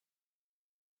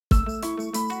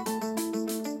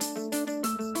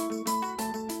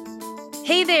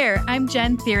Hey there, I'm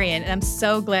Jen Therian, and I'm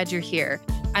so glad you're here.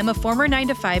 I'm a former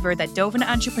 9-to-5er that dove into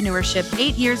entrepreneurship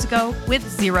 8 years ago with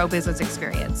zero business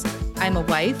experience. I'm a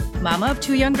wife, mama of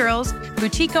 2 young girls,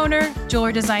 boutique owner,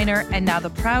 jewelry designer, and now the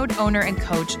proud owner and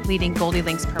coach leading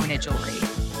Goldilynx Permanent Jewelry.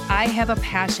 I have a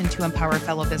passion to empower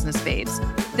fellow business babes.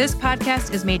 This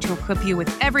podcast is made to equip you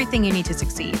with everything you need to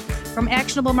succeed, from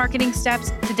actionable marketing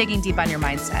steps to digging deep on your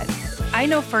mindset. I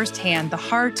know firsthand the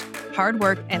heart, hard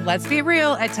work, and let's be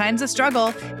real, at times a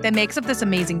struggle that makes up this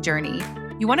amazing journey.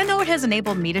 You want to know what has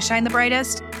enabled me to shine the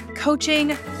brightest?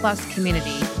 Coaching plus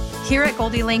community. Here at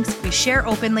Goldilynx, we share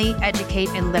openly, educate,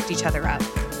 and lift each other up.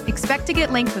 Expect to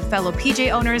get linked with fellow PJ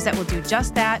owners that will do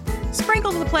just that,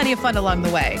 sprinkled with plenty of fun along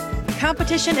the way.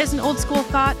 Competition is an old school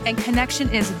thought, and connection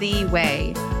is the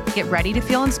way. Get ready to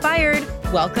feel inspired.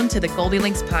 Welcome to the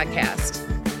Goldilynx podcast.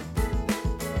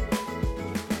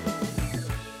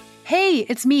 Hey,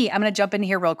 it's me. I'm going to jump in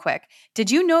here real quick.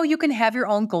 Did you know you can have your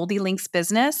own Goldilynx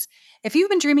business? If you've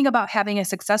been dreaming about having a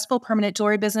successful permanent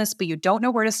jewelry business, but you don't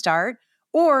know where to start,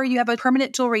 or you have a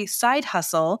permanent jewelry side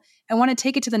hustle and want to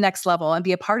take it to the next level and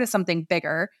be a part of something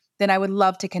bigger, then I would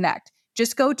love to connect.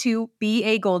 Just go to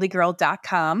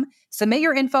beagoldygirl.com, submit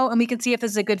your info, and we can see if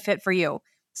this is a good fit for you.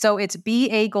 So it's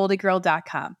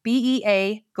beagoldygirl.com,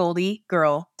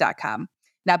 beagoldygirl.com.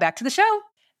 Now back to the show.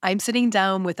 I'm sitting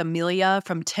down with Amelia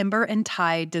from Timber and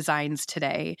Tide Designs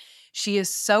today. She is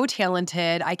so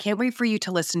talented. I can't wait for you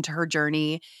to listen to her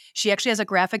journey. She actually has a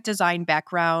graphic design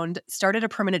background, started a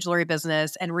permanent jewelry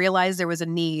business, and realized there was a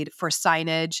need for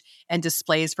signage and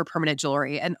displays for permanent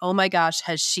jewelry. And oh my gosh,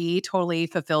 has she totally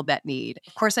fulfilled that need.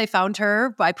 Of course, I found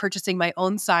her by purchasing my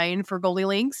own sign for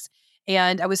Goldilynx.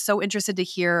 And I was so interested to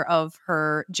hear of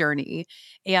her journey.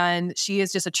 And she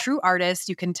is just a true artist,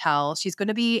 you can tell. She's going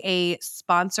to be a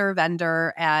sponsor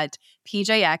vendor at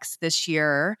PJX this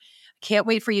year. Can't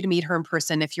wait for you to meet her in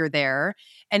person if you're there.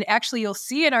 And actually, you'll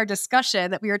see in our discussion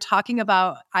that we were talking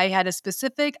about, I had a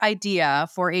specific idea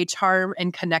for a charm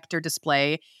and connector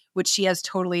display, which she has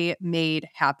totally made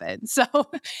happen. So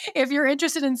if you're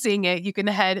interested in seeing it, you can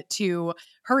head to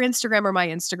her Instagram or my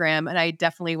Instagram, and I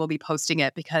definitely will be posting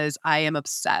it because I am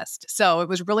obsessed. So it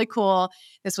was really cool.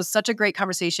 This was such a great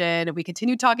conversation. We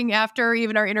continued talking after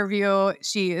even our interview.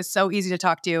 She is so easy to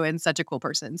talk to and such a cool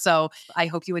person. So I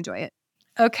hope you enjoy it.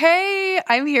 Okay,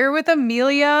 I'm here with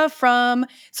Amelia so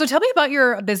tell me about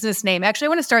your business name. Actually, I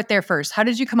want to start there first. How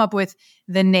did you come up with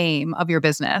the name of your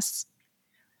business?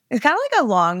 It's kind of like a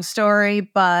long story,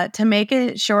 but to make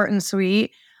it short and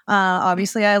sweet,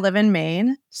 obviously I live in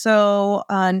Maine. So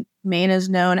Maine is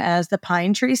known as the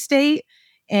Pine Tree State.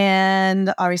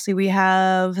 And obviously we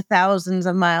have thousands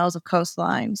of miles of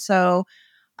coastline. So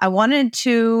I wanted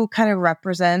to kind of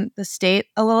represent the state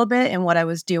a little bit in what I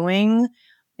was doing.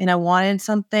 And I wanted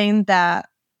something that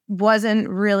wasn't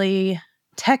really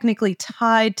technically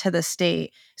tied to the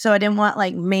state. So I didn't want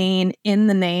like Maine in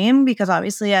the name because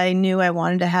obviously I knew I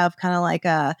wanted to have kind of like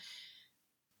a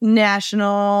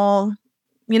national,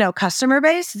 customer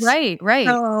base. Right.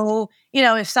 So,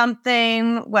 if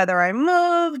something, whether I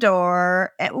moved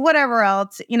or whatever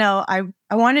else, I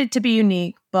wanted to be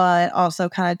unique, but also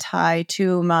kind of tie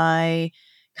to my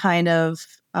kind of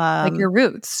like your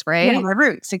roots, right? Yeah, my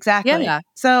roots, exactly. Yeah.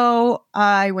 So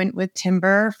I went with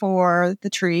timber for the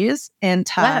trees and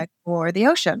tide for the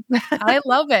ocean. I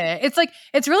love it.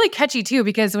 It's really catchy too,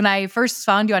 because when I first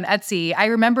found you on Etsy, I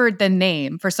remembered the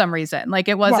name for some reason. Like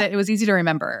it was easy to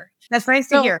remember. That's nice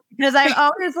to hear because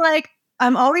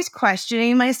I'm always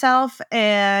questioning myself.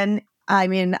 And I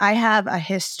mean, I have a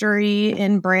history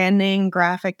in branding,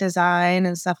 graphic design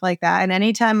and stuff like that. And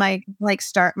anytime I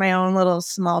start my own little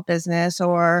small business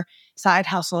or side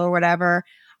hustle or whatever,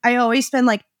 I always spend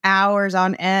hours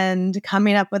on end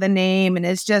coming up with a name. And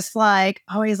it's just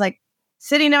always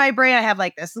sitting in my brain. I have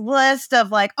this list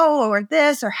of or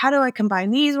this, or how do I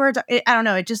combine these words? I don't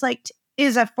know. It just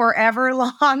is a forever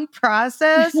long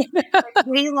process,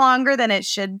 way longer than it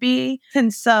should be.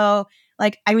 And so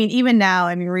even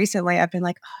now, recently I've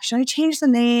been should I change the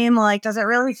name? Does it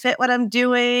really fit what I'm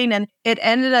doing? And it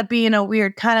ended up being a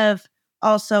weird kind of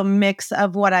also mix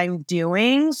of what I'm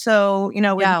doing. So, with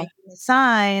making the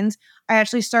signs, I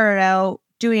actually started out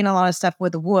doing a lot of stuff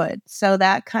with wood. So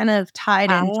that kind of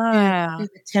tied into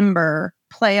the timber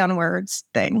play on words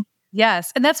thing.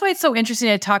 Yes. And that's why it's so interesting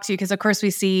to talk to you because, of course,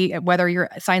 we see whether your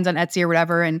signs on Etsy or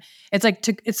whatever. And it's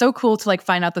it's so cool to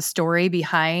find out the story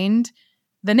behind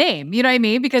the name. You know what I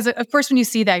mean? Because, of course, when you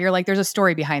see that, you're there's a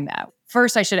story behind that.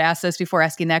 First, I should ask this before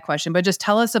asking that question, but just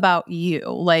tell us about you.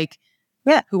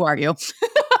 Who are you?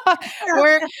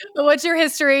 What's your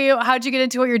history? How'd you get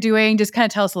into what you're doing? Just kind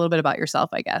of tell us a little bit about yourself,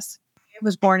 I guess. I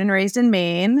was born and raised in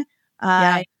Maine.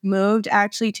 Yeah. I moved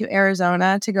actually to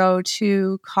Arizona to go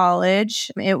to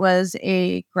college. It was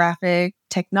a graphic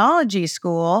technology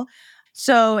school.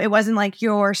 So it wasn't like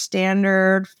your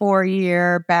standard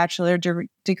 4-year bachelor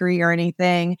degree or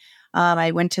anything.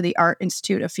 I went to the Art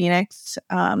Institute of Phoenix.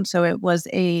 So it was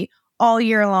a all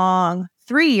year long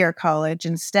 3-year college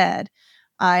instead.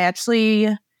 I actually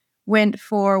went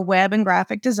for web and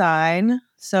graphic design.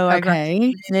 So I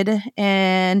Okay. graduated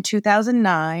in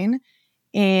 2009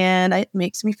 and it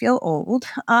makes me feel old.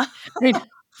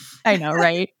 I know,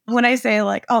 right? When I say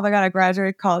like, oh my God, I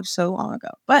graduated college so long ago.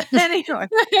 But anyway,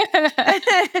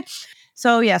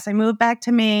 so yes, I moved back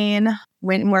to Maine,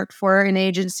 went and worked for an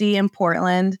agency in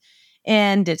Portland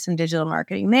and did some digital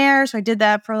marketing there. So I did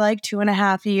that for like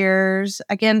 2.5 years.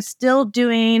 Again, still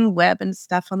doing web and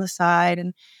stuff on the side.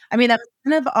 And I mean, that's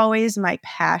kind of always my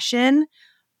passion.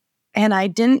 And I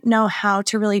didn't know how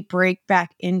to really break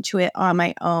back into it on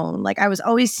my own. Like I was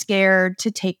always scared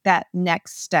to take that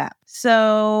next step.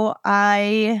 So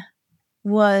I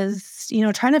was,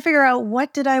 trying to figure out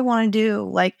what did I want to do?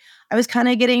 Like I was kind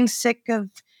of getting sick of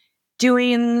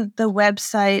doing the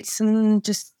websites and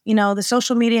just, the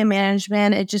social media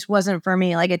management. It just wasn't for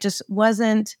me. Like it just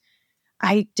wasn't,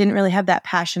 I didn't really have that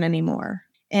passion anymore.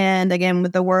 And again,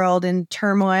 with the world in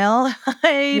turmoil,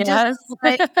 I just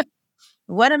Yes. like,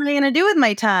 what am I going to do with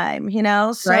my time?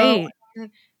 So Right.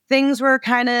 things were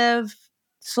kind of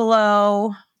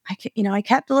slow. I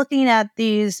kept looking at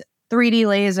these 3D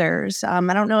lasers.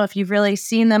 I don't know if you've really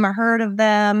seen them or heard of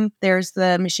them. There's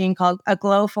the machine called a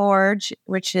glow forge,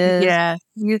 which is Yeah.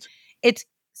 it's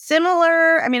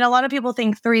similar. I mean, a lot of people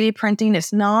think 3D printing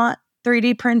is not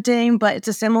 3D printing, but it's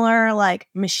a similar like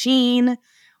machine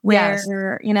Yes.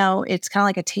 where, it's kind of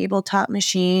like a tabletop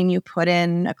machine. You put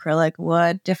in acrylic,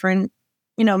 wood, different,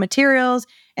 materials,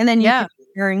 and then you can Yeah.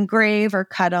 either engrave or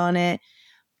cut on it.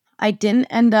 I didn't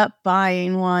end up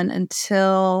buying one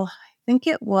until I think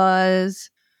it was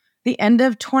the end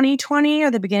of 2020 or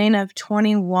the beginning of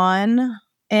 21.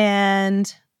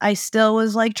 And I still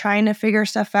was like trying to figure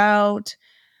stuff out.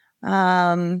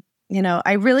 I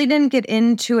really didn't get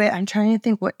into it. I'm trying to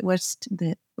think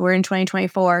we're in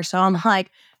 2024. So I'm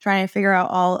like trying to figure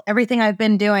out everything I've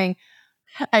been doing.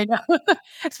 I know.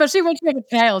 Especially once you have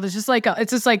a child, it's just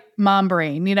like mom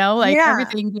brain, like Yeah.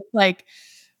 everything just like,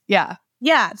 yeah.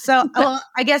 Yeah. So, well,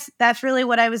 I guess that's really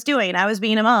what I was doing. I was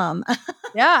being a mom.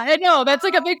 Yeah, I know. That's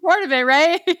like a big part of it,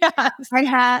 right? Yes. I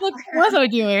had Like, what was I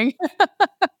doing?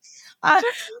 I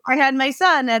I had my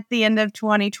son at the end of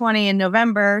 2020 in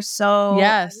November, so I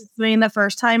Yes. was doing the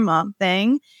first time mom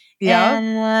thing, Yep.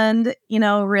 and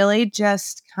really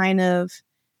just kind of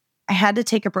I had to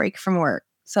take a break from work.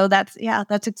 So that's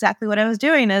exactly what I was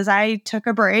doing. Is I took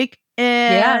a break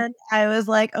Yeah. and I was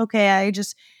like, okay, I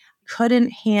just couldn't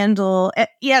handle it.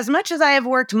 Yeah, as much as I have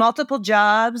worked multiple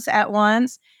jobs at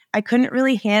once, I couldn't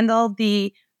really handle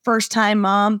the first time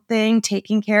mom thing,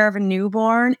 taking care of a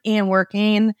newborn and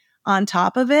working on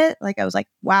top of it. Like I was like,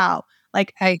 wow,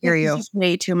 like I this hear is you. just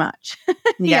way too much. Yeah.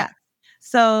 Yeah.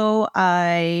 So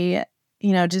I,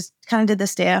 just kind of did the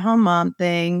stay at home mom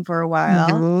thing for a while.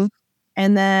 Mhm.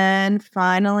 And then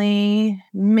finally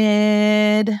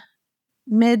mid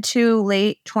to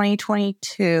late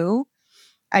 2022,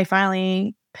 I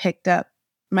finally picked up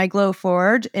my glow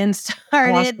forge and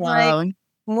started like, Awesome.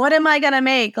 what am I going to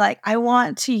make? Like, I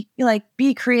want to like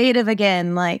be creative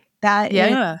again. Like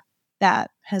Yeah.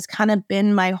 that has kind of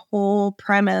been my whole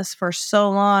premise for so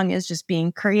long is just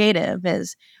being creative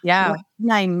is Yeah. what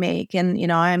can I make? And,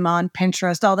 I'm on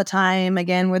Pinterest all the time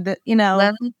again with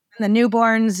Lem the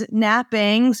newborns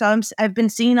napping. So I've been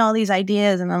seeing all these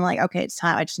ideas and I'm like, okay, it's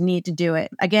time. I just need to do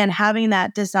it. Again, having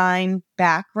that design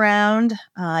background,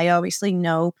 I obviously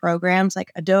know programs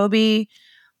like Adobe.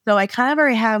 So I kind of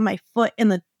already have my foot in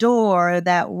the door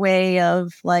that way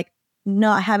of like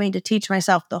not having to teach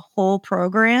myself the whole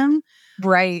program.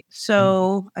 right.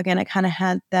 So again, I kind of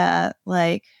had that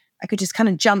like I could just kind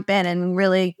of jump in and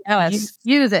really Yes.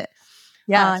 use it.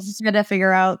 Yes. Just had to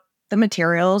figure out the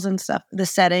materials and stuff, the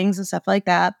settings and stuff like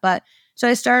that. But so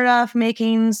I started off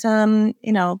making some,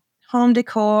 home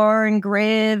decor,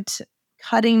 engraved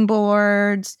cutting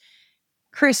boards,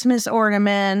 Christmas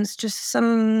ornaments, just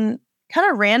some kind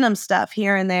of random stuff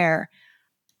here and there.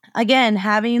 Again,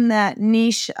 having that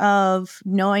niche of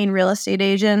knowing real estate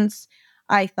agents,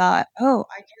 I thought, oh,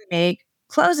 I can make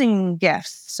closing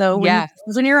gifts. So when you Yes.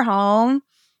 close in your home,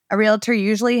 a realtor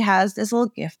usually has this little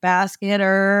gift basket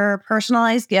or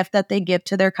personalized gift that they give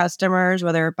to their customers,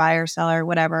 whether buyer, seller,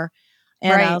 whatever.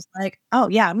 And I Right. was like, oh,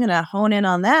 yeah, I'm going to hone in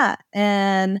on that.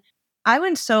 And I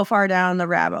went so far down the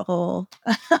rabbit hole.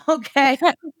 Okay.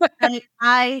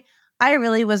 I I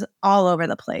really was all over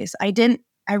the place.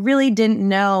 I really didn't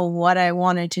know what I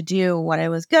wanted to do, what I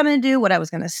was going to do, what I was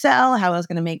going to sell, how I was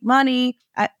going to make money.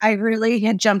 I really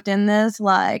had jumped in this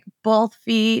like both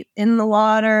feet in the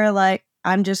water, like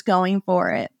I'm just going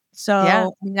for it. Yeah.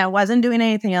 So I wasn't doing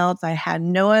anything else. I had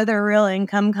no other real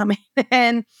income coming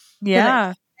in because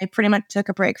Yeah. I pretty much took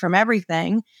a break from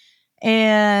everything.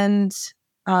 And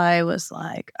I was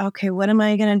like, okay, what am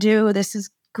I going to do? This is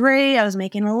great. I was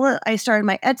making I started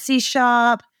my Etsy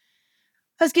shop.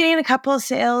 I was getting a couple of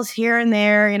sales here and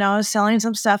there. I was selling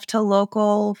some stuff to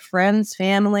local friends,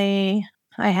 family.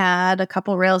 I had a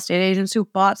couple real estate agents who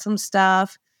bought some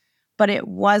stuff, but it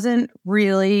wasn't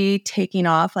really taking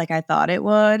off like I thought it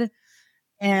would.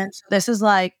 And so this is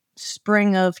like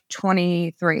spring of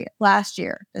 23, last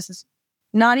year. This is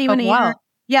not Oh, even a year. wow.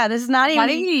 Yeah, this is not Not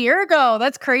even. even a year ago.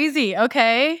 That's crazy.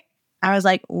 Okay. I was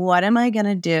like, what am I going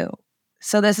to do?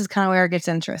 So this is kind of where it gets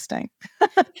interesting.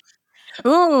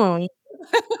 Ooh.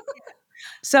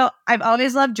 So I've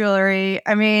always loved jewelry.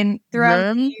 I mean,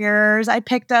 throughout the Mhm. years, I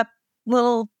picked up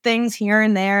little things here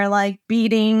and there, like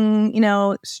beading,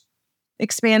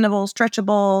 expandable,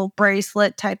 stretchable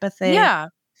bracelet type of thing. Yeah.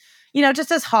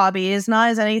 Just as hobbies, not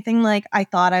as anything like I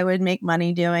thought I would make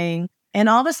money doing. And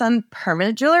all of a sudden,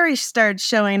 permanent jewelry started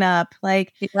showing up.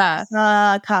 Like, Yeah.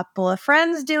 saw a couple of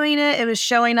friends doing it. It was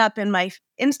showing up in my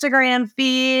Instagram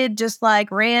feed, just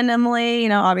like randomly.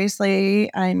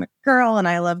 Obviously, I'm a girl and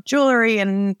I love jewelry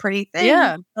and pretty things.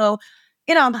 Yeah. So,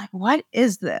 I'm like, what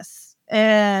is this?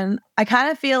 And I kind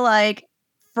of feel like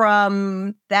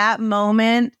from that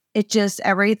moment, it just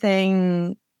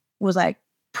everything was like,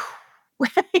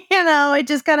 it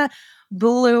just kind of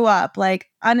blew up like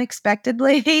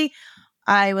unexpectedly.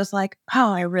 I was like,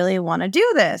 oh, I really want to do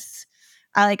this.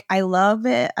 I love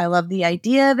it. I love the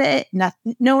idea of it.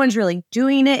 No one's really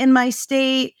doing it in my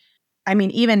state. I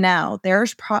mean, even now,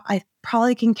 I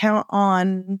probably can count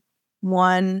on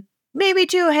one, maybe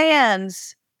two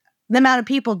hands, the amount of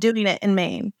people doing it in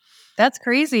Maine. That's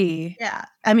crazy. Yeah.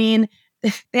 I mean,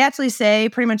 they actually say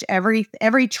pretty much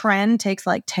every trend takes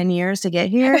like 10 years to get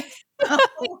here.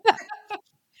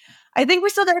 I think we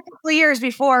still got a couple of years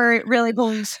before it really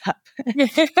blows up.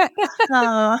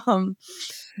 Um,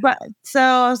 but so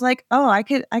I was like, oh, I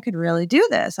could really do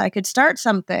this. I could start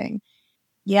something.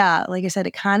 Yeah, like I said,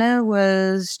 it kind of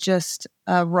was just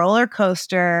a roller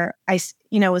coaster.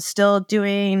 Was still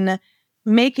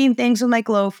making things with my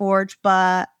Glowforge,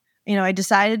 but I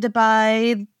decided to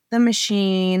buy the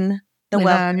machine, the And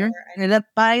welder. then you're I ended up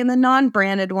buying the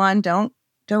non-branded one. Don't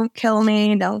kill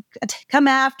me. Don't come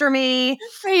after me.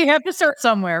 you have to start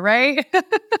somewhere, right?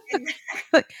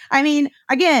 I mean,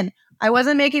 again, I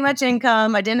wasn't making much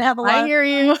income. I didn't have a I lot of hear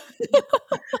you.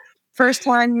 first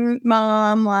time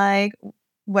mom, like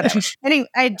whatever. Anyway,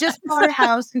 I just bought a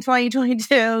house in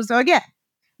 2022. So again,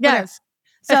 whatever. Yes.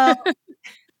 So,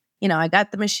 I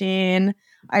got the machine,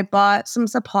 I bought some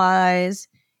supplies.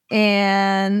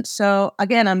 And so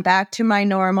again, I'm back to my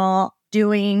normal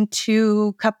doing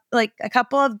a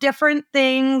couple of different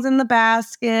things in the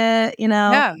basket,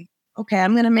 Yeah. okay,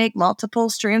 I'm going to make multiple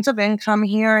streams of income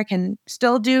here. I can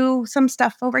still do some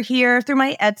stuff over here through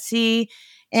my Etsy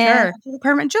and Sure. do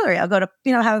permanent jewelry. I'll go to,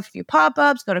 have a few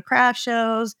pop-ups, go to craft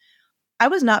shows. I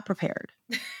was not prepared.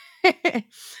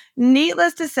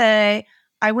 Needless to say,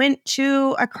 I went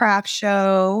to a craft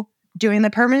show doing the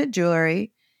permanent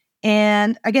jewelry.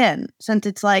 And again, since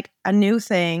it's like a new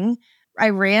thing, I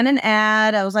ran an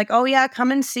ad. I was like, oh, yeah,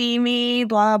 come and see me,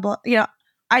 blah, blah.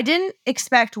 I didn't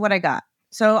expect what I got.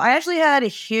 So I actually had a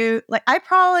huge, I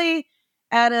probably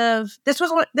this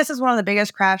is one of the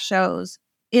biggest craft shows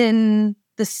in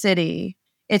the city.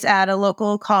 It's at a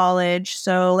local college.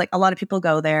 So a lot of people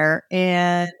go there.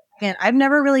 And again, I've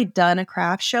never really done a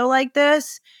craft show like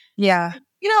this. Yeah.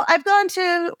 I've gone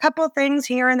to a couple of things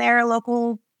here and there,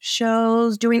 local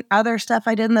shows, doing other stuff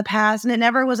I did in the past, and it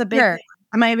never was a big Sure. thing.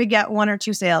 I might even get one or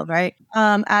two sales, right?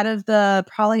 Out of the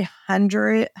probably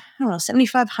 100, I don't know,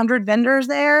 7,500 vendors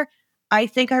there, I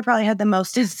think I probably had the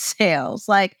most in sales.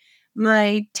 Like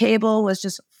my table was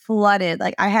just flooded.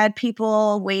 Like I had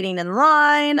people waiting in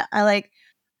line.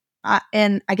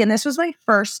 And again, this was my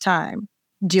first time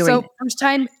doing So it. first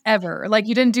time ever. Like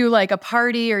you didn't do like a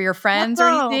party or your friends or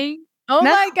No, anything? Oh no.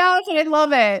 my gosh, I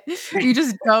love it. You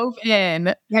just dove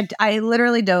in. Yeah, I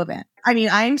literally dove in. I mean,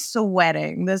 I'm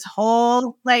sweating this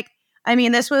whole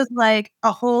this was like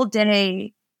a whole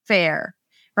day fair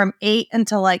from 8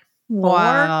 until 4, I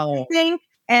Wow. think.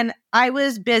 And I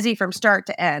was busy from start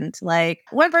to end, like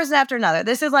one person after another.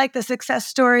 This is like the success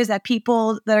stories that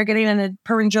people that are getting into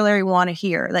permanent jewelry want to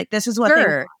hear. Like this is what they want.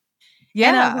 Sure.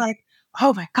 And I was Yeah. like,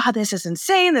 oh my God, this is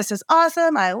insane. This is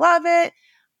awesome. I love it.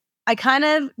 I kind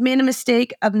of made a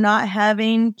mistake of not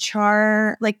having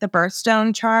like the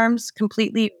birthstone charms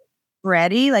completely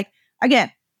ready. Like,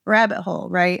 again, rabbit hole,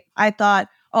 right? I thought,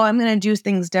 oh, I'm going to do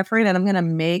things different and I'm going to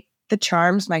make the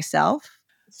charms myself.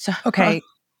 So, Okay.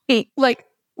 hey, Like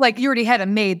you already had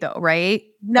them made though, right?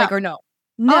 no, Like, or no?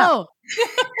 no.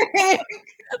 Oh,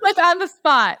 like on the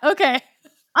spot. Okay.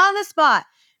 On the spot.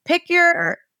 Pick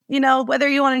your, whether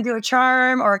you want to do a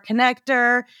charm or a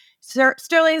connector,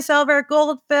 sterling silver,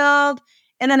 gold filled.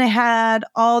 And then I had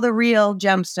all the real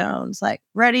gemstones, like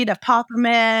ready to pop them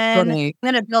in. I'm Right.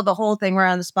 going to build the whole thing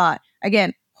right on the spot.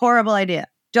 Again, horrible idea.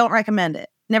 Don't recommend it.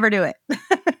 Never do it.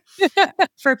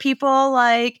 For people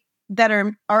like that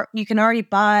are you can already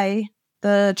buy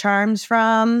the charms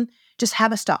from, just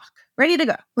have a stock ready to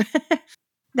go.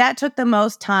 That took the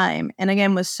most time and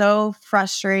again was so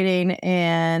frustrating,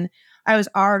 and I was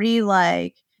already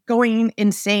like going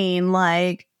insane,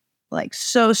 like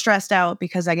so stressed out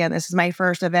because again this is my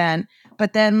first event,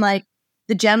 but then like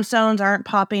the gemstones aren't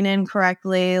popping in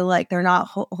correctly, like they're not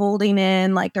holding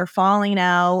in, like they're falling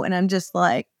out, and I'm just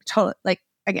like totally like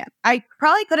again I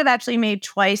probably could have actually made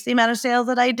twice the amount of sales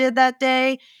that I did that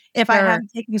day if I Sure. hadn't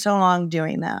taken so long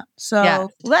doing that. Yes. So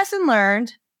lesson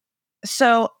learned.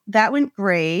 So that went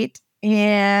great.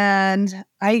 And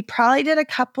I probably did a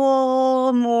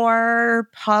couple more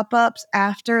pop ups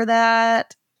after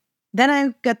that. Then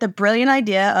I got the brilliant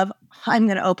idea of I'm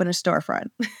going to open a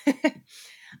storefront.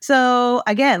 So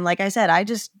again, like I said, I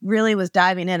just really was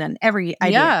diving in on every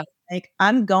idea. Yeah. Like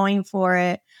I'm going for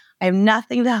it. I have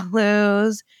nothing to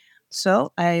lose.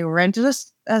 So I rented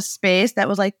a space that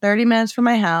was like 30 minutes from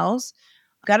my house,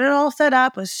 got it all set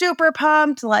up, was super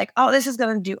pumped, like, oh, this is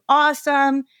going to do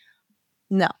awesome.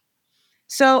 No.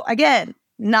 So again,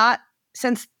 not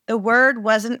since the word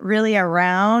wasn't really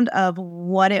around of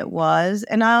what it was.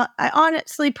 And I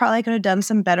honestly probably could have done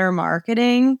some better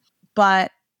marketing,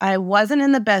 but I wasn't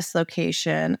in the best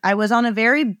location. I was on a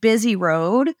very busy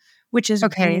road, which is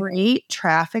Okay. great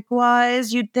traffic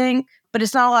wise, you'd think, but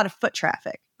it's not a lot of foot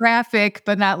traffic. Traffic,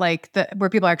 but not like where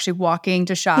people are actually walking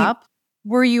to shop.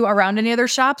 Were you around any other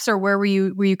shops or where were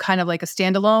you? Were you kind of like a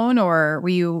standalone or were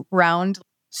you around?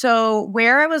 So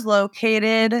where I was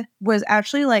located was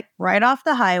actually like right off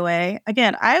the highway.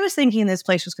 Again, I was thinking this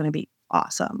place was going to be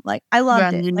awesome. Like I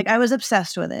loved it. Like I was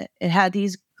obsessed with it. It had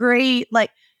these great, like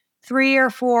 3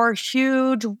 or 4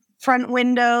 huge front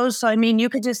windows. So I mean, you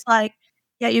could just like,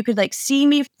 yeah, you could like see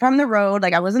me from the road.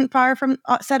 Like I wasn't far from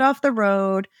set off the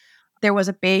road. There was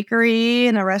a bakery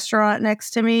and a restaurant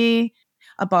next to me,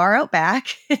 a bar out back.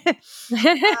 Perfect.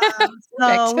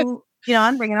 So,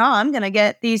 I'm bringing on, I'm going to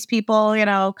get these people,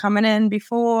 coming in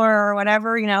before or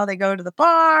whatever, they go to the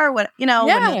bar, when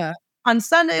Yeah. on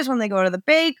Sundays when they go to the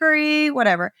bakery,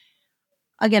 whatever.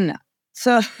 Again, no.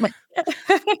 So,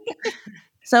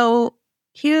 so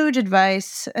huge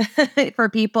advice for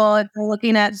people if they're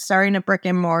looking at starting a brick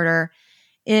and mortar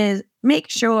is make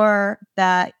sure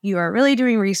that you are really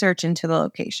doing research into the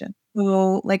location.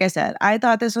 So, like I said, I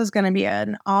thought this was going to be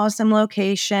an awesome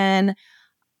location.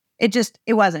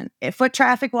 It wasn't. Foot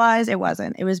traffic wise, it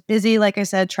wasn't. It was busy, like I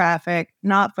said, traffic,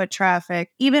 not foot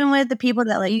traffic. Even with the people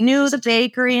that like knew the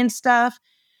bakery and stuff,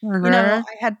 I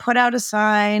had put out a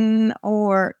sign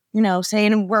or,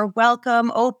 saying we're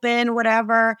welcome, open,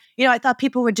 whatever. I thought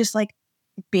people would just like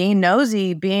being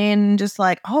nosy, being just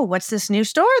like, oh, what's this new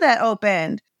store that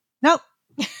opened? Nope.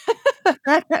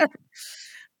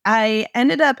 I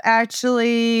ended up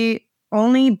actually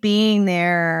only being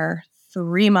there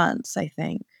 3 months, I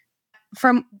think.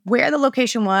 From where the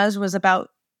location was about,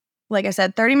 like I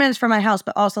said, 30 minutes from my house,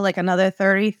 but also like another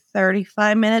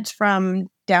 35 minutes from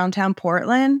downtown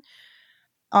Portland.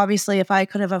 Obviously, if I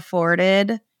could have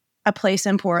afforded a place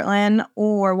in Portland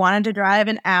or wanted to drive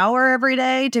an hour every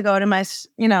day to go to my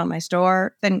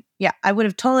store, then yeah, I would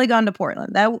have totally gone to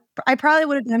Portland. I probably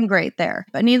would have done great there.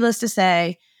 But needless to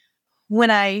say,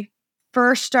 when I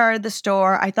first started the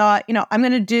store, I thought, I'm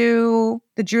going to do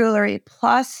the jewelry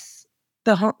plus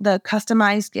the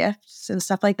customized gifts and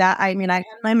stuff like that. I mean, I had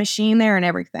my machine there and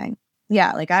everything.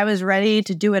 Yeah, like I was ready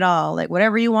to do it all. Like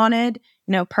whatever you wanted,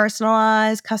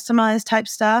 personalized, customized type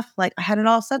stuff. Like I had it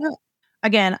all set up.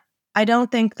 Again, I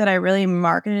don't think that I really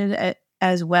marketed it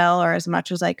as well or as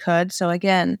much as I could. So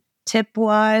again, tip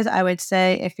wise, I would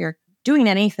say if you're doing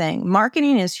anything,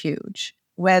 marketing is huge.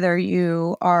 Whether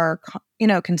you are,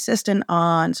 consistent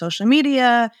on social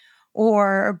media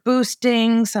or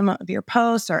boosting some of your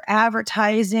posts or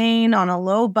advertising on a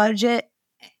low budget,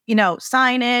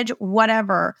 signage,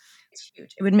 whatever, it's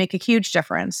huge. It would make a huge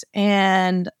difference.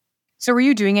 And So were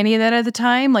you doing any of that at the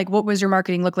time? Like what was your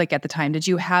marketing look like at the time? Did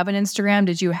you have an Instagram?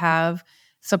 Did you have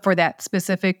some for that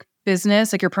specific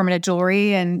business, like your permanent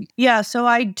jewelry? And Yeah, so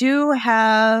I do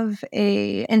have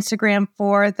a Instagram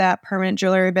for that permanent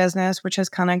jewelry business, which has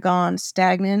kind of gone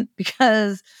stagnant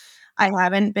because I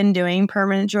haven't been doing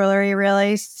permanent jewelry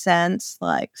really since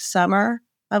like summer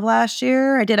of last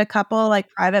year. I did a couple like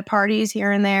private parties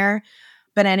here and there,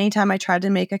 but anytime I tried to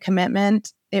make a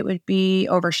commitment, it would be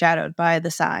overshadowed by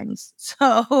the signs.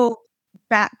 So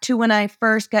back to when I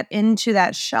first got into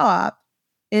that shop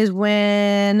is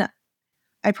when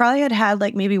I probably had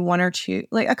like maybe one or two,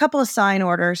 like a couple of sign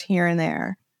orders here and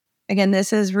there. Again,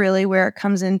 this is really where it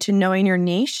comes into knowing your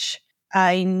niche.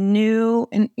 I knew,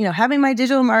 and having my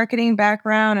digital marketing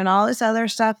background and all this other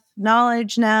stuff,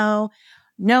 knowledge now,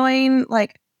 knowing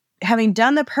like having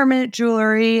done the permanent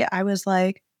jewelry, I was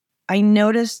like, I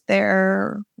noticed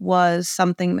there was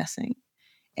something missing.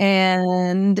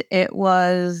 And it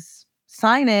was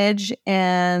signage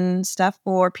and stuff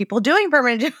for people doing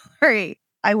permanent jewelry.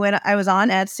 I was on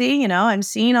Etsy, I'm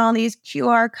seeing all these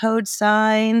QR code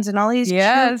signs and all these cute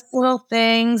yes, little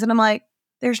things. And I'm like,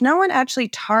 there's no one actually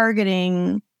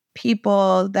targeting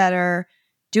people that are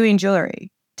doing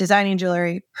jewelry, designing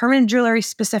jewelry, permanent jewelry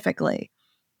specifically.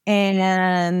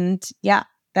 And yeah,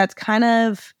 that's kind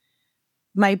of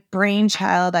my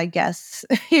brainchild, I guess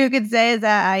you could say, is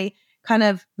that I kind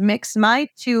of mixed my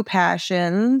two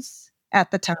passions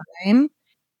at the time.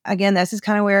 Again, this is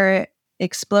kind of where it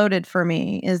exploded for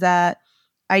me is that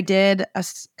I did a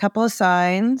couple of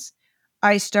signs.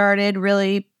 I started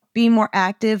really being more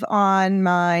active on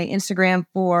my Instagram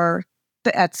for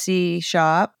the Etsy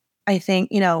shop. I think,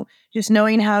 just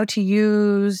knowing how to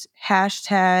use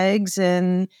hashtags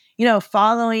and,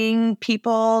 following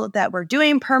people that were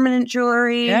doing permanent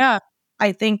jewelry. yeah,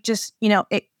 I think just,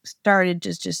 it started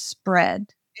just spread.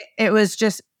 It was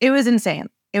insane.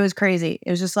 It was crazy. It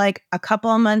was just like a couple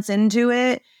of months into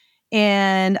it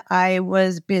and I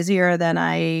was busier than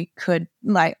I couldn't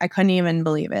even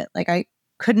believe it. Like I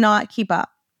could not keep up.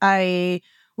 I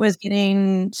was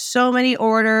getting so many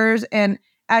orders and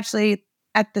actually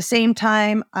at the same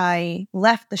time I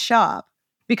left the shop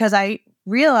because I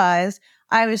realized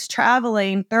I was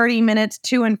traveling 30 minutes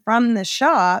to and from the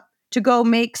shop to go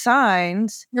make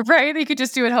signs. you're right. You could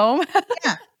just do it home.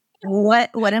 Yeah.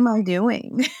 What am I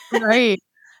doing? right.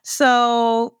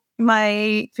 So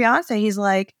my fiance, he's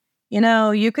like,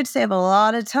 you could save a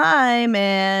lot of time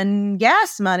and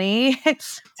gas money Time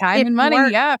if and you money.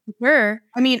 weren't, Yeah, for sure.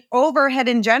 I mean, overhead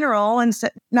in general and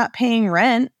not paying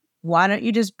rent. Why don't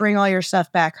you just bring all your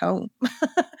stuff back home?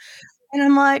 And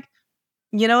I'm like,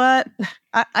 you know what?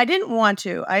 I didn't want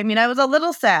to. I mean, I was a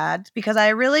little sad because I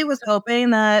really was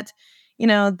hoping that,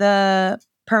 the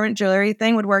permanent jewelry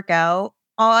thing would work out.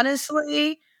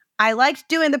 Honestly, I liked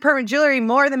doing the permanent jewelry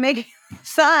more than making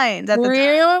signs at the For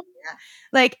time. you?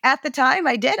 Like at the time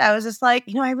I did, I was just like,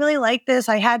 I really like this.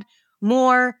 I had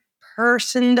more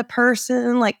person to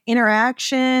person, like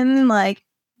interaction. Like,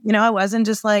 I wasn't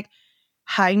just like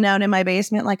hiding out in my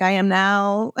basement like I am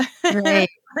now, Right.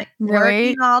 like Right.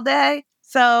 working all day.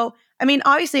 So, I mean,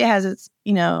 obviously it has its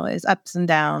ups and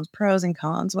downs, pros and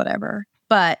cons, whatever.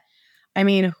 But I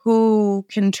mean, who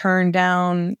can turn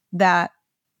down that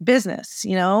business?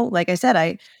 Like I said,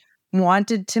 I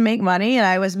wanted to make money and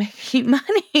I was making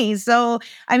money. So,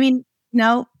 I mean,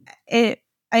 it,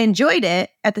 I enjoyed it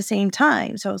at the same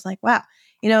time. So I was like, wow,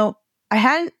 I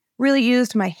hadn't really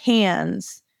used my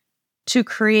hands to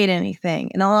create anything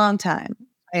in a long time.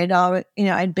 I had always,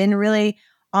 I'd been really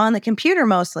on the computer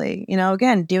mostly,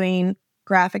 again, doing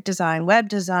graphic design, web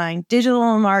design,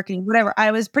 digital marketing, whatever.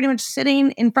 I was pretty much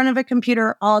sitting in front of a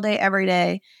computer all day, every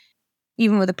day,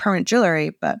 even with the permanent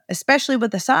jewelry, but especially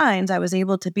with the signs, I was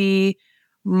able to be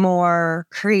more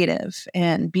creative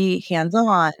and be hands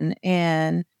on.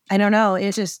 And I don't know,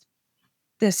 it's just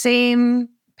the same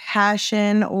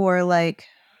passion or like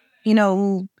I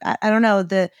don't know,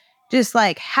 the just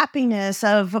like happiness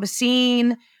of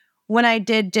seeing when I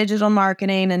did digital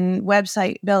marketing and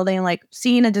website building, like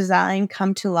seeing a design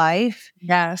come to life. It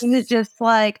was Yes. just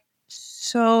like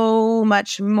so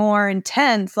much more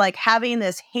intense, like having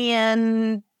this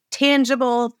hand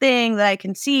tangible thing that I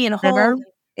can see and River? hold.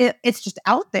 It's just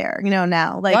out there,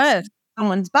 now. Like Yes.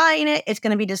 someone's buying it, it's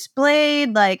going to be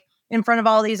displayed like in front of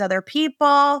all these other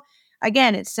people.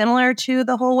 Again, it's similar to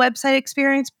the whole website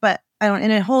experience, but I don't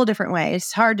in a whole different way.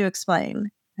 It's hard to explain.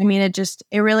 I mean,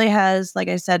 it really has, like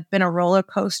I said, been a roller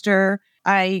coaster.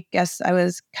 I guess I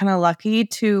was kind of lucky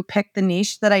to pick the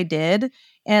niche that I did.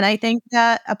 And I think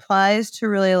that applies to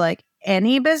really like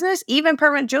any business, even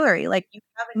permanent jewelry. Like you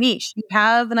have a niche, you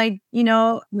have an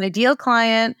ideal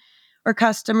client or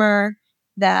customer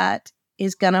that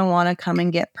is going to want to come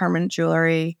and get permanent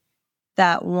jewelry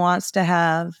that wants to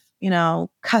have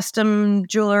custom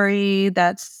jewelry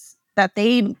that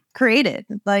they created.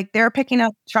 Like they're picking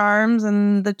up charms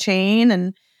and the chain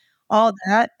and all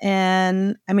that.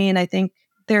 And I mean, I think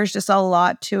there's just a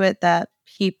lot to it that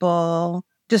people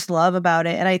just love about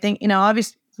it. And I think,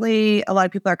 obviously a lot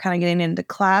of people are kind of getting into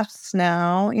clasps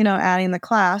now, adding the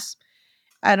clasp.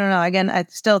 I don't know. Again, I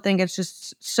still think it's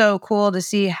just so cool to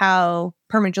see how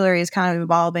permanent jewelry is kind of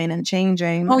evolving and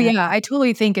changing. Oh, yeah. I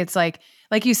totally think it's like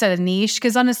you said, a niche.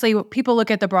 Because honestly, people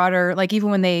look at the broader, like even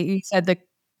when you said the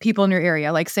people in your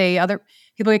area, like say other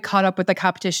people get caught up with the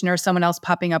competition or someone else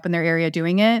popping up in their area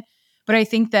doing it. But I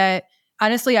think that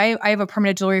honestly, I have a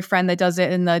permanent jewelry friend that does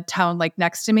it in the town like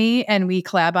next to me, and we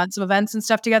collab on some events and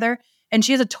stuff together. And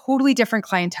she has a totally different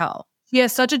clientele. She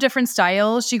has such a different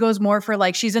style. She goes more for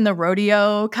like, she's in the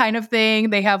rodeo kind of thing.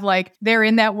 They have like, they're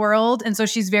in that world. And so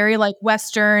she's very like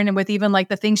Western and with even like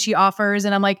the things she offers.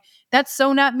 And I'm like, that's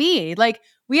so not me. Like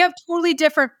we have totally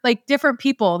different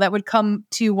people that would come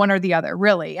to one or the other,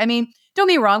 really. I mean, don't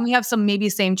be wrong. We have some maybe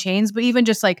same chains, but even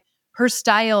just like her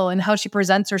style and how she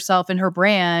presents herself and her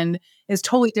brand is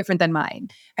totally different than mine.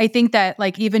 I think that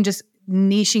like even just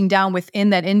niching down within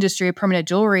that industry of permanent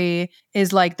jewelry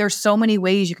is like there's so many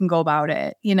ways you can go about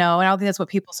it, and I don't think that's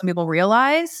what some people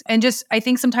realize. And just I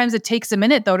think sometimes it takes a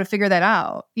minute though to figure that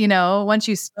out, once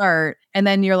you start, and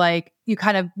then you're like you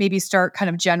kind of maybe start kind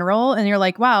of general and you're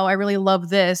like, wow, I really love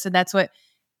this, and that's what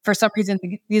for some reason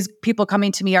these people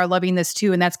coming to me are loving this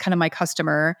too, and that's kind of my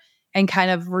customer, and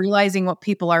kind of realizing what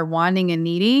people are wanting and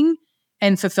needing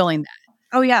and fulfilling that.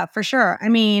 Oh, yeah, for sure. I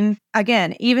mean,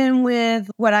 again, even with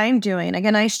what I'm doing,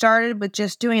 again, I started with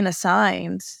just doing the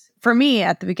signs. For me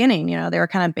at the beginning, they were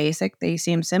kind of basic. They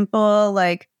seemed simple,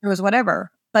 like it was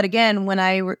whatever. But again, when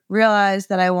I realized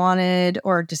that I wanted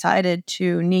or decided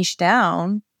to niche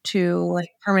down to like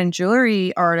permanent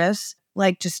jewelry artists,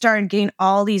 like just started getting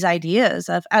all these ideas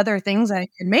of other things I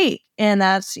could make. And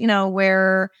that's,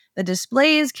 where the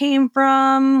displays came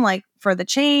from, like for the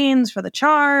chains, for the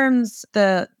charms,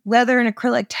 the leather and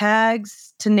acrylic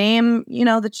tags to name,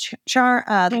 the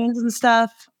chains and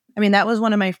stuff. I mean, that was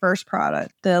one of my first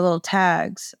products, the little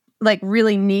tags, like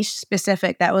really niche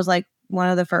specific. That was like one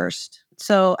of the first.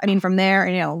 So, I mean, from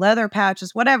there, leather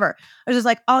patches, whatever. I was just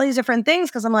like all these different things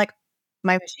because I'm like,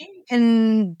 my machine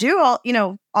can do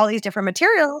all these different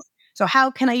materials. So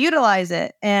how can I utilize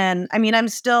it? And I mean, I'm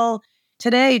still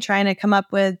today trying to come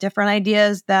up with different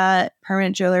ideas that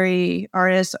permanent jewelry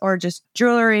artists or just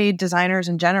jewelry designers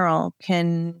in general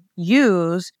can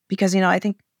use because, I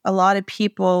think a lot of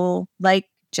people like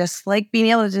being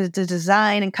able to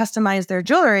design and customize their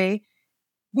jewelry.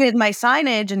 With my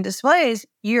signage and displays,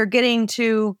 you're getting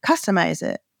to customize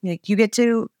it. Like you get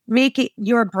to make it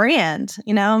your brand,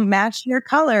 match your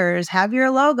colors, have your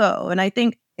logo. And I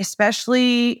think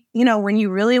especially, when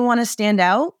you really want to stand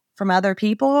out from other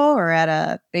people or at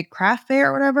a big craft fair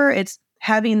or whatever, it's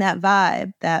having that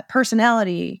vibe, that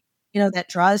personality, that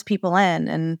draws people in.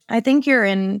 And I think you're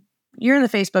in the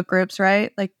Facebook groups,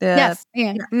 right? Like Yes.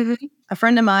 Yeah. Mm-hmm. A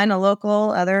friend of mine, a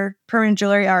local other permanent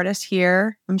jewelry artist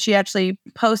here, she actually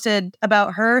posted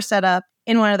about her setup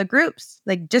in one of the groups,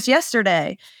 like just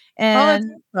yesterday.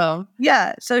 And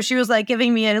yeah, so she was like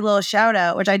giving me a little shout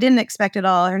out, which I didn't expect at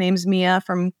all. Her name's Mia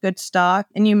from Good Stock,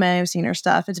 and you may have seen her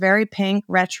stuff. It's very pink,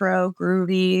 retro,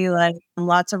 groovy, like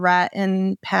lots of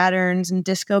rattan patterns and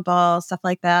disco balls, stuff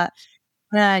like that.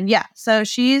 And yeah, so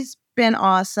she's been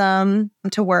awesome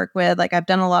to work with. Like I've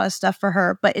done a lot of stuff for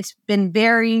her, but it's been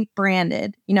very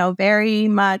branded, very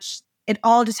much, it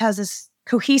all just has this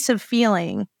cohesive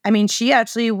feeling. I mean, she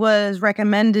actually was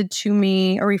recommended to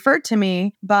me or referred to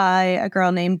me by a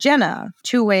girl named Jenna,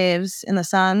 Two Waves in the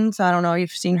Sun. So I don't know if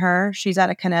you've seen her. She's out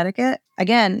of Connecticut.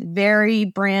 Again, very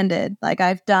branded. Like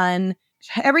I've done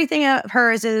everything of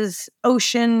hers is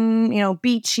ocean,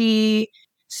 beachy.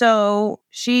 So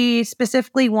she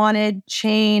specifically wanted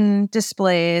chain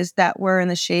displays that were in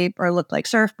the shape or looked like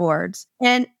surfboards.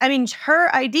 And I mean,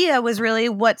 her idea was really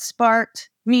what sparked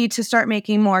me to start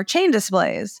making more chain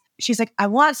displays. She's like, I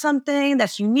want something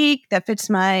that's unique, that fits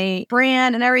my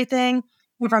brand and everything.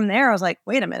 And from there, I was like,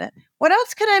 wait a minute, what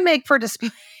else could I make for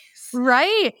displays?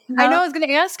 Right. I know I was going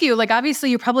to ask you, like, obviously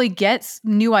you probably get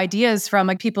new ideas from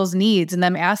like people's needs and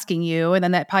them asking you, and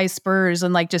then that probably spurs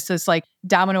and like just this like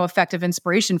domino effect of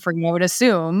inspiration for you, I would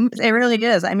assume. It really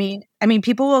is. I mean,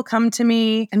 people will come to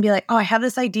me and be like, oh, I have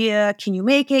this idea. Can you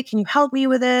make it? Can you help me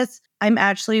with this? I'm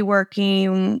actually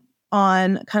working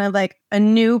on kind of like a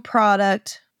new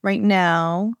product right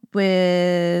now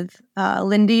with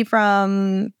Lindy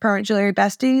from Permanent Jewelry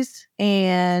Besties,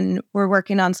 and we're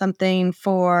working on something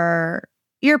for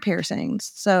ear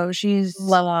piercings. So she's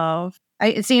love.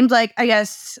 it seems like, I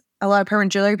guess, a lot of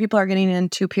permanent jewelry people are getting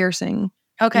into piercing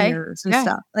Okay. ears and Yeah.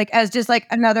 stuff, like as just like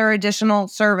another additional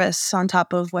service on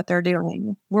top of what they're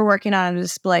doing. We're working on a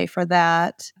display for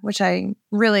that, which I'm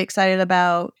really excited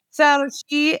about. So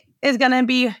she is going to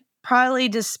be probably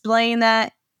displaying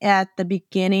that at the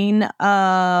beginning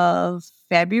of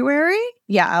February.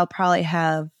 Yeah, I'll probably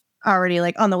have already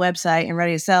like on the website and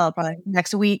ready to sell probably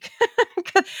next week.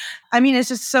 I mean, it's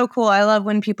just so cool. I love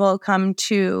when people come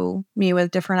to me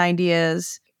with different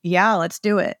ideas. Yeah, let's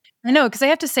do it. I know, because I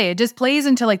have to say, it just plays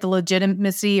into like the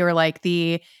legitimacy or like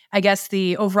I guess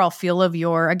the overall feel of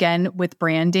your, again, with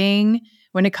branding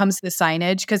when it comes to the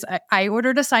signage. Because I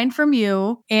ordered a sign from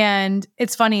you, and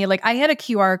it's funny, like I had a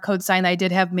QR code sign that I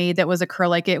did have made that was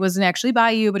acrylic. It wasn't actually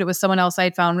by you, but it was someone else I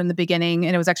had found in the beginning.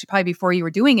 And it was actually probably before you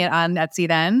were doing it on Etsy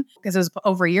then, because it was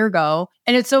over a year ago.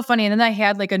 And it's so funny. And then I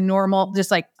had like a normal,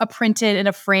 just like a printed in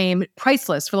a frame price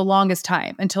list for the longest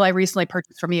time until I recently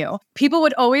purchased from you. People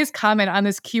would always comment on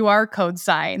this QR code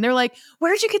sign. They're like,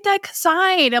 where'd you get that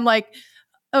sign? I'm like,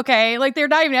 okay, like they're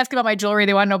not even asking about my jewelry.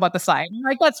 They want to know about the sign. I'm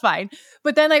like, that's fine.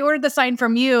 But then I ordered the sign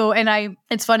from you, and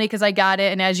it's funny because I got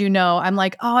it. And as you know, I'm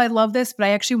like, oh, I love this, but I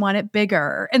actually want it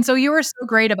bigger. And so you were so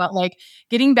great about like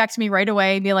getting back to me right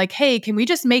away and be like, hey, can we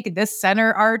just make this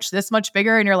center arch this much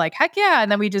bigger? And you're like, heck yeah.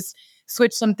 And then we just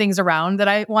switched some things around that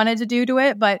I wanted to do to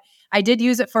it. But I did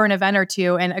use it for an event or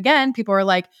two. And again, people were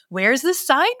like, where's the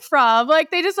sign from?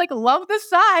 Like they just like love the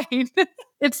sign.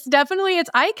 It's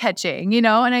eye-catching,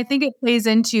 and I think it plays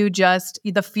into just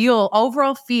the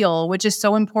overall feel, which is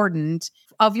so important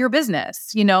of your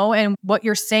business, and what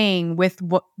you're saying with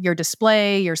what your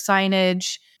display, your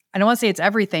signage. I don't want to say it's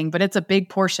everything, but it's a big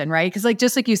portion, right? Because like,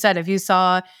 just like you said, if you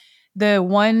saw the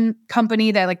one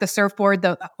company that like the surfboard,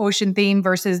 the ocean theme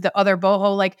versus the other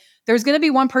boho, like there's going to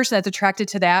be one person that's attracted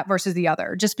to that versus the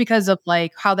other, just because of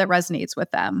like how that resonates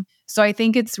with them. So I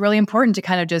think it's really important to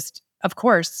kind of just, of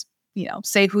course,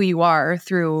 say who you are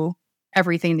through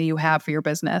everything that you have for your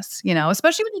business,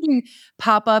 especially when you're doing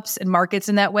pop-ups and markets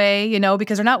in that way,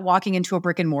 because they're not walking into a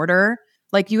brick and mortar.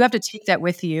 Like you have to take that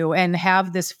with you and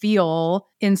have this feel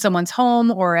in someone's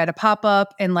home or at a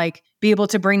pop-up and like be able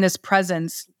to bring this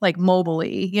presence like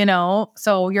mobily,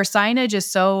 So your signage is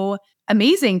so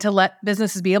amazing to let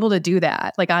businesses be able to do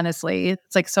that. Like, honestly,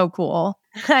 it's like so cool.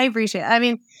 I appreciate it. I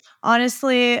mean,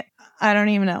 honestly, I don't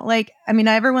even know. Like, I mean,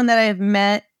 everyone that I've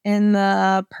met in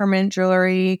the permanent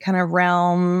jewelry kind of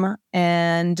realm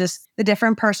and just the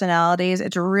different personalities,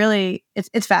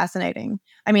 it's fascinating.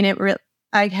 I mean,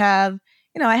 I have,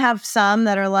 I have some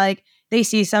that are like, they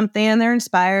see something and they're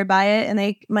inspired by it and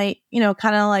they might,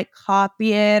 kind of like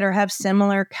copy it or have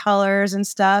similar colors and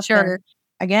stuff. Sure. And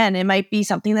again, it might be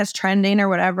something that's trending or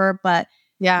whatever, but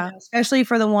yeah, especially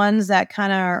for the ones that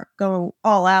kind of go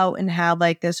all out and have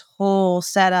like this whole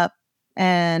setup.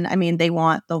 And I mean, they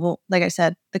want the whole, like I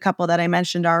said, the couple that I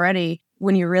mentioned already,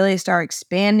 when you really start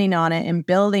expanding on it and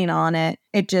building on it,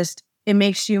 it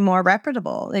makes you more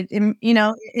reputable.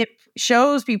 It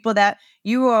shows people that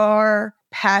you are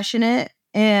passionate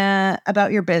and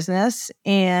about your business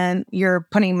and you're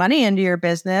putting money into your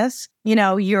business.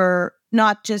 You're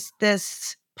not just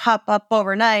this pop up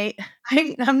overnight.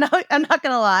 I'm not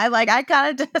gonna lie. Like I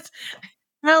kind of just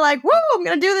like, woo, I'm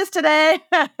gonna do this today.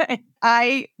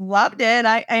 I loved it.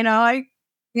 I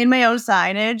made my own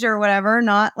signage or whatever,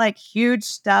 not like huge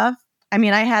stuff. I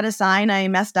mean, I had a sign I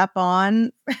messed up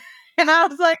on and I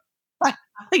was like,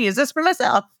 I'll use this for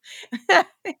myself.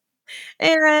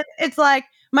 And it's like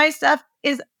my stuff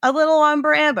is a little on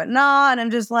brand, but not. And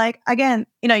I'm just like, again,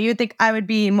 you'd think I would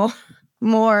be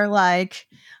more like,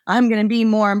 I'm going to be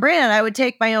more on brand. I would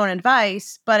take my own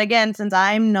advice. But again, since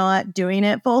I'm not doing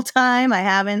it full time, I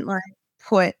haven't like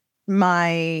put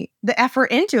the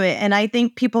effort into it. And I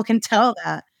think people can tell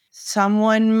that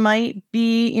someone might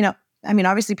be, I mean,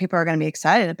 obviously people are going to be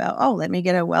excited about, oh, let me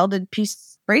get a welded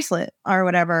piece bracelet or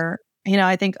whatever.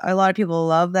 I think a lot of people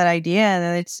love that idea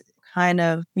and it's kind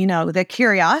of, the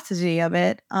curiosity of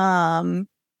it.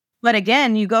 But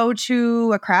again, you go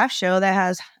to a craft show that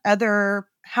has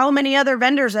how many other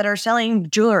vendors that are selling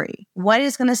jewelry? What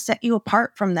is going to set you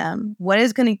apart from them? What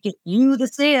is going to get you the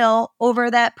sale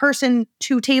over that person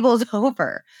 2 tables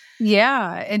over?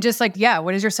 Yeah. And just like, yeah,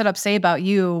 what does your setup say about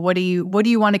you? What do you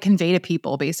want to convey to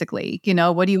people, basically?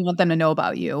 What do you want them to know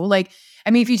about you? Like,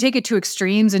 I mean, if you take it to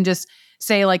extremes and just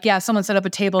say like, yeah, someone set up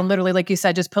a table and literally, like you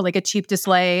said, just put like a cheap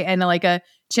display and like a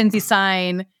chintzy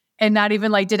sign and not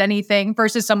even like did anything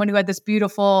versus someone who had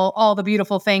all the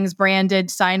beautiful things branded,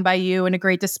 signed by you and a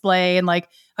great display and like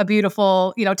a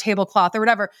beautiful, tablecloth or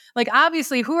whatever. Like,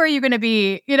 obviously, who are you going to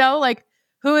be, like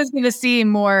who is going to seem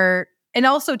more And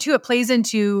also, too, it plays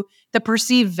into the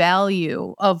perceived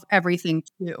value of everything,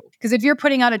 too. Because if you're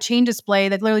putting out a chain display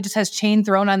that literally just has chain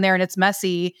thrown on there and it's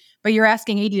messy, but you're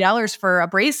asking $80 for a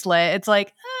bracelet, it's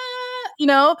like,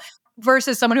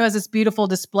 versus someone who has this beautiful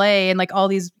display and like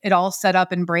it all set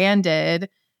up and branded,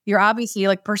 you're obviously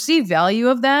like perceived value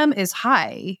of them is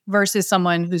high versus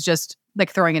someone who's just like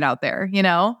throwing it out there, you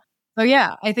know? So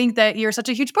yeah, I think that you're such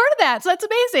a huge part of that. So that's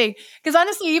amazing. Because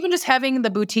honestly, even just having the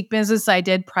boutique business I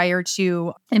did prior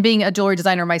to and being a jewelry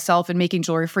designer myself and making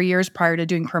jewelry for years prior to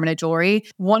doing permanent jewelry,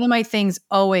 one of my things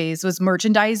always was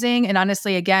merchandising. And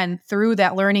honestly, again, through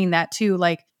that learning that too,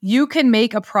 like you can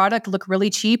make a product look really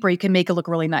cheap or you can make it look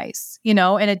really nice,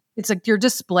 and it's like your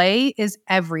display is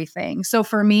everything. So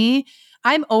for me,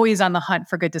 I'm always on the hunt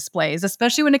for good displays,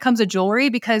 especially when it comes to jewelry,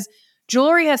 because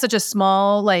jewelry has such a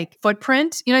small like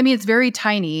footprint. You know what I mean? It's very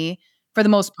tiny for the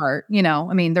most part.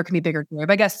 I mean, there can be bigger jewelry,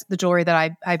 but I guess the jewelry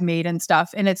that I've made and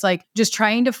stuff. And it's like just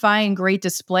trying to find great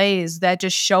displays that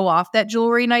just show off that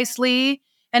jewelry nicely.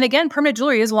 And again, permanent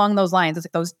jewelry is along those lines. It's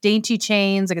like those dainty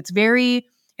chains. Like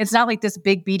it's not like this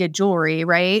big beaded jewelry,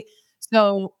 right?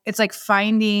 So it's like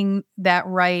finding that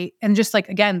right. And just like,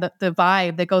 again, the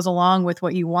vibe that goes along with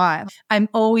what you want. I'm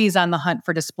always on the hunt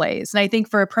for displays. And I think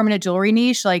for a permanent jewelry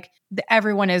niche, like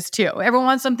everyone is too. Everyone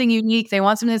wants something unique. They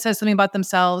want something that says something about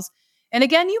themselves. And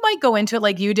again, you might go into it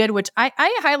like you did, which I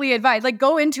highly advise. Like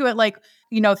go into it like,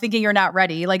 thinking you're not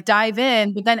ready. Like dive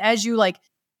in. But then as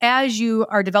you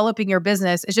are developing your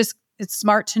business, it's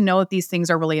smart to know that these things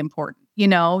are really important,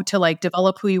 to like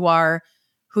develop who you are,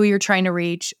 who you're trying to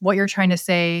reach, what you're trying to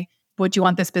say, what you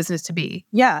want this business to be.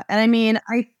 Yeah. And I mean,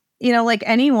 like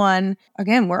anyone,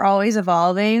 again, we're always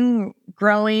evolving,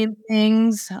 growing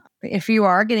things. If you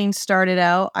are getting started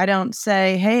out, I don't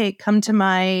say, hey, come to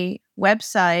my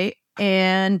website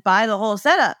and buy the whole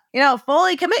setup,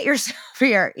 fully commit yourself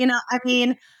here. I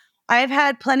mean, I've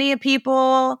had plenty of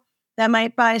people that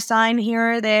might buy a sign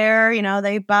here or there.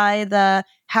 They buy the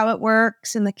how it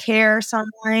works and the care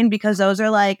sign because those are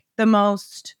like the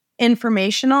most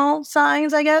informational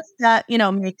signs, I guess, that,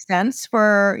 make sense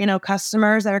for,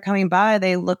 customers that are coming by.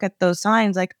 They look at those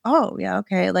signs like, oh, yeah,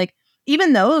 okay. Like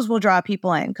even those will draw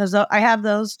people in because I have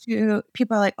those two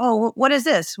people are like, oh, what is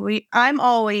this? I'm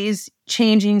always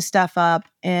changing stuff up.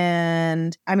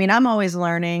 And I mean, I'm always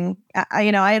learning.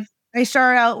 I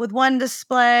started out with one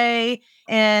display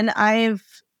and I've,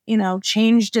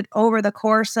 changed it over the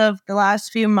course of the last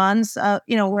few months,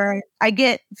 where I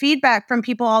get feedback from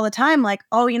people all the time, like,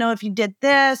 oh, if you did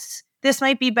this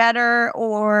might be better.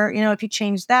 Or, if you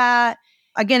change that,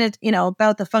 again, it's,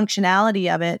 about the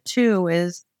functionality of it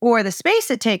too or the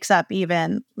space it takes up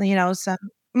even, so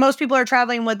most people are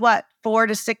traveling with 4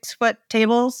 to 6 foot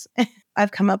tables.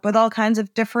 I've come up with all kinds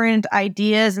of different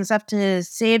ideas and stuff to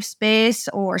save space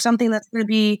or something that's going to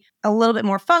be a little bit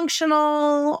more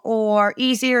functional or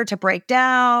easier to break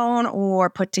down or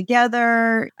put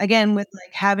together. Again, with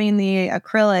like having the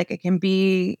acrylic, it can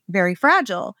be very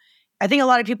fragile. I think a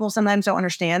lot of people sometimes don't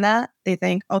understand that. They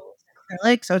think, oh, it's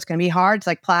acrylic, so it's going to be hard. It's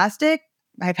like plastic.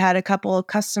 I've had a couple of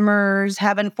customers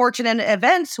have unfortunate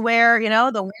events where,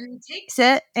 the wind takes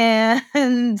it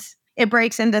and it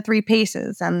breaks into 3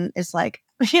 pieces. And it's like,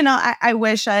 I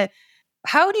wish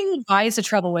How do you advise the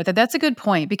trouble with it? That's a good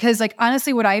point because, like,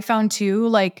 honestly, what I found too,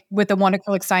 like with the one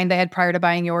acrylic sign they had prior to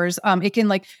buying yours, it can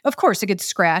like, of course, it gets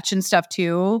scratched and stuff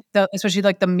too, especially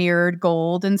like the mirrored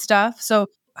gold and stuff. So,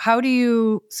 how do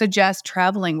you suggest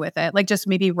traveling with it? Like, just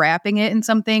maybe wrapping it in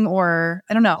something, or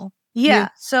I don't know. Yeah.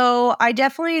 So I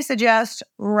definitely suggest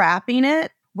wrapping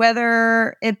it,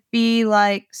 whether it be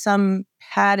like some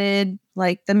padded,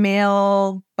 like the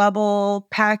mail bubble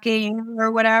packing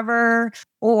or whatever,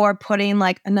 or putting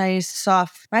like a nice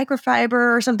soft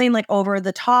microfiber or something like over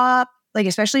the top, like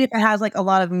especially if it has like a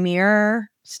lot of mirror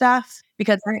stuff,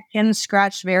 because it can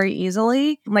scratch very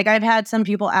easily. Like I've had some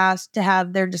people ask to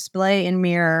have their display in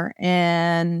mirror,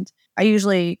 and I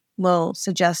usually will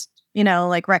suggest,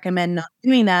 like recommend not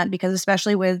doing that because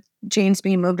especially with chains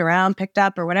being moved around, picked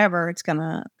up or whatever, it's going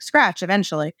to scratch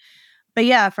eventually. But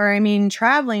yeah,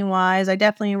 traveling wise, I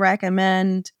definitely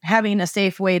recommend having a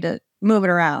safe way to move it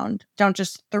around. Don't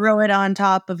just throw it on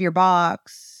top of your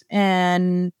box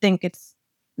and think it's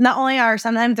not only are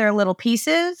sometimes they're little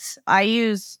pieces. I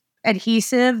use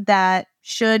adhesive that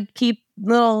should keep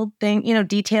little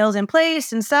details in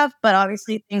place and stuff, but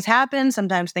obviously things happen.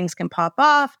 Sometimes things can pop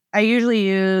off. I usually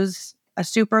use a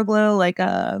super glue, like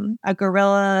a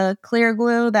Gorilla clear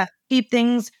glue that keep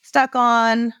things stuck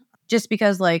on, just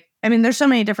because there's so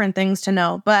many different things to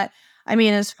know. But I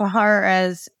mean, as far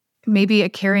as maybe a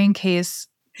carrying case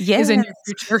is in your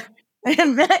future.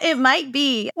 It might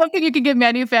be. Something you could get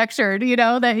manufactured,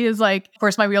 that he is like, of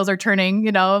course, my wheels are turning,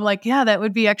 I'm like, yeah, that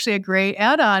would be actually a great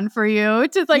add-on for you.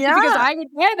 It's just like, because Yeah. I would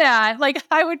buy that. Like,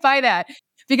 I would buy that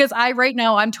because right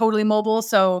now, I'm totally mobile.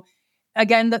 So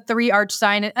again, the 3-arch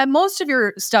sign and most of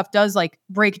your stuff does like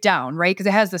break down, right? Because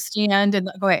it has the stand and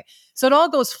okay. So it all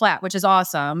goes flat, which is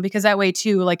awesome because that way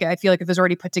too, like I feel like if it was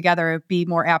already put together, it'd be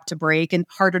more apt to break and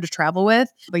harder to travel with.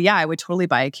 But yeah, I would totally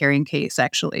buy a carrying case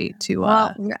actually to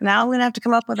Well, now I'm going to have to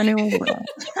come up with a new one.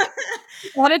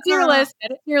 add it to your list.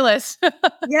 Add it to your list.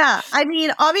 Yeah. I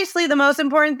mean, obviously the most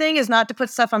important thing is not to put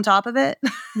stuff on top of it.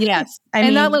 Yes.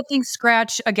 And not let things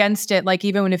scratch against it, like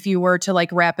even if you were to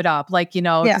like wrap it up, like,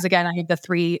 yeah. because again, I have the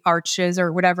 3 arches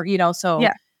or whatever, so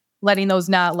Yeah. letting those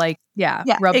not like,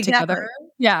 rub exactly. together.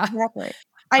 Yeah. Exactly.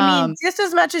 I mean, just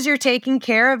as much as you're taking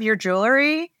care of your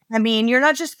jewelry, I mean, you're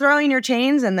not just throwing your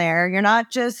chains in there. You're not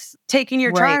just taking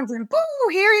your Right. charms and boo,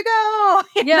 here you go.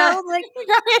 Like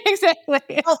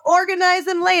exactly. I'll organize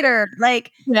them later.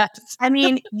 Like, Yes. I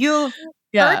mean, you've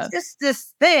purchased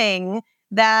this thing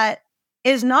that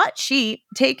is not cheap,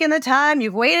 taking the time,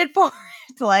 you've waited for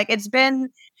it. Like it's been,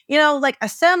 like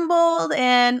assembled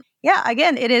and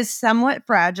again, it is somewhat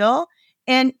fragile.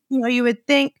 And, you would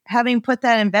think having put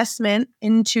that investment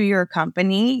into your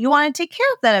company, you want to take care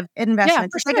of that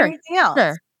investment just like everything else.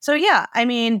 Sure. So I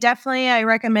mean, definitely I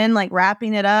recommend like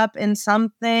wrapping it up in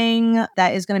something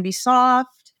that is going to be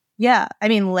soft. Yeah. I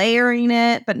mean, layering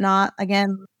it, but not,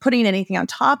 again, putting anything on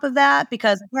top of that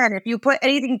because, again, if you put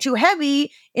anything too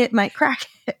heavy, it might crack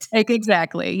it.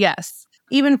 Exactly. Yes.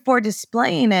 Even for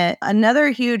displaying it, another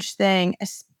huge thing,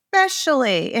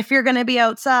 especially if you're going to be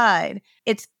outside,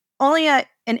 it's only an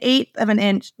 1/8 of an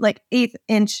inch, like 1/8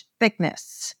 inch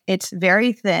thickness. It's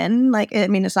very thin. Like, I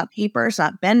mean, it's not paper, it's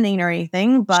not bending or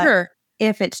anything, but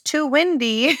if it's too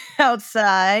windy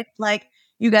outside, like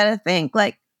you got to think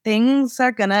like things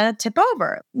are going to tip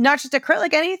over. Not just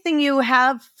acrylic, anything you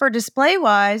have for display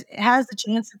wise, it has the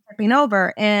chance of tipping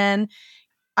over. And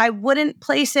I wouldn't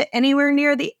place it anywhere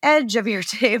near the edge of your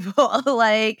table.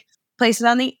 Like place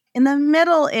it in the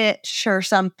middle itch or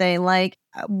something. Like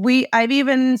I've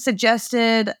even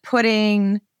suggested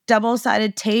putting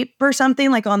double-sided tape or something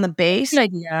like on the base. Good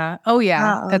idea. Oh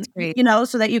yeah, that's great.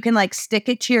 So that you can like stick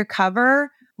it to your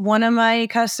cover. One of my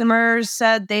customers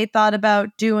said they thought about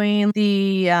doing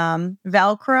the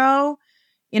Velcro,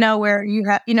 where you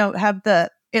have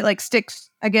it like sticks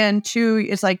again to,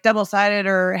 it's like double-sided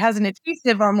or it has an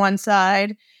adhesive on one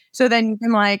side. So then you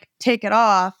can like take it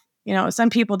off. Some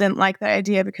people didn't like that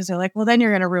idea because they're like, well, then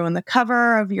you're going to ruin the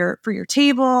cover for your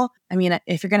table. I mean,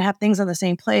 if you're going to have things in the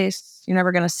same place, you're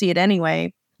never going to see it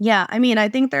anyway. Yeah. I mean, I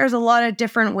think there's a lot of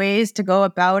different ways to go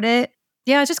about it.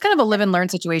 Yeah, it's just kind of a live and learn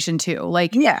situation too.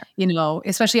 Like,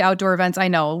 especially outdoor events. I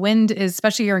know wind is,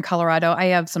 especially here in Colorado, I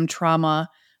have some trauma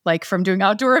like from doing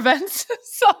outdoor events.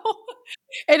 So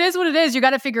it is what it is. You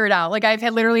got to figure it out. Like I've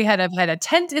had a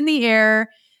tent in the air.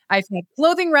 I've had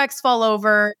clothing racks fall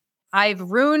over. I've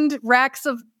ruined racks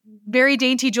of very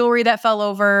dainty jewelry that fell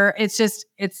over. It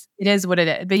is what it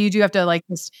is. But you do have to like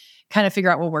just kind of figure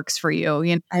out what works for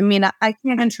you. I mean, I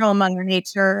can't control Mother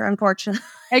Nature, unfortunately.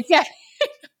 Exactly.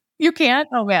 You can't?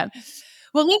 Oh man.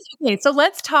 Well, so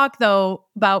let's talk though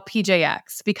about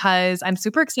PJX because I'm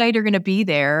super excited you're going to be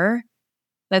there.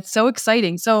 That's so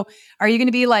exciting. So are you going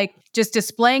to be like just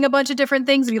displaying a bunch of different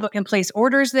things and people can place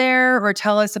orders there or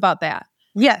tell us about that?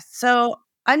 Yes. So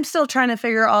I'm still trying to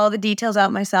figure all the details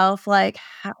out myself, like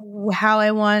how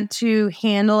I want to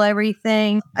handle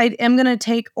everything. I am going to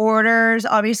take orders.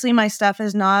 Obviously, my stuff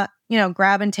is not,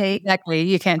 grab and take. Exactly.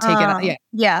 You can't take it out. Yeah.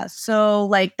 Yeah. So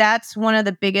like, that's one of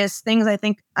the biggest things I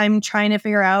think I'm trying to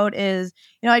figure out is,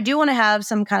 I do want to have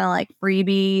some kind of like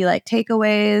freebie, like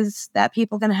takeaways that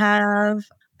people can have.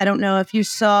 I don't know if you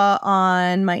saw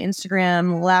on my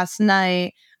Instagram last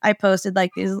night, I posted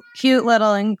like these cute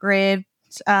little engraved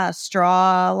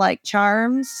straw like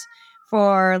charms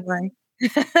for like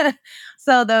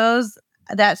so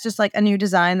that's just like a new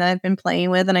design that I've been playing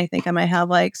with, and I think I might have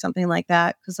like something like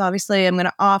that because obviously I'm going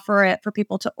to offer it for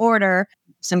people to order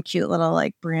some cute little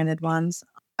like branded ones.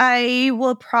 I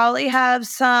will probably have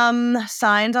some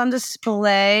signs on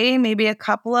display, maybe a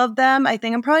couple of them. I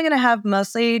think I'm probably going to have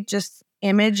mostly just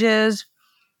images,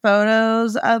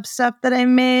 photos of stuff that I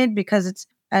made because it's,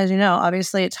 as you know,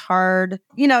 obviously it's hard,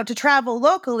 to travel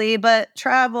locally, but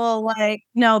travel like,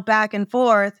 back and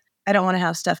forth. I don't want to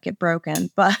have stuff get broken,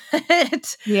 but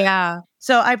yeah.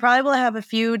 So I probably will have a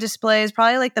few displays,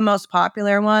 probably like the most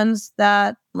popular ones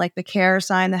that like the care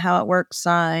sign, the how it works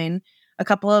sign, a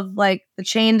couple of like the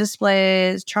chain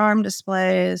displays, charm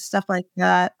displays, stuff like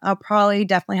that. I'll probably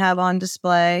definitely have on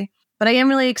display. But I am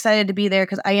really excited to be there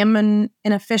because I am an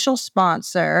official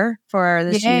sponsor for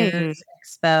this Yay. year's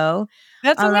expo.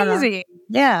 That's Uh, amazing.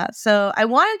 yeah. So I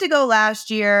wanted to go last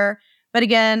year, but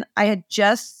again, I had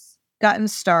just gotten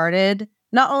started,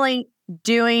 not only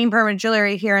doing permanent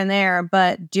jewelry here and there,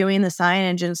 but doing the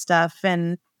signage and stuff.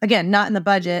 And again, not in the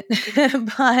budget,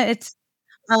 but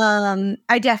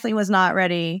I definitely was not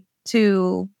ready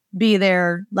to be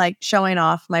there, like showing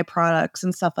off my products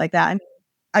and stuff like that. I mean,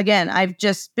 again, I've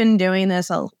just been doing this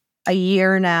a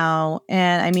year now.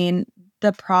 And I mean,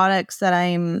 the products that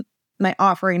my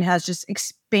offering has just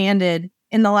expanded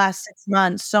in the last 6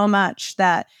 months so much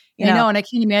that, I know, and I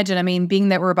can't imagine. I mean, being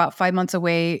that we're about 5 months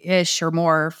away-ish or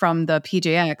more from the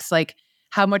PJX, like,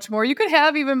 how much more you could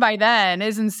have even by then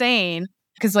is insane.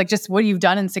 Because, like, just what you've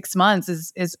done in 6 months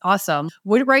is awesome.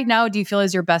 What right now do you feel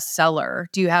is your best seller?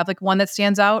 Do you have, like, one that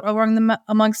stands out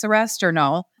amongst the rest or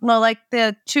no? well, like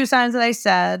the two signs that I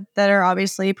said that are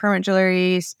obviously permanent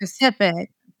jewelry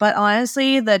specific, but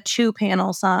honestly, the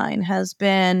 2-panel sign has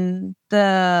been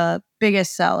the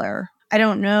biggest seller. I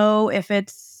don't know if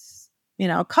it's,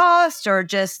 cost or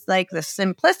just like the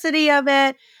simplicity of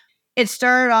it. It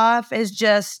started off as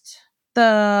just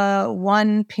the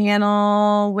one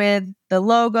panel with the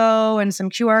logo and some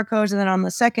QR codes. And then on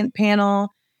the second panel,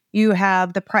 you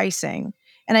have the pricing.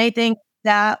 And I think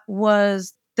that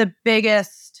was the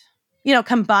biggest,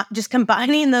 just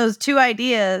combining those two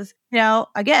ideas,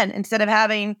 again, instead of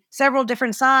having several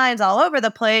different signs all over the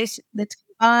place, that's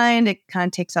combined, it kind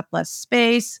of takes up less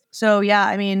space. So yeah,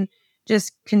 I mean,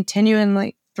 just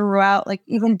continuing throughout, like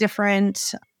even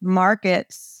different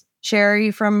markets. Sherry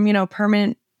from,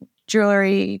 permanent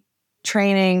jewelry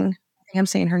training. I think I'm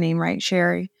saying her name right,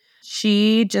 Sherry.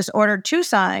 She just ordered 2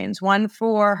 signs, one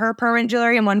for her permanent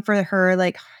jewelry and one for her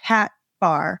like hat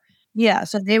bar. Yeah,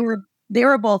 so they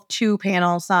were both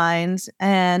 2-panel signs.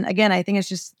 And again, I think it's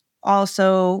just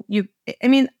also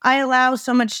I allow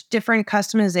so much different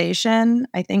customization.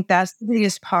 I think that's the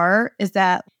biggest part is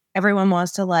that everyone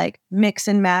wants to like mix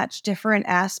and match different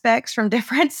aspects from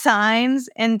different signs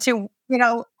into,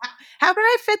 how can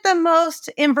I fit the most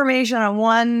information on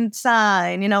one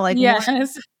sign,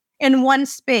 Yes. in one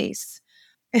space?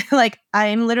 Like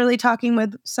I'm literally talking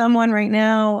with someone right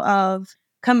now of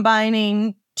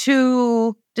combining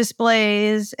 2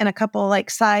 displays and a couple like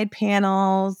side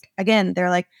panels. Again, they're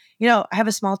like, I have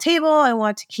a small table. I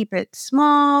want to keep it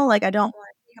small. Like I don't want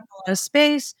to take up a lot of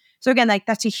space. So again, like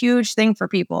that's a huge thing for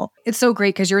people. It's so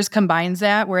great because yours combines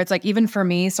that where it's like, even for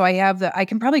me, so I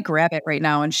can probably grab it right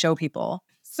now and show people.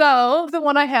 So the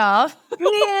one I have,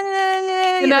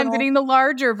 and I'm getting the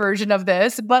larger version of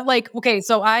this, but like, okay,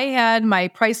 so I had my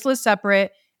price list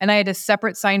separate and I had a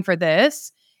separate sign for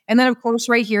this. And then of course,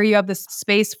 right here, you have this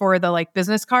space for the like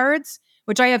business cards,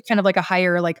 which I have kind of like a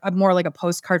higher, like a more like a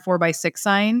postcard 4x6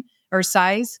 sign or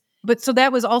size. But so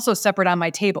that was also separate on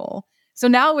my table. So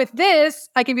now with this,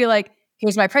 I can be like,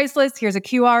 here's my price list, here's a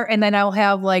QR, and then I'll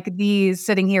have like these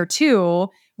sitting here too,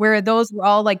 where those were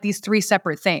all like these 3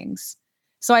 separate things.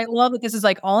 So I love that this is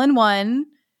like all in one.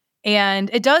 And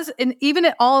it does, and even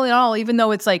all in all, even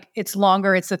though it's like it's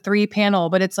longer, it's a 3-panel,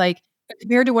 but it's like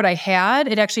compared to what I had,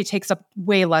 it actually takes up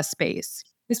way less space,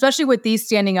 especially with these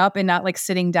standing up and not like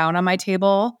sitting down on my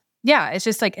table. Yeah, it's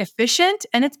just like efficient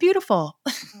and it's beautiful.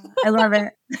 I love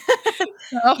it.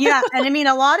 Yeah. And I mean,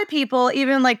 a lot of people,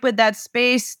 even like with that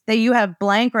space that you have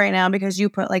blank right now because you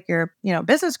put like your,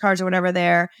 business cards or whatever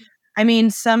there. I mean,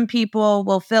 some people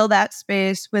will fill that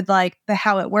space with like the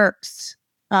how it works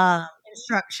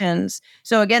instructions.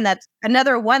 So again, that's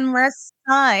another one less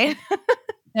sign.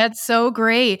 That's so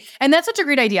great. And that's such a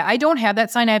great idea. I don't have that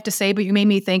sign, I have to say, but you made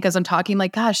me think as I'm talking,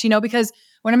 like, gosh, because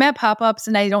when I'm at pop-ups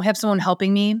and I don't have someone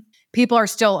helping me, people are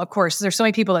still, of course, there's so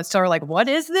many people that still are like, what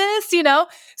is this?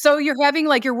 So you're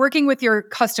working with your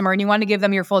customer and you want to give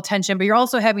them your full attention, but you're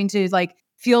also having to like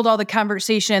field all the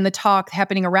conversation, the talk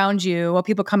happening around you while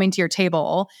people coming to your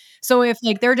table. So if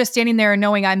like they're just standing there and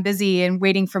knowing I'm busy and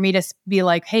waiting for me to be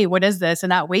like, hey, what is this? And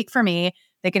not wait for me,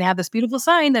 they can have this beautiful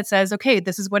sign that says, okay,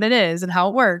 this is what it is and how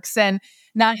it works. And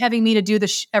not having me to do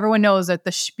everyone knows that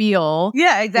the spiel.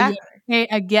 Yeah, exactly.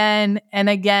 Again and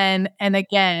again and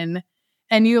again.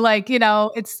 And you like,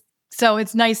 it's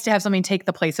nice to have something take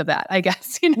the place of that, I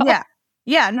guess, Yeah.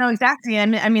 Yeah, no, exactly.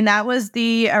 I mean, that was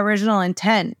the original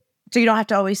intent. So you don't have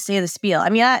to always say the spiel. I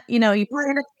mean, you probably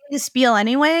say the spiel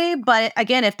anyway, but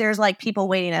again, if there's like people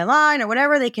waiting in line or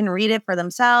whatever, they can read it for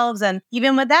themselves. And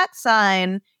even with that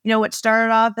sign, what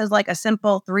started off as like a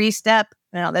simple 3-step,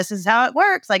 this is how it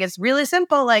works. Like it's really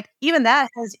simple. Like even that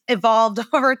has evolved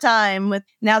over time with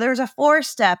now there's a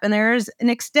 4-step and there's an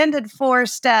extended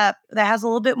 4-step that has a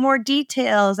little bit more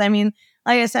details. I mean,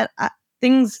 like I said,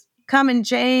 things come and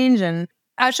change. And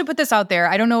I should put this out there.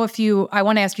 I don't know if I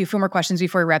want to ask you a few more questions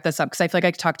before we wrap this up because I feel like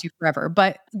I could talk to you forever.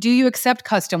 But do you accept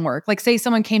custom work? Like, say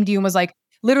someone came to you and was like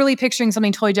literally picturing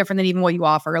something totally different than even what you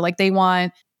offer. Like,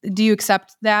 do you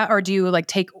accept that, or do you like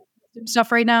take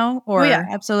stuff right now? oh yeah, Or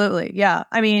absolutely. Yeah.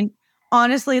 I mean,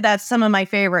 honestly, that's some of my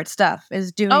favorite stuff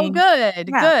is oh, doing. good,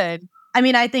 Yeah. good. I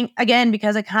mean, I think again,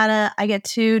 because I get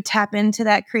to tap into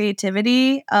that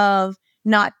creativity of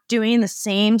not doing the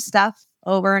same stuff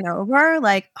over and over.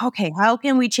 Like, okay, how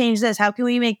can we change this? How can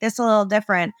we make this a little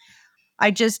different? I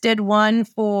just did one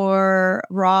for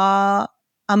Raw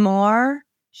Amor.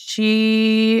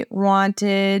 She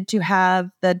wanted to have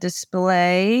the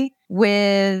display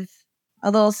with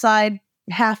a little side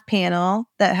half panel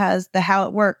that has the how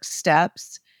it works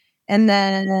steps. And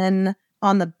then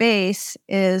on the base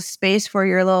is space for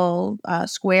your little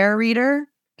square reader,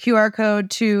 QR code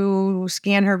to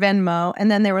scan her Venmo.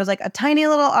 And then there was like a tiny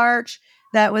little arch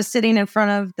that was sitting in front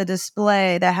of the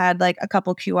display that had like a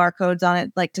couple QR codes on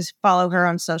it, like to follow her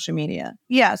on social media.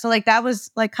 Yeah. So like that was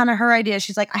like kind of her idea.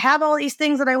 She's like, I have all these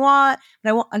things that I want,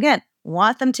 but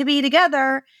want them to be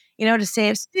together, to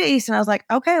save space. And I was like,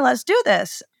 okay, let's do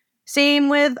this. Same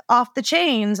with Off the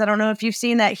Chains. I don't know if you've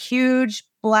seen that huge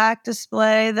black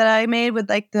display that I made with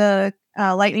like the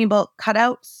lightning bolt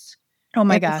cutouts. Oh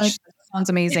my It was gosh. like, That sounds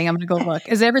amazing. I'm going to go look.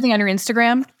 Is everything on your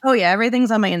Instagram? oh yeah,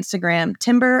 everything's on my Instagram,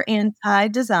 Timber and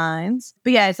Tide Designs.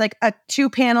 But yeah, it's like a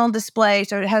 2-panel display.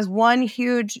 So it has one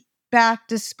huge back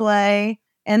display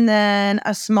and then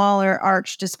a smaller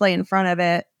arch display in front of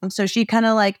it. And so she kind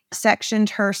of like sectioned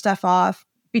her stuff off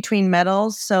between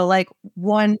metals. So like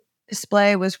one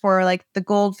display was for like the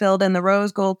gold filled and the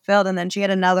rose gold filled. And then she had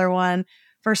another one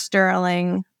for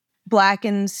sterling, black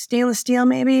and stainless steel,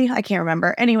 maybe. I can't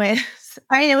remember. Anyway,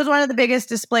 I mean, it was one of the biggest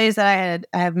displays that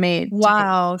I have made.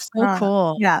 Wow. So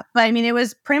cool. Yeah. But I mean, it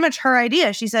was pretty much her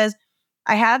idea. She says,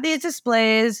 I have these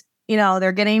displays,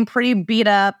 they're getting pretty beat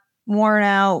up, worn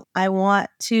out. I want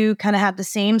to kind of have the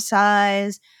same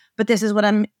size, but this is what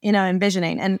I'm,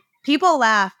 envisioning. And people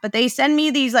laugh, but they send me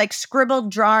these like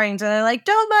scribbled drawings and they're like,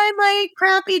 don't mind my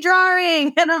crappy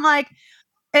drawing. And I'm like,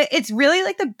 it's really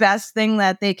like the best thing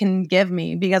that they can give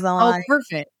me because I'm like,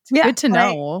 perfect. yeah, Good to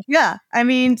know. yeah. I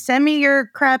mean, send me your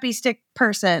crappy stick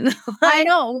person. I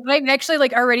know. I'm actually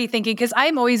like already thinking, because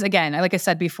I'm always, again, like I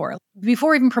said before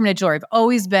even permanent jewelry, I've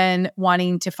always been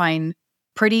wanting to find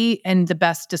pretty and the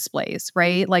best displays,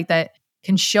 right? Like that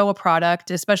can show a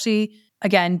product, especially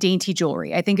again, dainty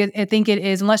jewelry. I think it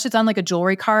is, unless it's on like a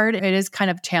jewelry card, it is kind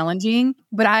of challenging.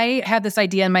 But I have this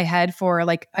idea in my head for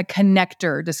like a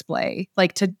connector display,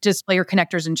 like to display your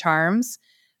connectors and charms.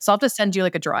 So I'll have to send you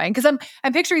like a drawing because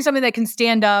I'm picturing something that can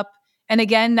stand up and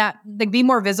again that like be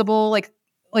more visible, like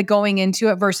going into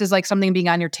it versus like something being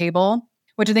on your table,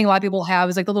 which I think a lot of people have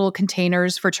is like the little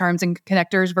containers for charms and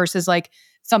connectors versus like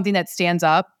something that stands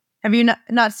up. Have you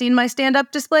not seen my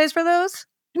stand-up displays for those?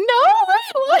 No,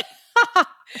 really? Let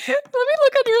me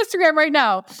look on your Instagram right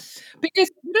now because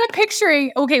I'm not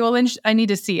picturing. Okay, well then I need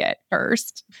to see it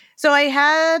first. So I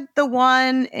had the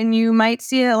one, and you might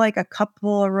see it like a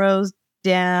couple of rows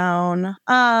down.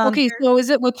 Okay, so is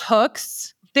it with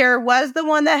hooks? There was the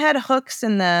one that had hooks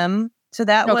in them. So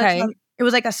that Okay. was it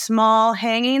was like a small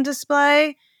hanging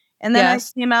display, and then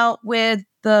Yes. I came out with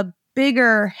the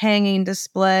bigger hanging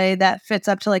display that fits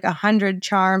up to like 100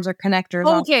 charms or connectors.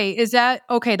 Okay, is that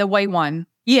okay? The white one.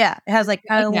 Yeah, it has like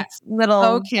kind of Yes. little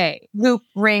Okay. loop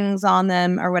rings on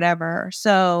them or whatever.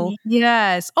 So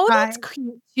Yes. Oh, that's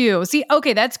cute too. See,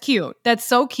 okay, that's cute. That's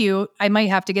so cute. I might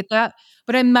have to get that.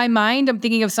 But in my mind, I'm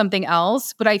thinking of something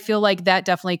else. But I feel like that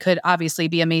definitely could obviously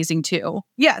be amazing too.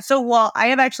 yeah, so I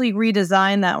have actually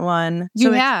redesigned that one. You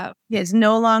So have. it's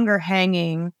no longer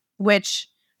hanging, which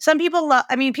some people love.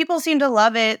 I mean, people seem to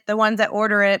love it, the ones that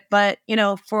order it, but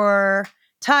for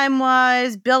time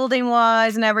wise, building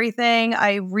wise, and everything,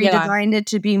 I redesigned it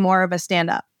to be more of a stand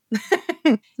up.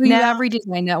 So you have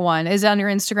redesigned that one. Is it on your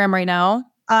Instagram right now?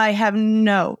 I have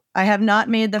not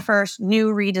made the first new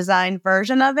redesigned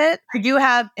version of it. I do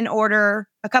have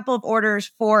a couple of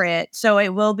orders for it. So it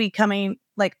will be coming,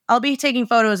 like I'll be taking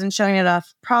photos and showing it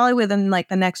off probably within like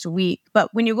the next week. But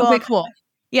when you go cool.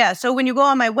 Yeah. So when you go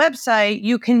on my website,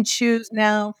 you can choose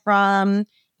now from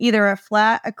either a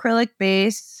flat acrylic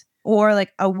base or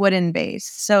like a wooden base.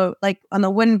 So like on the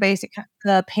wooden base,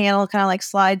 the panel kind of like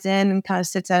slides in and kind of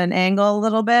sits at an angle a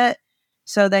little bit.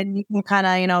 So then you can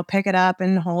kind of, pick it up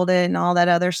and hold it and all that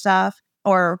other stuff.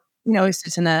 Or, it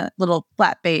sits in a little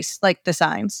flat base like the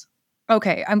signs.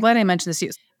 Okay. I'm glad I mentioned this to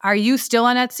you. Are you still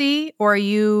on Etsy or are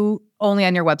you only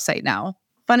on your website now?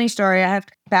 Funny story. I have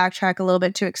to backtrack a little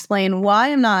bit to explain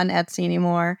why I'm not on Etsy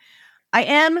anymore. I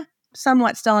am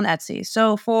somewhat still on Etsy.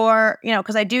 So for,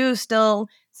 because I do still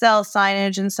sell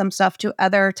signage and some stuff to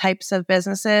other types of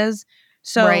businesses.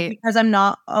 So Right. because I'm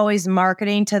not always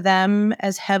marketing to them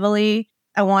as heavily,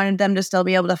 I wanted them to still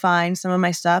be able to find some of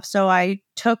my stuff. So I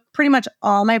took pretty much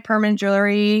all my permanent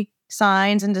jewelry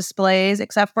signs and displays,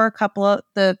 except for a couple of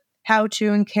the how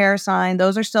to and care sign.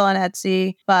 Those are still on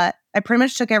Etsy, but I pretty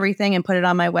much took everything and put it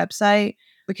on my website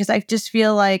because I just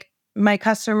feel like my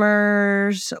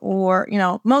customers or,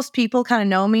 most people kind of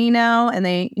know me now and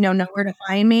they, know where to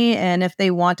find me. And if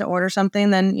they want to order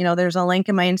something, then, there's a link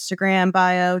in my Instagram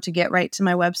bio to get right to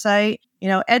my website.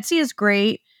 Etsy is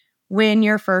great when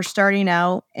you're first starting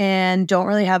out and don't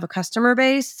really have a customer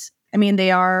base. I mean,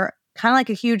 they are kind of like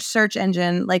a huge search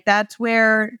engine. Like that's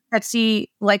where Etsy,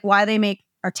 like why they make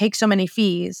or take so many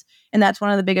fees. And that's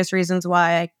one of the biggest reasons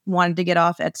why I wanted to get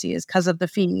off Etsy is because of the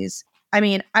fees. I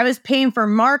mean, I was paying for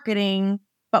marketing,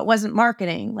 but wasn't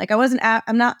marketing. Like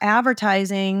I'm not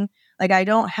advertising. Like I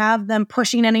don't have them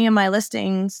pushing any of my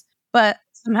listings, but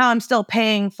somehow I'm still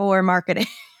paying for marketing.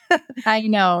 I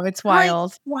know. It's Like,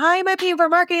 wild. why am I paying for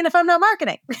marketing if I'm not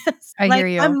marketing? I hear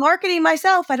you. I'm marketing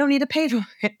myself. I don't need to pay for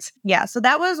it. Yeah. So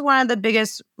that was one of the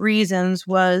biggest reasons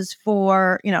was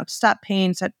for, to stop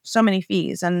paying so many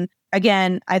fees. And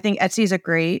again, I think Etsy is a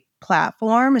great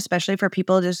platform, especially for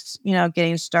people just,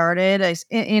 getting started.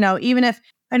 Even if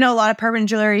I know a lot of permanent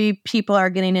jewelry people are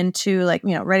getting into like,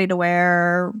 ready to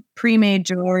wear pre-made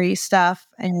jewelry stuff.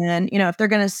 And, if they're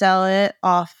going to sell it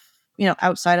off,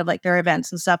 outside of like their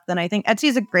events and stuff, then I think Etsy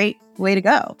is a great way to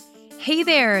go. Hey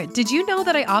there, did you know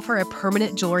that I offer a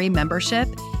permanent jewelry membership?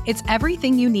 It's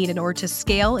everything you need in order to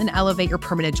scale and elevate your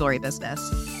permanent jewelry business.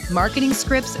 Marketing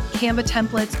scripts, Canva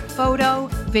templates, photo,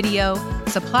 video,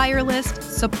 supplier list,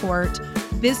 support,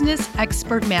 business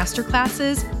expert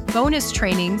masterclasses, bonus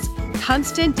trainings,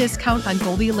 constant discount on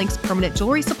Goldie Link's permanent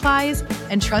jewelry supplies,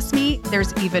 and trust me,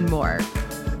 there's even more.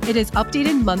 It is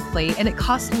updated monthly and it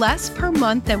costs less per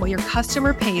month than what your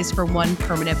customer pays for one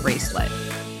permanent bracelet.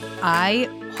 I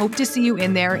hope to see you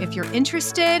in there. If you're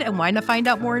interested and want to find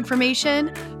out more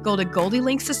information, go to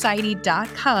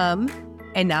goldielinkssociety.com.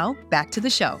 And now back to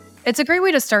the show. It's a great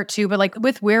way to start too, but like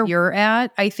with where you're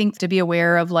at, I think to be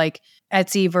aware of like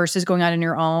Etsy versus going out on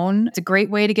your own. It's a great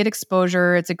way to get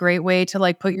exposure. It's a great way to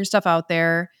like put your stuff out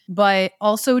there, but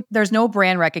also there's no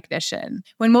brand recognition.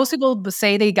 When most people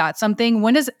say they got something,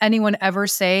 when does anyone ever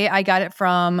say I got it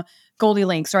from Goldie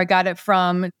Links or I got it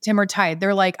from Tim or Tide?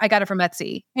 They're like, I got it from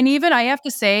Etsy. And even I have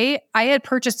to say, I had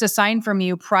purchased a sign from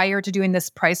you prior to doing this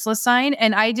priceless sign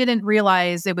and I didn't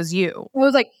realize it was you. I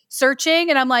was like searching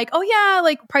and I'm like, oh yeah,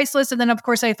 like priceless. And then of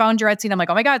course I found your Etsy and I'm like,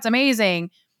 oh my God, it's amazing.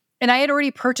 And I had already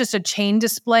purchased a chain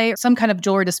display, some kind of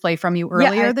jewelry display from you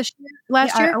earlier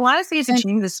last year. I want to see it's a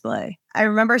chain display. I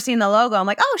remember seeing the logo. I'm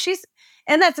like, oh,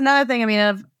 and that's another thing. I mean,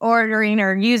 of ordering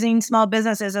or using small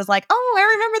businesses is like, oh,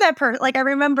 I remember that person. Like, I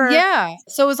remember. Yeah.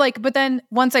 So it was like, but then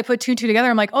once I put two and two together,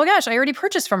 I'm like, oh gosh, I already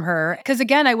purchased from her. Because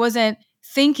again, I wasn't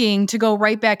thinking to go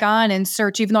right back on and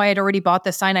search, even though I had already bought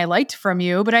the sign I liked from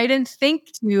you, but I didn't think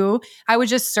to. I was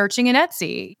just searching in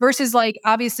Etsy versus like,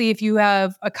 obviously, if you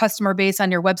have a customer base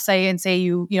on your website and say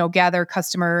you gather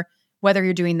customer, whether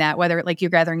you're doing that, whether like you're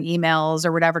gathering emails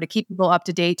or whatever to keep people up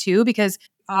to date too, because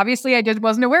obviously I just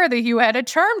wasn't aware that you had a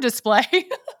charm display.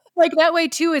 Like that way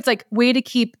too, it's like way to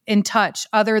keep in touch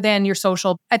other than your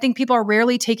social. I think people are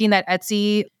rarely taking that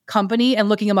Etsy company and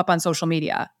looking them up on social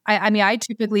media. I mean, I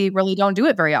typically really don't do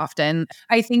it very often.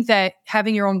 I think that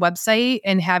having your own website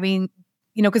and having,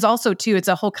 because also too, it's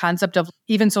a whole concept of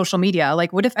even social media.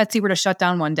 Like what if Etsy were to shut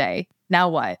down one day? Now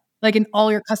what? Like, and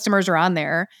all your customers are on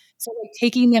there. So like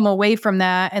taking them away from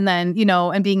that and then,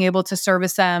 and being able to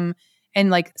service them and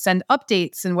like send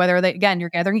updates and whether you're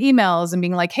gathering emails and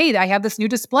being like, hey, I have this new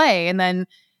display. And then,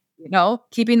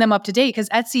 keeping them up to date because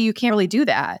Etsy, you can't really do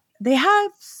that. They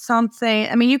have something.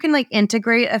 I mean, you can like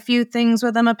integrate a few things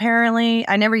with them, apparently.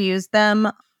 I never used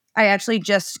them. I actually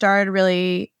just started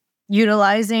really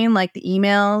utilizing like the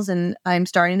emails and I'm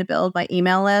starting to build my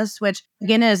email list, which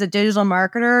again, as a digital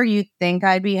marketer, you think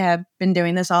have been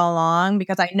doing this all along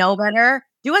because I know better.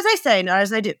 Do as I say, not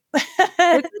as I do.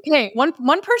 It's okay.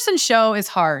 One person show is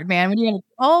hard, man. When you got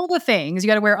all the things, you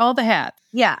got to wear all the hats.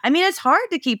 Yeah. I mean, it's hard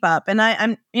to keep up. And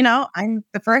I'm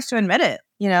the first to admit it.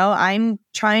 I'm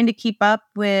trying to keep up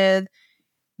with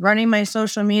running my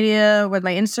social media with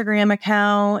my Instagram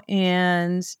account.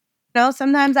 And,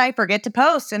 sometimes I forget to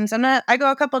post and sometimes I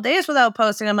go a couple of days without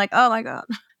posting. I'm like, oh my God.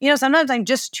 Sometimes I'm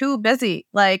just too busy,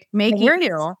 like making the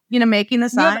sign. Do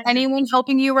you have anyone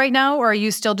helping you right now? Or are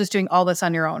you still just doing all this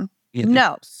on your own?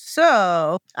 No.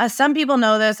 So some people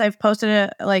know this. I've posted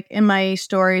it like in my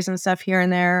stories and stuff here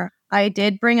and there. I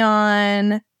did bring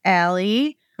on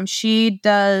Allie. She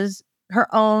does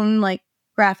her own like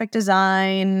graphic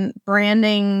design,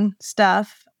 branding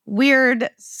stuff. Weird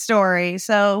story.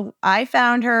 So I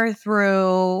found her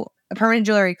through a permanent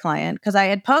jewelry client because I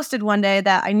had posted one day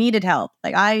that I needed help.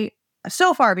 Like I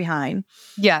so far behind.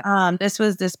 Yeah. This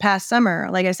was this past summer.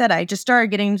 Like I said, I just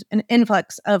started getting an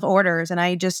influx of orders and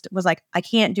I just was like, I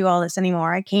can't do all this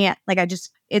anymore. I can't. Like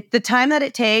the time that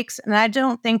it takes, and I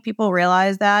don't think people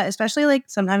realize that, especially like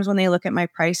sometimes when they look at my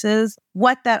prices,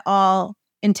 what that all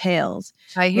entails.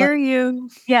 I Like, hear you.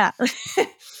 yeah.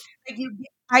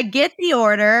 I get the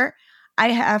order. I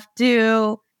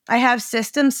have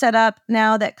systems set up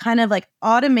now that kind of like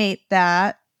automate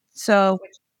that. So,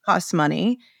 which costs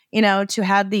money, to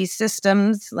have these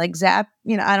systems like Zap,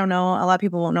 I don't know. A lot of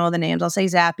people won't know the names. I'll say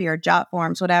Zappy or Jot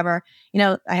Forms, whatever.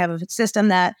 I have a system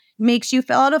that makes you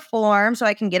fill out a form so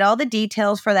I can get all the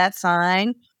details for that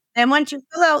sign. And once you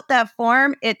fill out that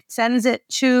form, it sends it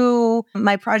to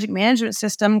my project management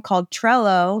system called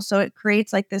Trello. So it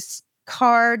creates like this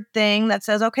card thing that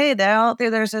says, okay,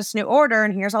 there's this new order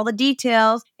and here's all the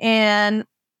details. And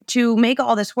to make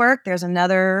all this work, there's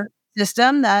another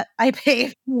system that I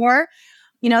pay for,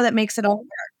 that makes it all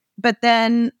work. But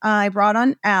then I brought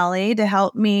on Allie to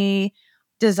help me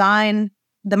design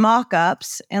the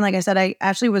mock-ups. And like I said, I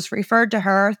actually was referred to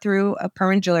her through a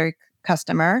permanent jewelry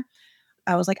customer.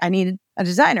 I was like, I need a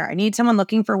designer. I need someone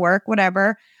looking for work,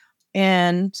 whatever.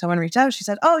 And someone reached out. She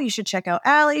said, oh, you should check out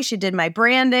Allie. She did my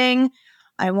branding.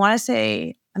 I want to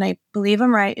say, and I believe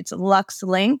I'm right, it's Lux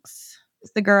Links.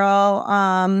 It's the girl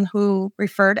who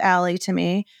referred Allie to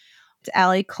me. It's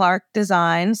Allie Clark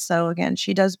Designs. So again,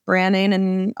 she does branding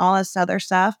and all this other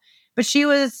stuff. But she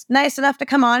was nice enough to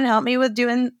come on and help me with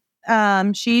doing,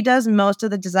 she does most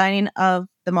of the designing of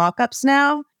the mock-ups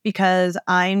now because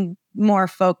I'm more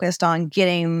focused on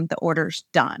getting the orders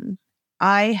done.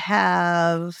 I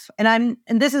have, and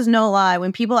this is no lie,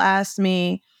 when people ask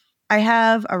me, I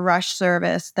have a rush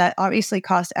service that obviously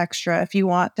costs extra if you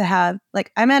want to have,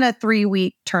 like, I'm at a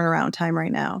 3-week turnaround time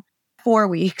right now, 4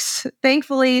 weeks.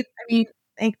 Thankfully, I mean,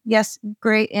 yes,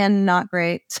 great and not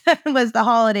great was the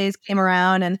holidays came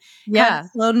around and kind of Yeah.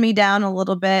 slowed me down a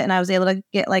little bit and I was able to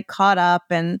get like caught up.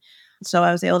 And so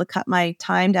I was able to cut my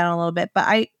time down a little bit, but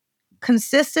I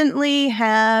consistently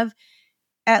have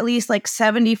at least like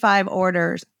 75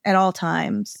 orders at all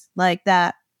times, like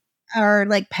that are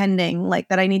like pending, like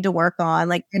that I need to work on,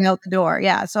 like get out the door.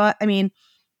 Yeah. So, I mean,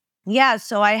 yeah.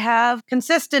 So I have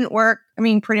consistent work. I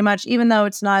mean, pretty much, even though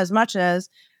it's not as much as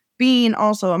being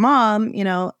also a mom,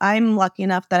 I'm lucky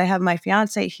enough that I have my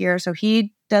fiance here. So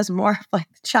he does more of like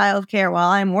childcare while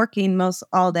I'm working most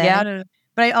all day. Yeah.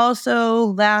 But I also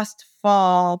last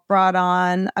fall brought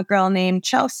on a girl named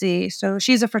Chelsea. So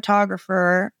she's a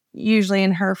photographer, usually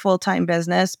in her full-time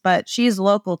business, but she's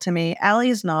local to me.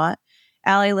 Allie's not.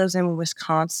 Allie lives in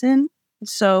Wisconsin.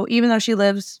 So even though she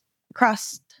lives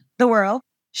across the world,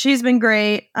 she's been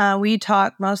great. We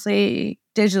talk mostly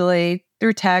digitally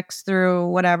through text, through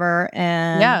whatever.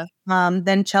 And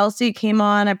then Chelsea came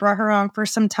on. I brought her on for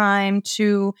some time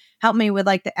to help me with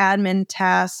like the admin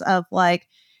tasks of like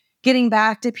getting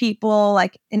back to people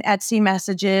like in Etsy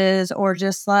messages or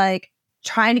just like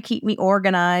trying to keep me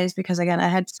organized because again, I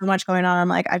had so much going on. I'm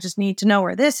like, I just need to know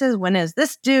where this is. When is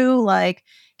this due? Like,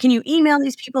 can you email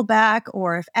these people back?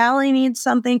 Or if Allie needs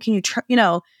something, can you,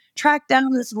 track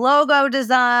down this logo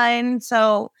design?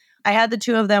 So I had the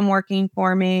two of them working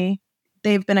for me.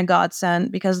 They've been a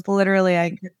godsend because literally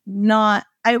I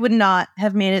would not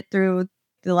have made it through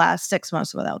the last 6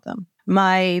 months without them.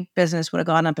 My business would have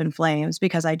gone up in flames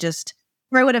because I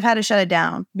would have had to shut it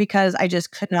down because I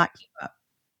just could not keep up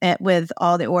with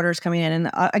all the orders coming in.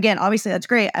 And again, obviously that's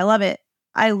great. I love it.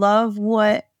 I love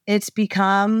what it's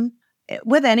become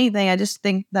with anything. I just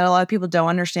think that a lot of people don't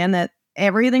understand that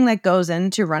everything that goes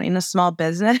into running a small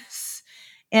business.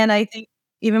 And I think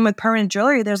even with permanent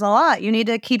jewelry, there's a lot. You need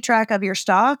to keep track of your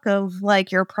stock, of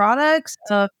like your products,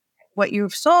 of what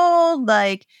you've sold.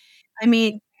 Like, I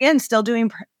mean, again, still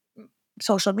doing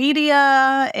social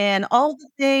media and all the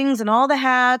things and all the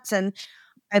hats. And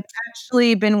I've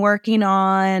actually been working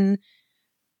on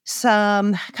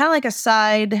some kind of like a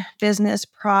side business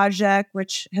project,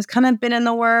 which has kind of been in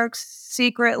the works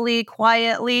secretly,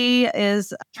 quietly,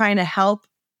 is trying to help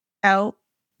out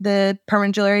the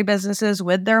permanent jewelry businesses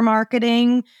with their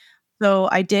marketing. So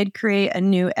I did create a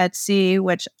new Etsy,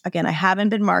 which again, I haven't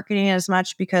been marketing as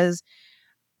much because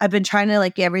I've been trying to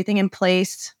like get everything in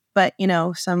place, but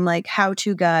some like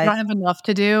how-to I guides. don't have enough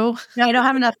to do. No, I don't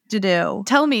have enough to do.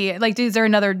 Tell me, like, is there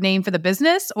another name for the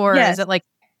business or Yes. is it like?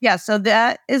 Yeah, so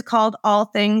that is called All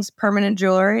Things Permanent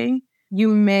Jewelry. You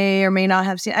may or may not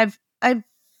have seen. I've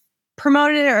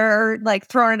promoted it or like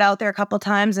thrown it out there a couple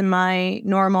times in my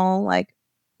normal, like,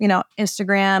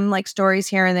 Instagram, like stories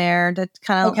here and there to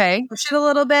kind of Okay. push it a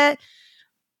little bit.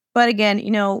 But again,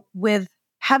 with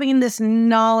having this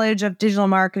knowledge of digital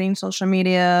marketing, social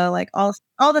media, like all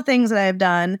the things that I've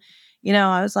done,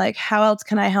 I was like, how else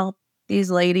can I help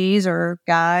these ladies or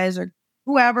guys or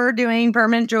whoever doing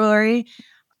permanent jewelry?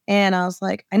 And I was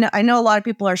like, I know a lot of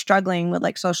people are struggling with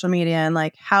like social media and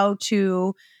like how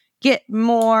to get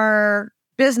more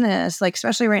business. Like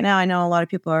especially right now, I know a lot of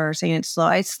people are saying it's slow.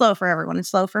 It's slow for everyone. It's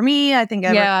slow for me. I think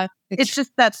Yeah. it's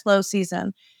just that slow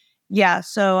season. Yeah.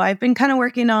 So I've been kind of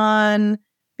working on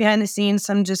behind the scenes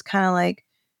some just kind of like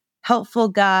helpful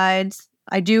guides.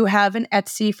 I do have an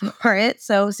Etsy for it.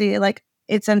 So see, like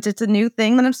since it's a new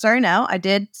thing that I'm starting out, I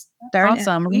did start an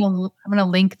Awesome. Etsy. I'm gonna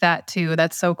link that too.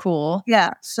 That's so cool.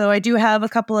 Yeah. So I do have a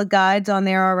couple of guides on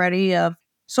there already of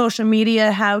social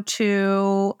media, how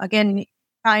to, again,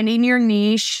 finding your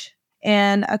niche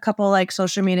and a couple like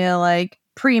social media, like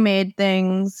pre-made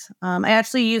things. I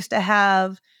actually used to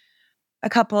have a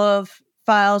couple of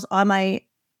files on my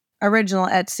original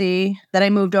Etsy that I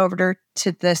moved over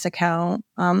to this account.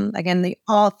 Again, the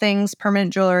all things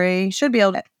permanent jewelry, should be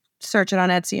able to search it on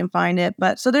Etsy and find it.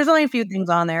 But so there's only a few things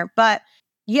on there. But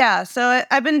yeah, so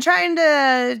I've been trying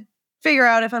to figure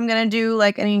out if I'm going to do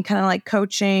like any kind of like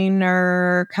coaching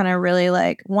or kind of really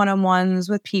like one-on-ones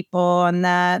with people and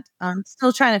that. I'm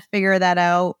still trying to figure that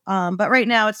out. But right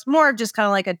now it's more of just kind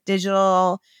of like a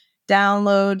digital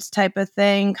downloads type of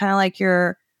thing, kind of like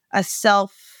you're a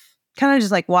self kind of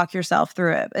just like walk yourself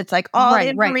through it. It's like all the Right.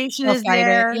 information is Self-guided.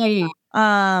 there. Yeah.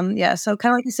 Yeah, so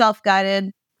kind of like a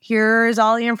self-guided. Here's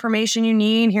all the information you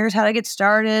need. Here's how to get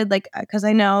started. Like, because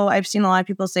I know I've seen a lot of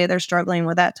people say they're struggling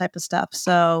with that type of stuff.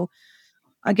 So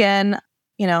again,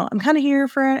 I'm kind of here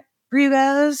for you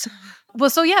guys. Well,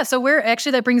 so yeah, so we're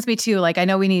actually that brings me to like I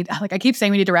know we need like I keep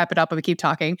saying we need to wrap it up, but we keep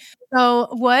talking. So,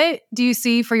 what do you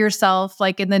see for yourself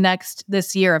like in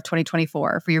this year of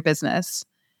 2024 for your business?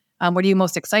 What are you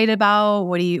most excited about?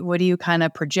 What do you kind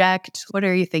of project? What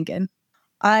are you thinking?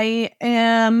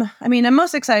 I'm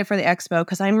most excited for the expo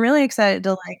because I'm really excited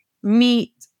to like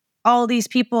meet all these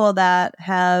people that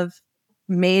have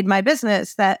made my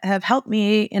business, that have helped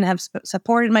me and have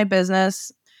supported my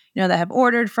business, that have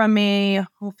ordered from me,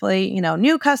 hopefully,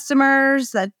 new customers,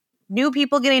 that new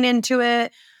people getting into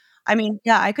it. I mean,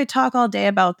 yeah, I could talk all day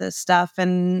about this stuff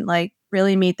and like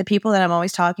really meet the people that I'm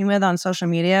always talking with on social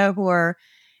media who are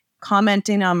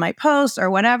commenting on my posts or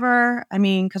whatever. I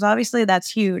mean, because obviously that's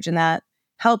huge and that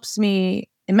helps me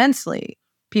immensely.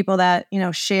 People that,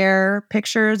 share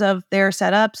pictures of their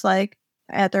setups, like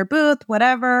at their booth,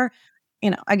 whatever.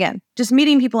 Again, just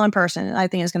meeting people in person, I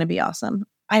think is going to be awesome.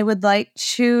 I would like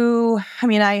to,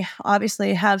 I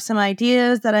obviously have some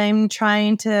ideas that I'm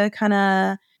trying to kind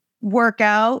of work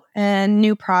out and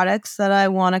new products that I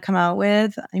want to come out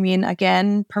with. I mean,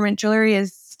 again, permanent jewelry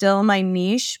is still my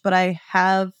niche, but I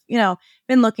have,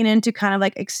 been looking into kind of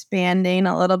like expanding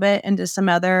a little bit into some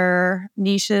other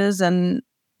niches and,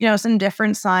 some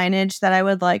different signage that I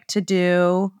would like to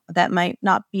do that might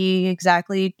not be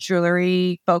exactly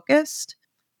jewelry focused.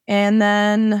 And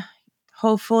then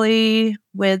hopefully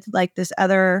with like this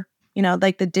other,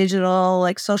 like the digital,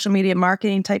 like social media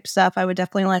marketing type stuff, I would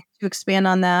definitely like to expand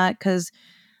on that. Cause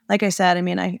like I said,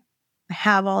 I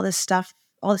have all this stuff,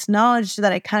 all this knowledge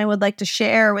that I kind of would like to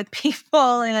share with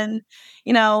people. And,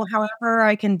 however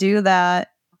I can do that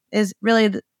is really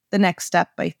the next step,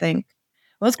 I think.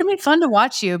 Well, it's gonna be fun to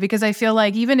watch you because I feel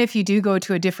like even if you do go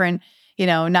to a different,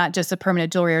 not just a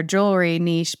permanent jewelry or jewelry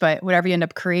niche, but whatever you end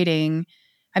up creating,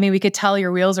 I mean, we could tell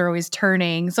your wheels are always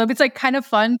turning. So it's like kind of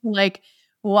fun to like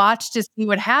watch to see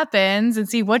what happens and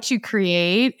see what you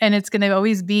create. And it's gonna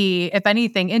always be, if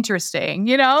anything, interesting,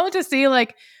 to see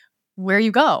like where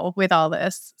you go with all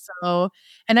this. So,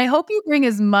 and I hope you bring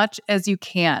as much as you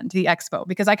can to the expo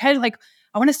because I kind of like,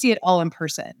 I want to see it all in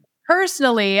person.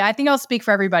 Personally, I think I'll speak for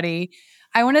everybody.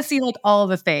 I want to see like all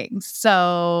the things.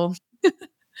 So,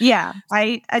 Yeah,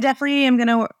 I definitely am going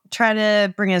to try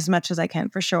to bring as much as I can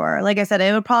for sure. Like I said,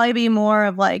 it would probably be more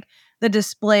of like the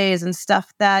displays and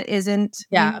stuff that isn't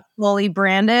yeah, fully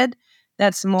branded.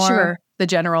 That's more, sure. The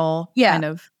general yeah, kind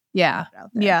of, yeah.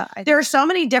 yeah. There are so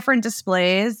many different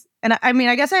displays. And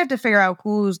I guess I have to figure out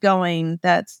who's going.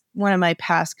 That's one of my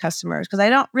past customers because I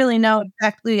don't really know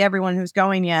exactly everyone who's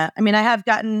going yet. I have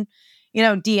gotten,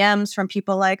 DMs from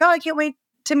people like, oh, I can't wait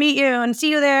to meet you and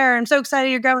see you there. I'm so excited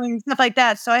you're going and stuff like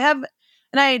that. So I have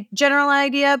general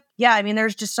idea. Yeah.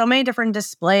 There's just so many different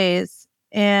displays.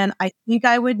 And I think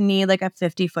I would need like a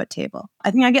 50-foot table.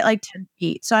 I think I get like 10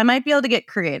 feet. So I might be able to get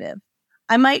creative.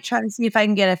 I might try to see if I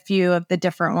can get a few of the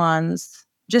different ones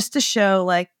just to show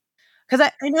like, because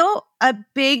I know a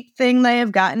big thing they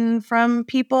have gotten from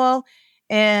people,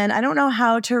 and I don't know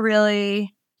how to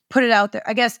really put it out there.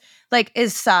 I guess like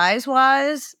is size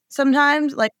wise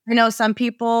sometimes. Like I know some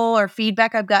people or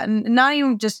feedback I've gotten, not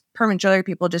even just permanent jewelry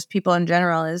people, just people in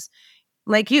general, is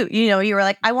like you know, you were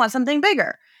like, I want something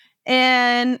bigger.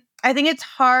 And I think it's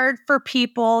hard for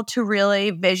people to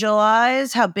really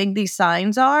visualize how big these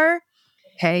signs are.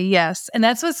 Okay, yes. And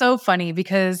that's what's so funny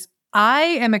because I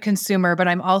am a consumer, but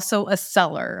I'm also a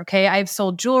seller. Okay. I've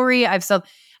sold jewelry, I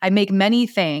make many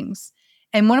things.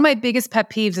 And one of my biggest pet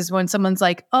peeves is when someone's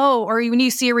like, oh, or when you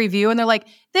see a review and they're like,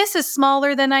 this is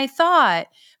smaller than I thought.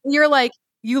 And you're like,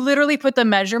 you literally put the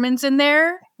measurements in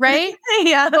there, right?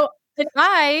 Yeah. So and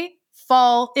I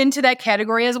fall into that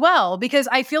category as well because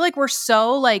I feel like we're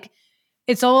so like,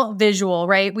 it's all visual,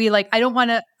 right?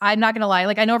 I'm not going to lie.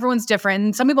 Like, I know everyone's different.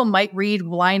 And some people might read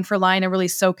line for line and really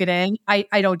soak it in. I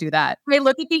don't do that. I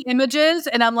look at the images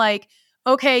and I'm like,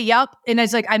 okay, yep. And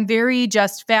it's like, I'm very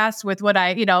just fast with what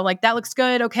like that looks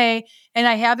good. Okay. And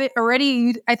I have it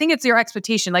already. I think it's your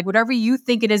expectation. Like, whatever you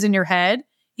think it is in your head,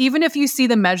 even if you see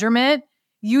the measurement,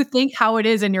 you think how it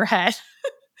is in your head.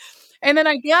 And then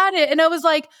I got it and I was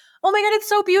like, oh my God, it's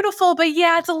so beautiful. But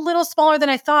yeah, it's a little smaller than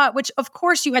I thought, which of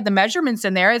course you had the measurements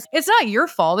in there. It's not your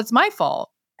fault. It's my fault.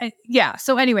 Yeah.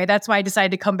 So anyway, that's why I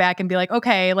decided to come back and be like,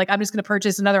 okay, like I'm just going to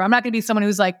purchase another. I'm not going to be someone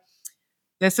who's like,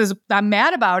 I'm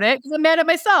mad about it because I'm mad at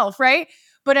myself. Right.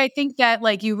 But I think that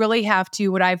like you really have to,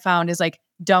 what I've found is like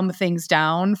dumb things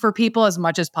down for people as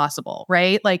much as possible.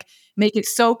 Right. Like make it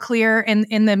so clear in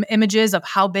the images of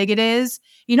how big it is.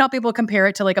 You know how people compare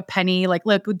it to like a penny, like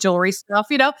with jewelry stuff,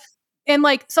 and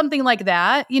like something like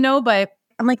that, but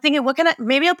I'm like thinking, what can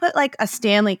maybe I'll put like a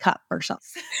Stanley cup or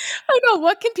something I don't know,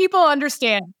 what can people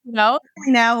understand, now,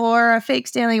 or a fake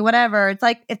Stanley, whatever. It's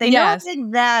like if they know how Yes.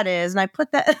 big that is, and I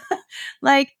put that,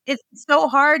 like it's so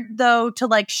hard though to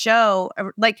like show,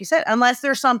 like you said, unless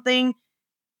there's something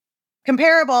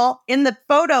comparable in the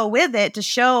photo with it to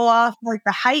show off like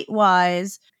the height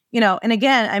wise, And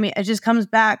again, I mean, it just comes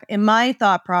back in my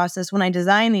thought process when I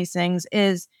design these things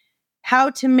is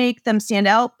how to make them stand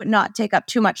out but not take up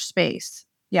too much space.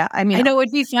 Yeah, I mean, I know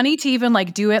it'd be funny to even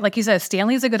like do it, like you said,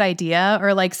 Stanley's a good idea,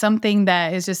 or like something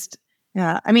that is just.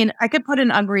 yeah, I mean, I could put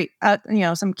an ugly,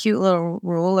 some cute little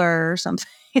ruler or something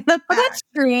in the Oh, back. that's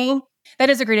true. That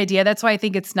is a great idea. That's why I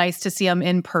think it's nice to see them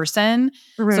in person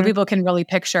so Mhm. people can really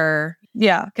picture.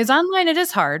 Yeah, Because online it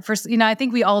is hard for, I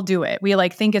think we all do it. We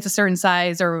like think it's a certain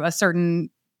size or a certain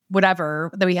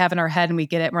whatever that we have in our head and we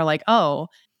get it and we're like, oh.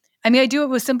 I mean, I do it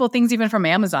with simple things even from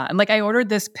Amazon. Like I ordered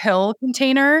this pill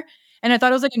container and I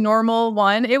thought it was like a normal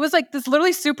one. It was like this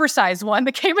literally supersized one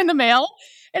that came in the mail.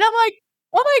 And I'm like,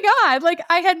 oh my God, like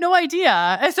I had no idea.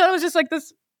 I thought it was just like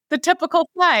the typical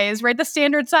size, right? The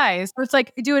standard size. So it's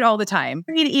like I do it all the time.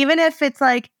 I mean, even if it's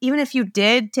like, even if you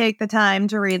did take the time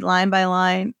to read line by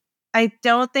line, I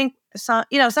don't think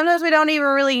sometimes we don't even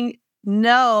really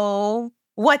know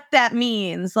what that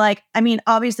means. Like, I mean,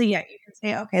 obviously, yeah, you can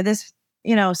say, okay, this,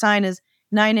 sign is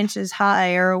 9 inches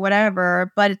high or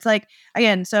whatever. But it's like,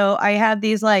 again, so I have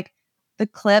these like the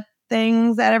clip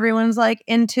things that everyone's like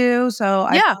into. So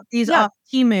I Yeah. bought these Yeah. off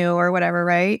Temu or whatever,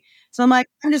 right? So I'm like,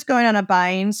 I'm just going on a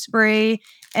buying spree.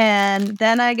 And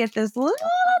then I get this little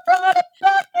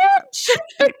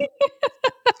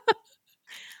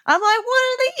I'm like, what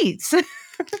are these?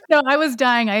 No, I was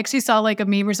dying. I actually saw like a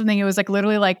meme or something. It was like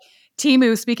literally like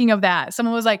Timu. Speaking of that,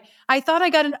 someone was like, I thought I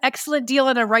got an excellent deal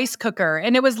on a rice cooker.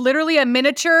 And it was literally a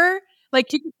miniature,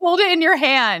 like you could hold it in your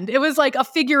hand. It was like a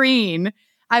figurine.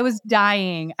 I was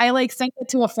dying. I like sent it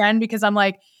to a friend because I'm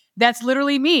like, that's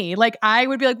literally me. Like I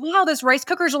would be like, wow, this rice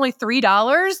cooker is only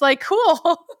 $3. Like, cool.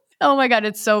 Oh my God,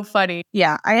 it's so funny.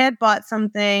 Yeah, I had bought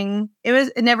something.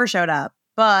 It never showed up,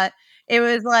 but it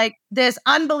was like this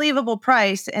unbelievable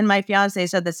price. And my fiance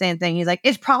said the same thing. He's like,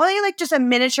 it's probably like just a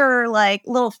miniature, like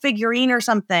little figurine or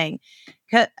something.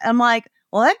 I'm like,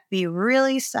 well, that'd be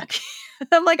really sucky.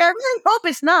 I'm like, I really hope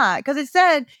it's not because it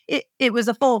said it was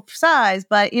a full size,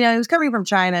 but it was coming from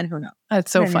China and who knows.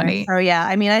 That's so Anyway, funny. so yeah,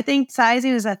 I mean, I think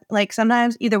sizing is like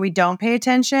sometimes either we don't pay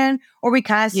attention or we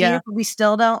kind of see Yeah, it, but we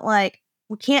still don't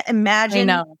we can't I imagine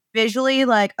know. visually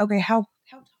like, okay, how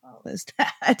tall is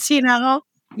that?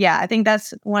 Yeah, I think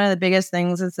that's one of the biggest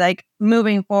things. It's like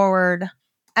moving forward.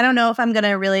 I don't know if I'm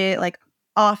gonna really like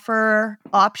offer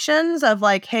options of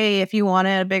like, hey, if you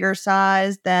wanted a bigger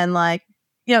size, then like,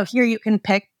 here you can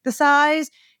pick the size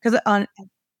because on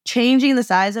changing the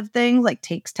size of things like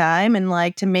takes time and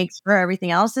like to make sure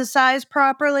everything else is sized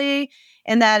properly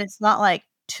and that it's not like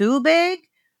too big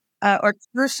or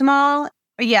too small.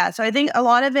 Yeah. So I think a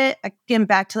lot of it, again,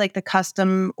 back to like the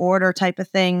custom order type of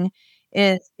thing,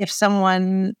 is if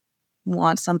someone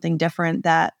wants something different,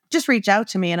 that just reach out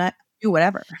to me and I do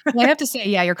whatever. Well, I have to say,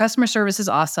 yeah, your customer service is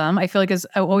awesome. I feel like as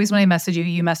always when I message you,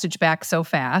 you message back so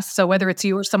fast. So whether it's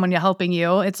you or someone helping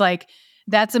you, it's like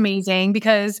that's amazing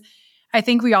because I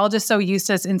think we all just so used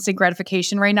to this instant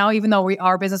gratification right now, even though we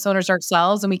are business owners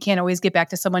ourselves and we can't always get back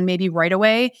to someone maybe right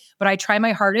away. But I try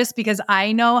my hardest because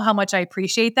I know how much I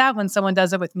appreciate that when someone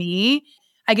does it with me.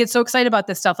 I get so excited about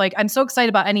this stuff. Like I'm so excited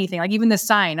about anything, like even this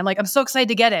sign. I'm like, I'm so excited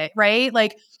to get it, right?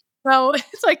 Like, so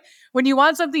it's like when you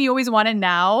want something, you always want it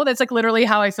now. That's like literally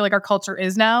how I feel like our culture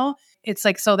is now. It's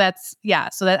like, so that's, yeah.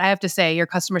 So that I have to say your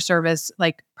customer service,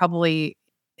 like probably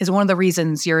is one of the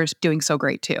reasons you're doing so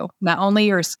great too. Not only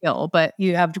your skill, but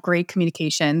you have great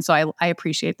communication. So I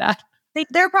appreciate that.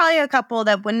 There are probably a couple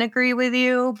that wouldn't agree with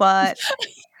you, but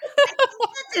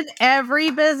in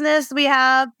every business we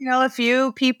have, a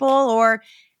few people, or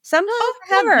sometimes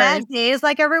Of I have course. bad days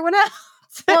like everyone else.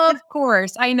 Well, of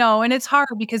course. I know. And it's hard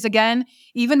because again,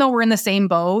 even though we're in the same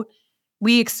boat,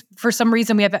 for some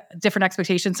reason, we have different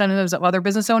expectations sometimes of other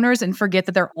business owners and forget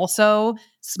that they're also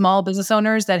small business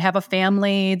owners that have a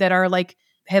family that are like,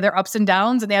 have their ups and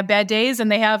downs and they have bad days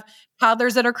and they have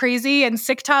toddlers that are crazy and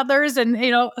sick toddlers and,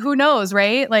 who knows,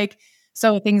 right? Like,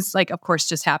 so things like, of course,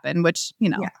 just happen, which,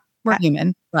 Yeah. we're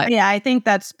human, but Yeah, I think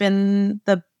that's been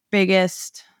the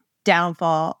biggest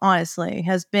downfall, honestly,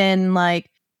 has been like,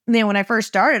 when I first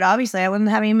started, obviously I wasn't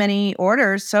having many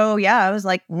orders. So yeah, I was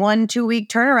like 1-2 week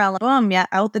turnaround, like, boom, yeah,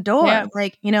 out the door. yeah,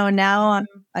 Like, now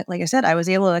like I said, I was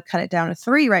able to cut it down to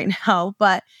 3 right now.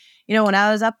 But, when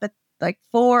I was up at like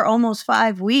 4, almost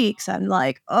 5 weeks, I'm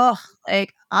like, oh,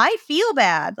 like I feel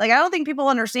bad. Like, I don't think people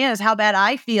understand is how bad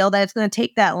I feel that it's going to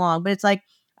take that long. But it's like,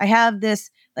 I have this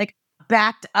like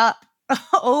backed up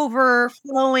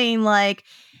overflowing like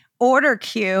order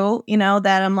queue,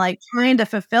 that I'm like trying to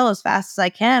fulfill as fast as I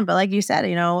can. But like you said,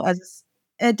 as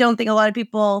I don't think a lot of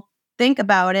people think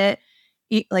about it.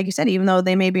 Like you said, even though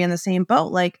they may be in the same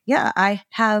boat, like, yeah, I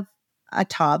have a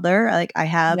toddler, like I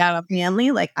have yeah, family,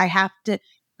 like I have to,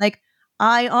 like,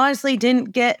 I honestly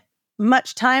didn't get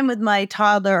much time with my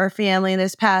toddler or family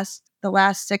the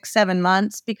last 6-7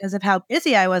 months because of how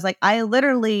busy I was. Like, I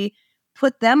literally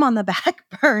put them on the back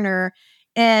burner.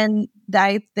 And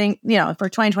I think, for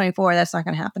 2024, that's not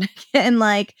going to happen again.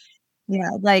 Like,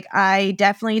 like I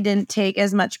definitely didn't take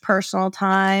as much personal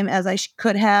time as I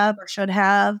could have or should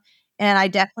have. And I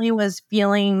definitely was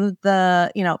feeling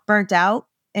burnt out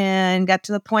and got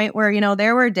to the point where,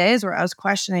 there were days where I was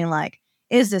questioning, like,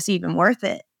 is this even worth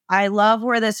it? I love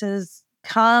where this has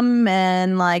come.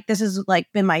 And like, this has like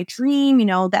been my dream,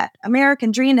 that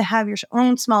American dream to have your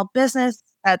own small business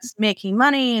that's making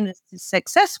money and is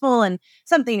successful and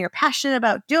something you're passionate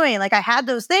about doing. Like, I had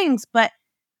those things, but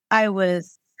I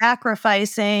was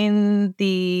sacrificing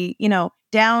the,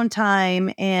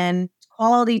 downtime and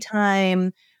quality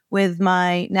time with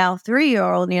my now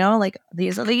 3-year-old, like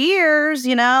these are the years,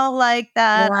 like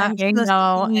that yeah, I'm I supposed to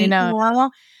know, I be,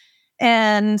 know.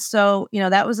 and so,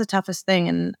 that was the toughest thing.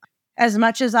 And as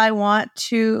much as I want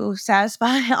to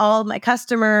satisfy all of my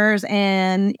customers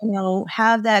and,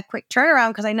 have that quick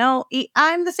turnaround, because I know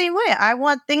I'm the same way. I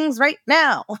want things right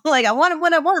now. Like, I want them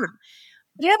when I want them.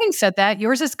 But having said that,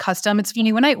 yours is custom. It's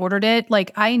funny when I ordered it,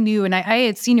 like I knew and I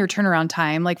had seen your turnaround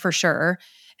time, like for sure.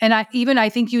 And I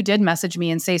think you did message me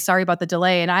and say sorry about the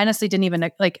delay. And I honestly didn't even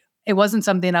like it wasn't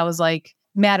something I was like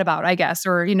mad about, I guess,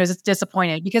 or just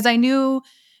disappointed because I knew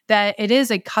that it is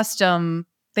a custom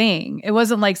thing. It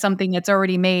wasn't like something that's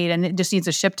already made and it just needs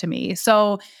to ship to me.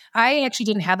 So I actually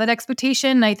didn't have that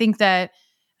expectation. I think that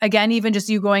again, even just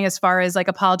you going as far as like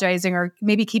apologizing or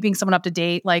maybe keeping someone up to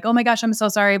date, like, oh my gosh, I'm so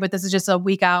sorry, but this is just a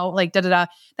week out, like da da da.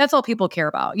 That's all people care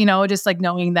about, just like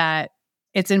knowing that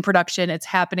it's in production, it's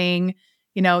happening,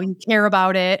 you care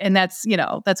about it. And that's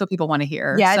what people want to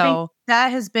hear. Yeah, I think So that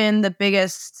has been the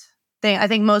biggest thing. I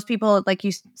think most people, like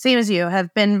you, same as you,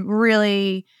 have been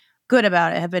really good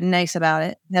about it, have been nice about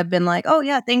it, have been like, oh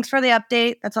yeah, thanks for the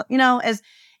update. That's all,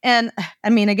 and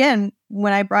I mean, again,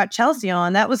 when I brought Chelsea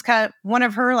on, that was kind of one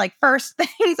of her like first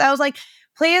things. I was like,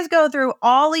 please go through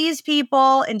all these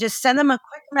people and just send them a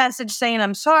quick message saying,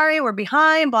 I'm sorry, we're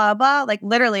behind, blah, blah. Like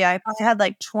literally, I probably had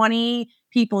like 20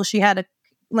 people she had to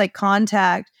like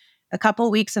contact a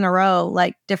couple weeks in a row,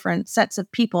 like different sets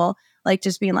of people, like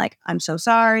just being like, I'm so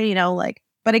sorry, like,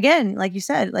 but again, like you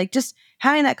said, like just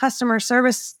having that customer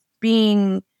service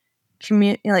being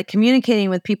communicating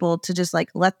with people to just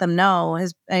like let them know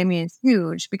it's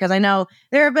huge, because I know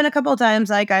there have been a couple of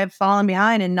times like I've fallen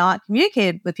behind and not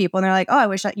communicated with people and they're like, oh, I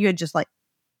wish that you had just like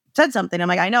said something. I'm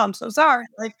like, I know, I'm so sorry.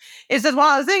 Like, it's just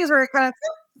one of those things where it kind of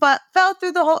but fell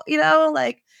through the whole,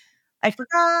 like I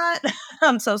forgot.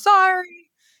 I'm so sorry.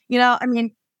 I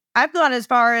mean, I've gone as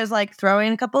far as like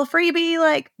throwing a couple of freebie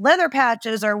like leather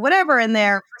patches or whatever in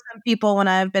there for some people when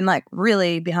I've been like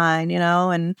really behind,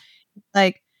 and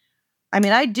like I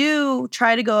mean, I do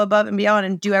try to go above and beyond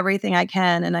and do everything I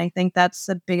can. And I think that's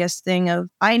the biggest thing of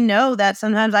I know that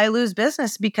sometimes I lose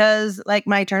business because like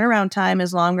my turnaround time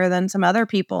is longer than some other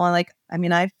people. And like, I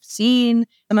mean, I've seen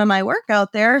some of my work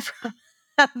out there from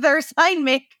other sign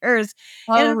makers.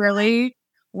 And Oh, I'm like, really?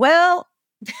 well,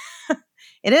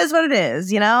 it is what it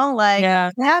is, like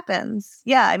Yeah. it happens.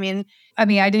 Yeah. I mean, I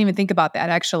mean, I didn't even think about that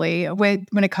actually. When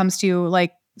it comes to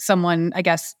like someone, I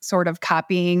guess, sort of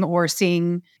copying or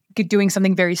doing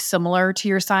something very similar to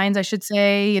your signs, I should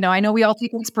say. I know we all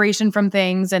take inspiration from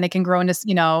things and it can grow into,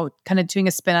 kind of doing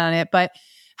a spin on it. But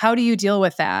how do you deal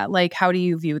with that? Like, how do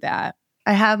you view that?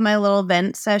 I have my little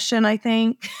vent session, I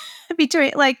think,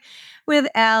 between like with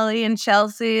Allie and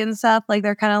Chelsea and stuff. Like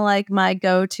they're kind of like my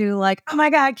go-to, like, oh my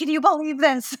God, can you believe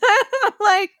this?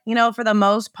 Like, for the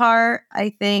most part,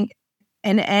 I think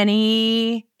in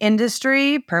any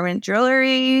industry, permanent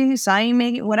jewelry, sign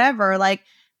making, whatever, like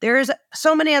there's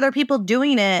so many other people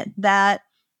doing it that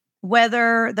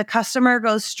whether the customer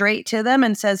goes straight to them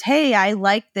and says, hey, I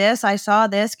like this, I saw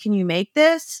this, can you make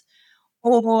this?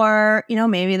 Or,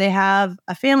 maybe they have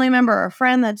a family member or a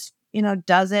friend that's,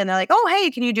 does it and they're like, oh,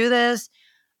 hey, can you do this?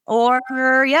 Or,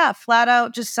 yeah, flat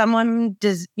out just someone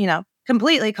does,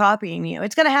 completely copying you.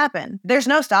 It's going to happen. There's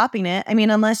no stopping it. I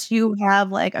mean, unless you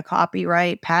have like a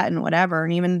copyright, patent, whatever.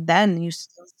 And even then, you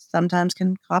still sometimes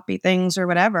can copy things or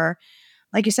whatever.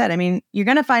 Like you said, I mean, you're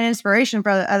going to find inspiration for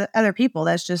other people.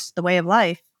 That's just the way of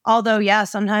life. Although, yeah,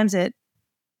 sometimes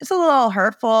it's a little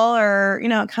hurtful or,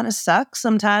 it kind of sucks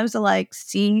sometimes to like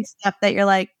see stuff that you're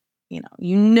like,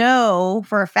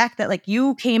 for a fact that like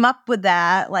you came up with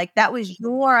that, like that was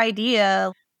your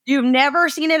idea. You've never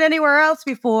seen it anywhere else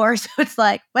before. So it's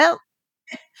like, well,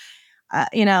 uh,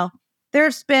 you know,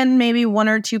 there's been maybe one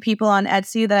or two people on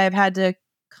Etsy that I've had to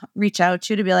reach out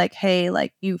to be like, hey,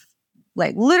 like you've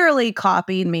like literally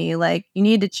copied me. Like you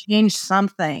need to change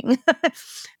something.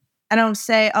 I don't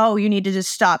say, oh, you need to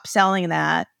just stop selling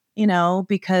that,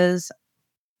 because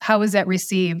How is that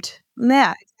received?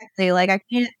 yeah, exactly. Like I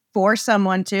can't force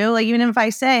someone to. Like even if I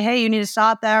say, hey, you need to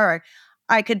stop that, or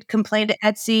I could complain to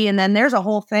Etsy, and then there's a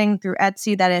whole thing through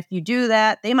Etsy that if you do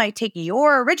that, they might take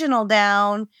your original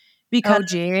down because Oh,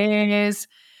 geez.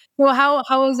 Well,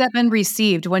 how has that been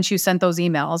received once you sent those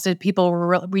emails? Did people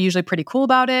were usually pretty cool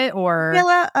about it or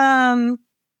yeah,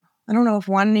 I don't know if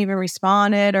one even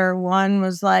responded or one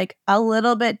was like a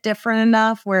little bit different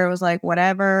enough where it was like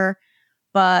whatever.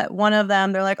 But one of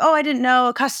them, they're like, "Oh, I didn't know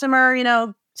a customer,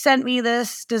 sent me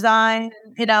this design."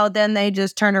 Then they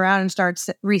just turn around and start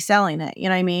reselling it. You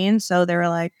know what I mean? So they were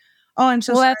like, "Oh, I'm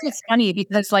so well, sorry." that's what's funny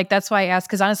because, like, that's why I asked.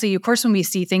 Because honestly, of course, when we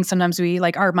see things, sometimes we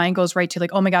like our mind goes right to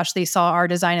like, "Oh my gosh, they saw our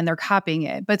design and they're copying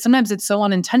it." But sometimes it's so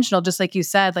unintentional, just like you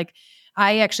said. Like,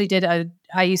 I actually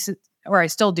I used to, or I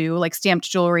still do, like stamped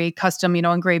jewelry, custom,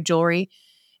 engraved jewelry.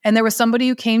 And there was somebody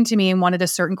who came to me and wanted a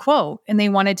certain quote, and they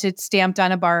wanted it stamped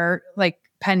on a bar like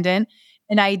pendant.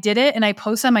 And I did it, and I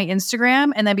posted on my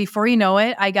Instagram. And then before you know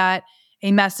it, I got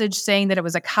a message saying that it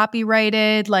was a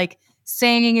copyrighted, like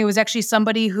saying it was actually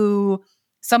somebody who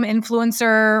some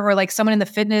influencer or like someone in the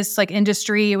fitness like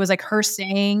industry. It was like her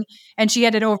saying, and she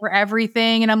had it over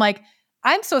everything. And I'm like,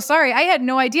 I'm so sorry. I had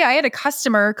no idea. I had a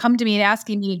customer come to me and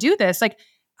asking me to do this. Like,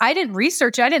 I didn't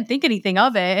research it. I didn't think anything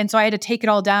of it. And so I had to take it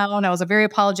all down. I was very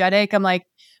apologetic. I'm like,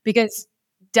 because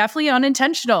definitely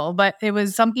unintentional, but it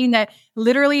was something that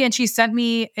literally, and she sent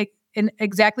me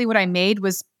exactly what I made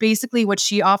was basically what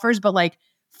she offers, but like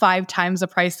 5 times the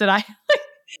price that I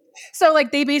so,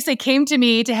 like, they basically came to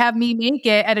me to have me make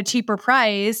it at a cheaper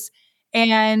price,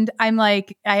 and I'm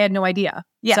like, I had no idea.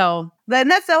 Yeah. So, But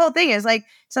and that's the whole thing is like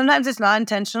sometimes it's not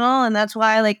intentional. And that's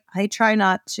why like I try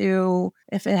not to,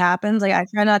 if it happens, like I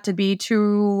try not to be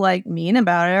too like mean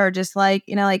about it or just like,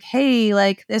 like, hey,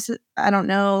 like I don't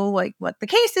know like what the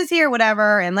case is here,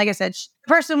 whatever. And like I said, the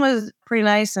person was pretty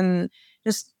nice and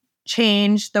just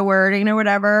changed the wording or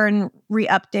whatever and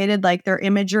re-updated like their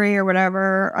imagery or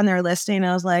whatever on their listing.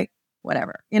 I was like,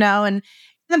 whatever, and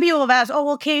some people have asked, oh,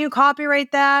 well, can you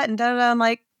copyright that? And da, da, da. I'm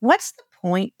like, what's the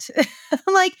point?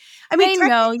 I'm like, I mean, I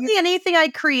know. technically anything I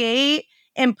create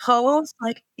and post,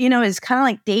 like, is kind of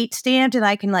like date stamped and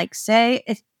I can like say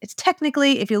it's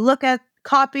technically, if you look at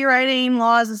copywriting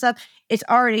laws and stuff, it's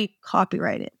already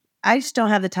copyrighted. I just don't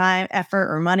have the time,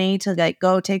 effort, or money to like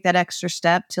go take that extra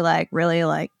step to like really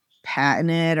like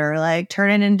patent it or like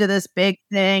turn it into this big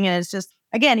thing. And it's just,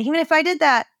 again, even if I did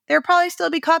that, there'd probably still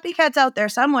be copycats out there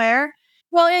somewhere.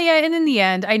 Well, yeah. And in the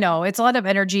end, I know it's a lot of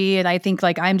energy. And I think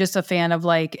like I'm just a fan of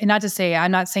like, and not to say,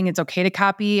 I'm not saying it's okay to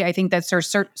copy. I think that's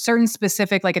certain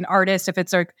specific, like an artist, if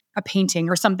it's a painting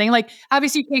or something, like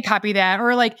obviously you can't copy that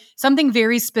or like something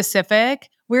very specific.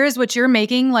 Whereas what you're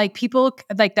making, like people,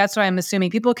 like that's what I'm assuming.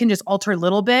 People can just alter a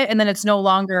little bit and then it's no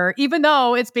longer, even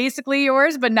though it's basically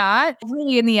yours, but not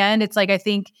really in the end. It's like, I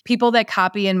think people that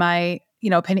copy in my,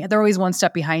 opinion, they're always one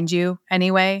step behind you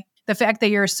anyway. The fact that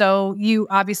you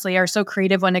obviously are so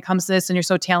creative when it comes to this and you're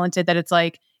so talented that it's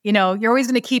like, you're always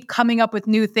going to keep coming up with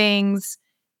new things.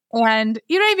 And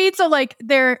you know what I mean? So like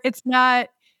it's not,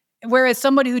 whereas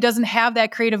somebody who doesn't have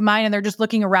that creative mind and they're just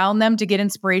looking around them to get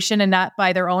inspiration and not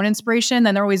by their own inspiration,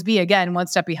 then they'll always be, again, one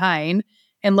step behind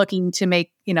and looking to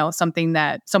make, something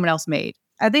that someone else made.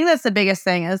 I think that's the biggest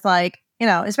thing is like,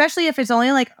 especially if it's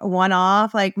only like one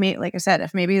off, like like I said,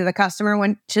 if maybe the customer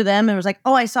went to them and was like,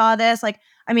 oh, I saw this. Like,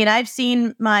 I mean, I've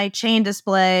seen my chain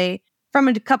display from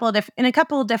in a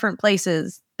couple of different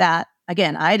places that,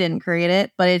 again, I didn't create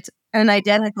it, but it's an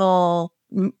identical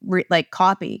like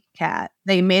copycat.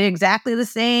 They made exactly the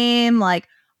same like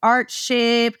art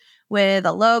shape with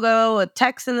a logo, with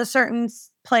text in a certain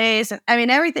place. And I mean,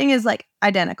 everything is like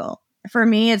identical. For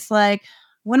me, it's like,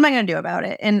 what am I going to do about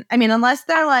it? And I mean, unless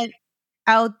they're like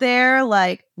out there,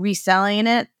 like reselling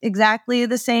it exactly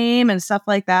the same and stuff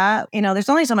like that, there's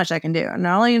only so much I can do. And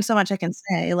only so much I can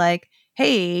say, like,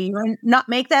 hey, you wanna not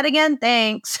make that again?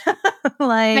 Thanks. I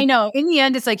Like, know. In the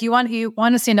end, it's like you want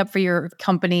to stand up for your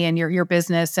company and your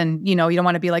business, and you don't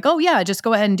want to be like, oh yeah, just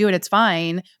go ahead and do it. It's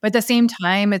fine. But at the same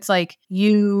time, it's like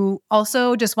you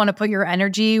also just want to put your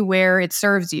energy where it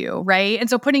serves you, right? And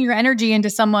so putting your energy into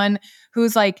someone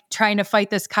who's like trying to fight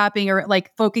this copying or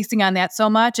like focusing on that so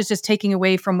much, it's just taking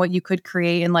away from what you could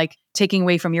create and like taking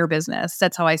away from your business.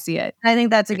 That's how I see it. I think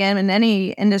that's again in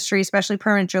any industry, especially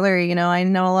permanent jewelry. I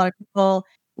know a lot of people.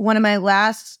 One of my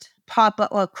last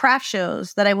pop-up craft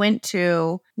shows that I went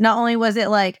to, not only was it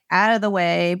like out of the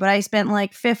way, but I spent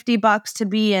like $50 to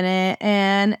be in it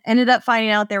and ended up finding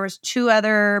out there was 2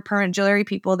 other permanent jewelry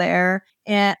people there.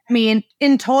 And I mean,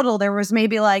 in total, there was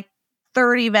maybe like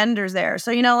 30 vendors there.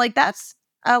 So, like that's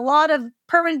a lot of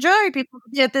permanent jewelry people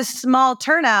get this small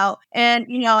turnout. And,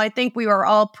 I think we were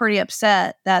all pretty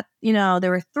upset that,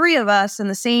 there were 3 of us in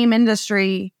the same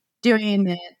industry doing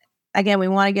it. Again, we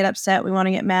want to get upset, we want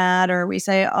to get mad, or we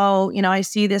say, oh, I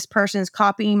see this person's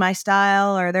copying my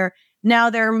style, or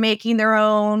they're making their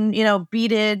own,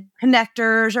 beaded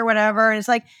connectors or whatever. And it's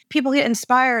like people get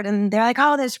inspired and they're like,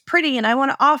 oh, that's pretty. And I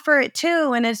want to offer it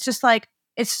too. And it's just like,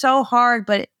 it's so hard,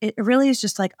 but it really is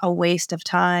just like a waste of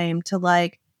time to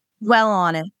like dwell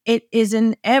on it. It is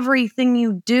in everything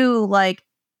you do. Like,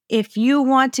 if you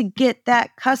want to get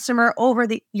that customer over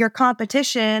your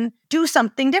competition, do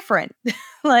something different.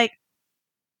 Like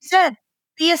you said,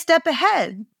 be a step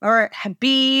ahead or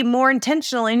be more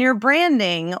intentional in your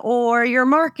branding or your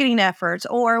marketing efforts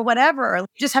or whatever. You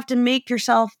just have to make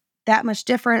yourself that much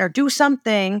different or do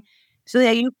something so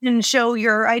that you can show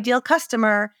your ideal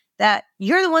customer that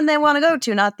you're the one they want to go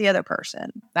to, not the other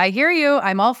person. I hear you.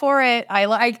 I'm all for it.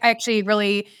 I actually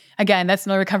really, again, that's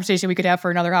another conversation we could have for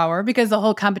another hour because the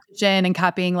whole competition and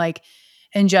copying, like,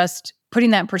 and just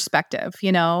putting that in perspective,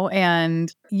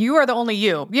 and you are the only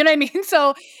you know what I mean?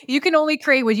 So you can only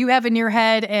create what you have in your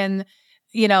head. And,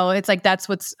 it's like, that's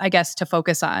what's, I guess, to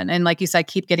focus on. And like you said,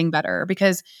 keep getting better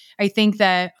because I think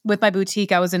that with my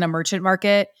boutique, I was in a merchant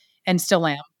market and still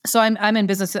am. So I'm in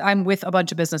business. I'm with a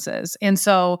bunch of businesses. And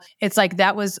so it's like,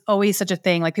 that was always such a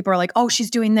thing. Like people are like, oh, she's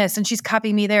doing this and she's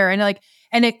copying me there. And like,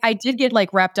 I did get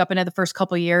like wrapped up in it the first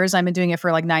couple of years. I've been doing it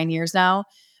for like 9 years now.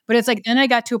 But it's like, then I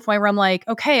got to a point where I'm like,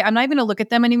 okay, I'm not even going to look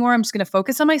at them anymore. I'm just going to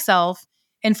focus on myself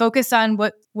and focus on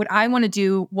what I want to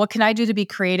do. What can I do to be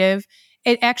creative?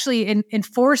 It actually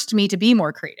enforced me to be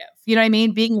more creative. You know what I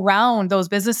mean? Being around those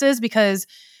businesses because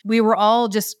we were all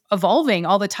just evolving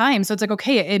all the time. So it's like,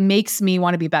 okay, it makes me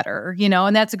want to be better,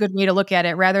 and that's a good way to look at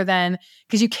it rather than,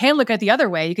 because you can look at the other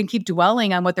way. You can keep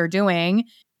dwelling on what they're doing.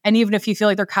 And even if you feel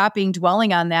like they're copying,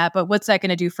 dwelling on that, but what's that going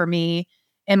to do for me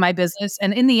in my business?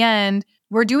 And in the end,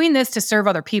 we're doing this to serve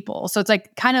other people. So it's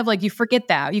like, kind of like you forget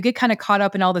that. You get kind of caught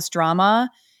up in all this drama.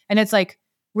 And it's like,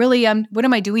 really, what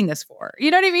am I doing this for?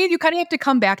 You know what I mean? You kind of have to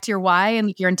come back to your why and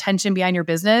like your intention behind your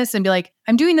business and be like,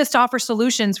 I'm doing this to offer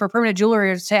solutions for permanent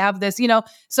jewelers to have this,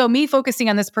 so me focusing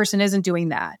on this person isn't doing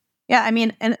that. Yeah. I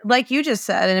mean, and like you just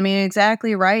said, and I mean,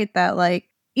 exactly right that like,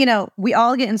 we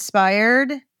all get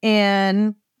inspired.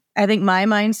 And I think my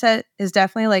mindset is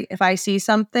definitely like, if I see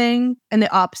something and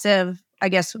the opposite of, I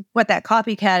guess, what that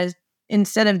copycat is,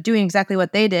 instead of doing exactly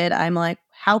what they did, I'm like,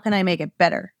 how can I make it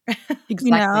better?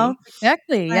 you know? Exactly.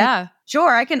 Exactly. Like, Yeah.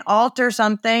 sure, I can alter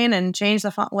something and change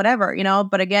the font, whatever,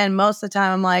 but again, most of the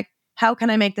time I'm like, how can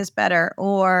I make this better?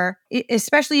 Or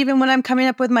especially even when I'm coming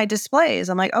up with my displays,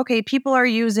 I'm like, okay, people are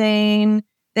using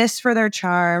this for their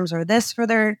charms or this for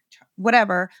their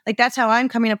whatever. Like that's how I'm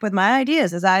coming up with my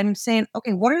ideas is I'm saying,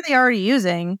 okay, what are they already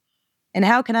using? And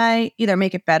how can I either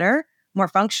make it better, more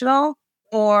functional,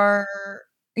 or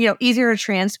easier to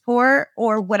transport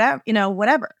or whatever.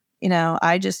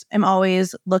 I just am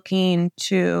always looking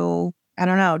to, I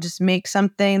don't know, just make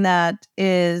something that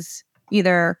is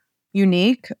either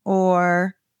unique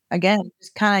or again,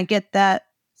 just kind of get that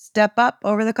step up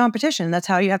over the competition. That's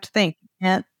how you have to think. You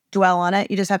can't dwell on it.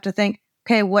 You just have to think,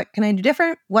 okay, what can I do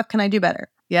different? What can I do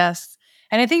better? Yes.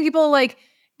 And I think people like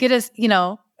get us,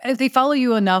 if they follow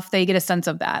you enough, they get a sense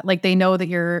of that. Like they know that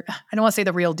you're, I don't want to say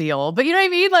the real deal, but you know what I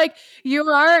mean? Like you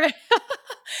are,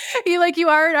 you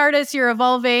are an artist, you're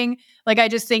evolving. Like I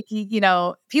just think,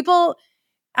 people,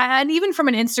 and even from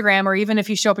an Instagram or even if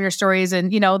you show up in your stories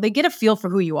and, they get a feel for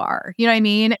who you are. You know what I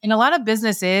mean? And a lot of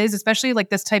businesses, especially like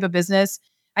this type of business,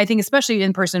 I think especially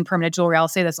in-person permanent jewelry, I'll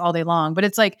say this all day long, but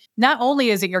it's like, not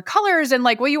only is it your colors and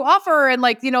like what you offer and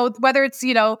like, whether it's,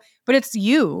 but it's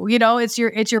you, it's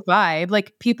your vibe.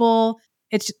 Like people,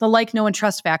 it's the like, know, and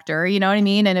trust factor, you know what I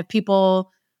mean? And if people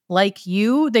like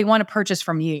you, they want to purchase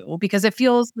from you because it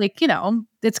feels like,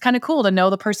 it's kind of cool to know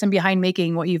the person behind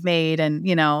making what you've made and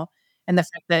the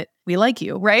fact that we like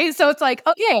you, right? So it's like,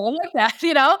 okay, I like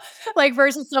that, like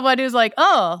versus someone who's like,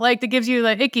 oh, like that gives you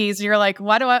the ickies. And you're like,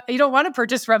 you don't want to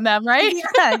purchase from them, right?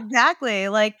 Yeah, exactly.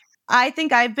 Like, I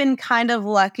think I've been kind of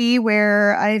lucky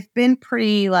where I've been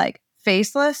pretty like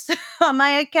faceless on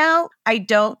my account. I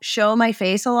don't show my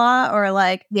face a lot or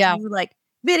like Yeah. do like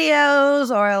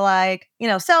videos or like,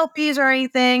 selfies or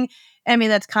anything. I mean,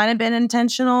 that's kind of been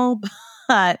intentional,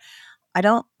 but I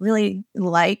don't really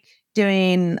like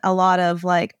doing a lot of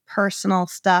like personal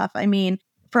stuff. I mean,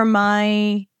 for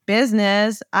my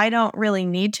business, I don't really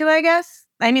need to, I guess.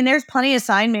 I mean, there's plenty of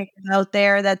sign makers out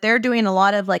there that they're doing a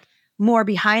lot of like more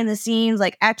behind the scenes,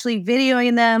 like actually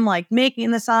videoing them, like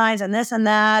making the signs and this and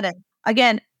that. And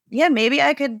again, yeah, maybe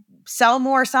I could sell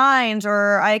more signs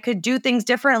or I could do things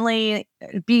differently,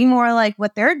 be more like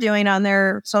what they're doing on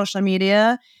their social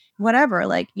media, whatever.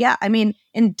 Like, yeah, I mean,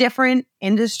 in different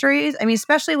industries, I mean,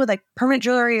 especially with like permanent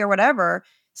jewelry or whatever,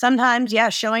 sometimes, yeah,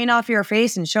 showing off your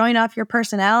face and showing off your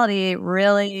personality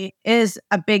really is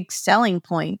a big selling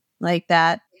point like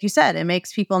that. Like you said, it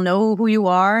makes people know who you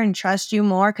are and trust you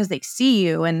more because they see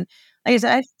you. And like I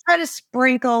said, I try to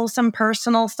sprinkle some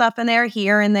personal stuff in there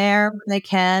here and there when they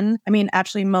can. I mean,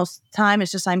 actually, most of the time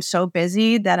it's just I'm so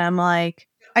busy that I'm like,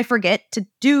 I forget to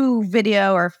do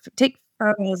video or take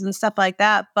photos and stuff like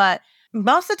that. But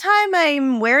most of the time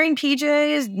I'm wearing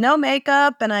PJs, no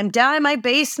makeup, and I'm down in my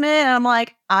basement. And I'm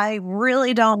like, I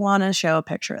really don't want to show a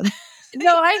picture of this.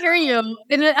 No, I hear you.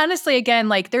 And honestly, again,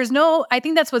 like I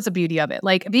think that's what's the beauty of it.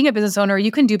 Like being a business owner,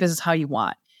 you can do business how you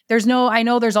want. I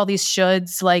know there's all these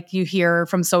shoulds like you hear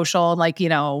from social, like,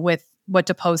 with what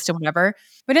to post and whatever.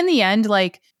 But in the end,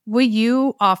 like what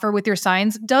you offer with your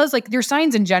signs does like your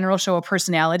signs in general show a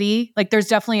personality. Like there's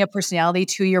definitely a personality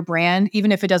to your brand,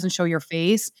 even if it doesn't show your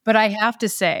face. But I have to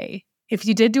say, if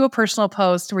you did do a personal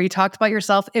post where you talked about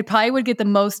yourself, it probably would get the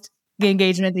most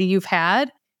engagement that you've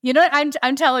had. You know what?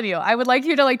 I'm telling you, I would like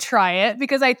you to like try it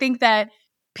because I think that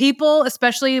people,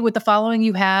 especially with the following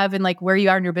you have and like where you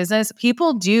are in your business,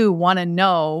 people do want to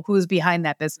know who's behind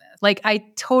that business. Like I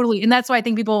totally, and that's why I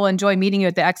think people will enjoy meeting you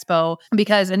at the expo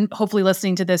and hopefully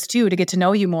listening to this too, to get to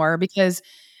know you more because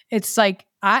it's like,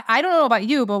 I don't know about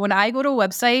you, but when I go to a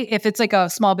website, if it's like a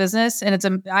small business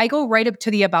and I go right up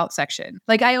to the about section.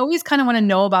 Like I always kind of want to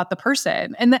know about the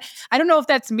person. And I don't know if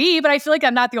that's me, but I feel like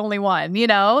I'm not the only one,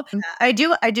 I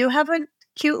do have a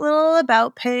cute little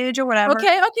about page or whatever.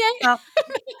 Okay. So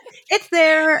it's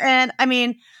there. And I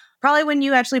mean, probably when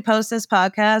you actually post this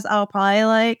podcast, I'll probably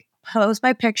like post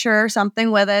my picture or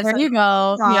something with it. There So you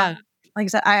go. Yeah. like I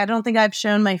said, I don't think I've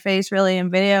shown my face really in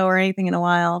video or anything in a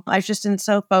while. I've just been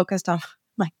so focused on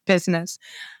my business.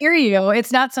 Hear you.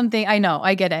 It's not something I know.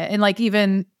 I get it. And like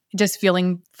even just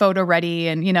feeling photo ready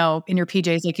and, in your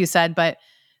PJs, like you said, but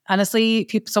honestly,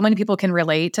 so many people can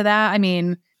relate to that. I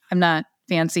mean, I'm not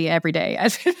fancy every day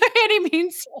as by any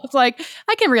means. So it's like,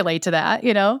 I can relate to that.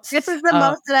 This is the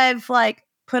most that I've like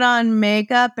put on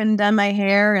makeup and done my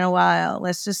hair in a while,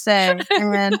 let's just say.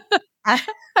 And I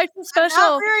feel I'm special.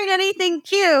 not wearing anything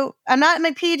cute. I'm not in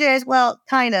my PJs. Well,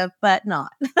 kind of, but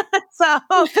not. So,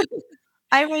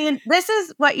 I mean, this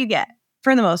is what you get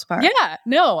for the most part. Yeah,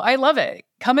 no, I love it.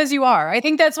 Come as you are. I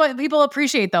think that's what people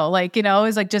appreciate though. Like,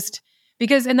 is like just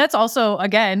Because, and that's also,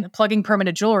 again, plugging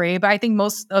permanent jewelry. But I think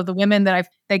most of the women that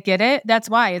get it, that's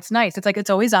why it's nice. It's like, it's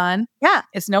always on. Yeah.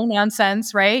 It's no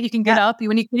nonsense, right? You can get Yeah. up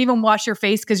when you can even wash your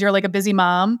face because you're like a busy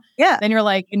mom. Yeah. Then you're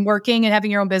like in working and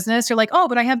having your own business. You're like, oh,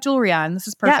 but I have jewelry on. This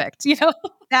is perfect. You know?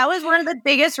 That was one of the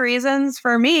biggest reasons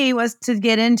for me was to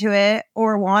get into it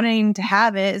or wanting to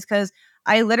have it is because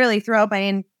I literally throughout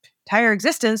my entire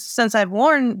existence since I've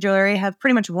worn jewelry have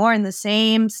pretty much worn the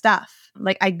same stuff.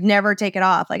 Like I never take it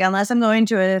off. Like unless I'm going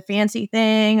to a fancy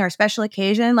thing or special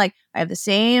occasion, like I have the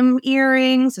same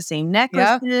earrings, the same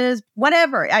necklaces,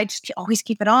 whatever. I just always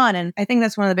keep it on. And I think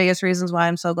that's one of the biggest reasons why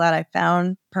I'm so glad I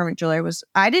found permanent jewelry was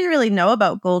I didn't really know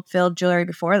about gold filled jewelry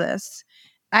before this.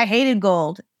 I hated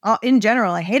gold. In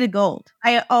general, I hated gold.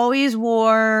 I always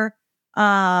wore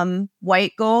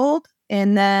white gold.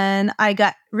 And then I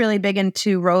got really big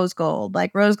into rose gold.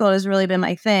 Like rose gold has really been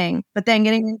my thing. But then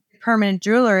getting into permanent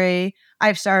jewelry,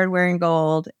 I've started wearing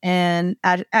gold and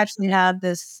I actually have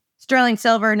this sterling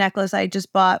silver necklace I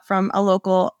just bought from a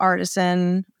local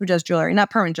artisan who does jewelry,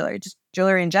 not permanent jewelry, just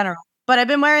jewelry in general. But I've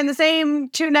been wearing the same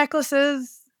 2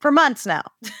 necklaces for months now.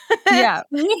 Yeah.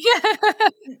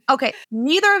 Okay.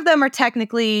 Neither of them are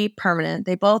technically permanent.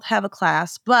 They both have a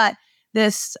clasp, but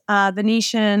this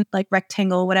Venetian, like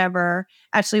rectangle, whatever,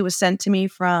 actually was sent to me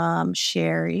from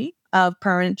Sherry of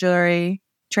Permanent Jewelry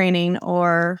Training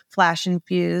or Flash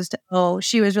Infused. Oh,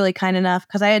 she was really kind enough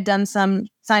because I had done some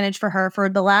signage for her for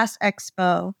the last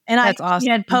expo. And That's awesome.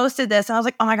 she had posted this. And I was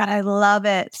like, oh my God, I love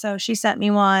it. So she sent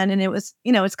me one and it was,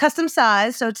 it's custom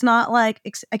size. So it's not like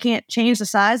I can't change the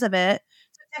size of it.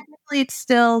 So technically it's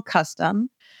still custom.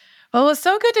 Well, it was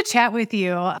so good to chat with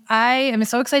you. I am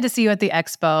so excited to see you at the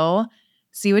expo,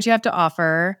 see what you have to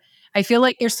offer. I feel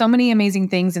like there's so many amazing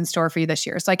things in store for you this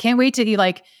year. So I can't wait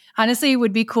to honestly, it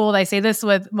would be cool. I say this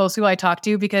with most people I talk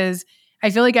to because I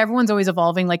feel like everyone's always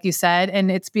evolving, like you said, and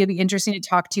it's really interesting to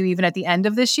talk to you even at the end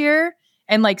of this year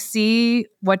and see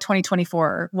what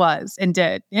 2024 was and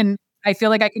did. And I feel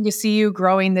like I can just see you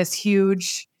growing this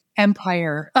huge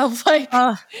empire of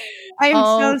I'm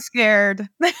so scared.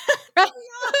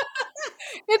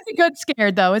 It's a good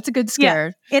scare, though. It's a good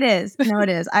scare. Yeah, it is. No, it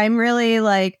is. I'm really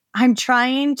I'm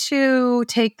trying to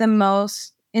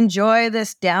enjoy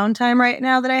this downtime right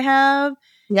now that I have.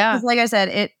 Yeah. Because like I said,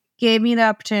 it gave me the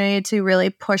opportunity to really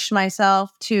push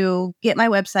myself to get my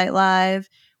website live,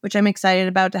 which I'm excited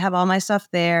about to have all my stuff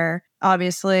there.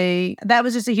 Obviously, that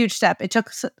was just a huge step. It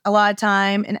took a lot of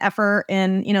time and effort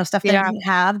and, stuff that I didn't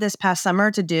have this past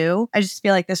summer to do. I just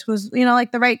feel like this was,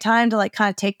 the right time to kind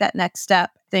of take that next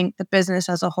step. I think the business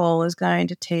as a whole is going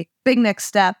to take big next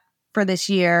step for this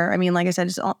year. I mean, like I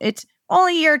said, it's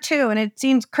only year 2 and it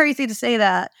seems crazy to say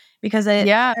that because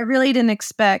I really didn't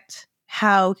expect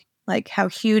how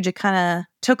huge it kind of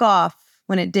took off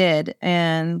when it did.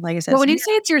 And like I said, but when you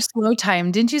say it's your slow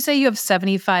time, didn't you say you have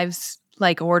 75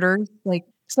 orders?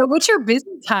 So what's your busy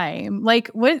time?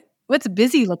 What's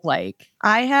busy look like?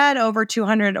 I had over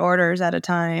 200 orders at a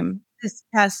time this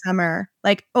past summer,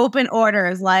 open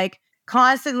orders,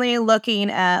 constantly looking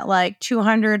at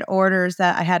 200 orders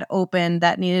that I had open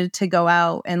that needed to go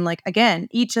out. And again,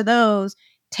 each of those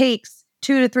takes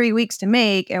 2 to 3 weeks to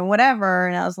make and whatever.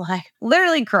 And I was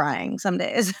literally crying some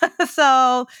days.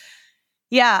 So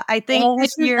yeah, I think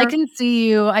this year I can see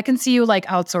you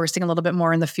outsourcing a little bit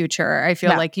more in the future. I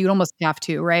feel like you'd almost have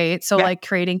to, right? So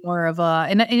creating more of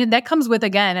and that comes with,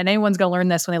 again, and anyone's going to learn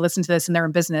this when they listen to this and they're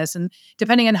in business, and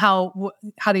depending on how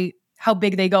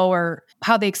big they go or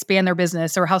how they expand their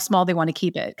business or how small they want to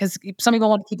keep it. Because some people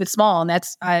want to keep it small and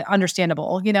that's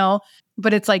understandable,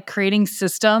 but it's creating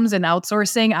systems and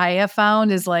outsourcing, I have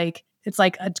found is it's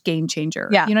like a game changer.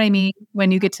 Yeah. You know what I mean?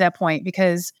 When you get to that point,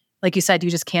 because like you said, you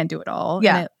just can't do it all.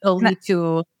 Yeah. And it'll lead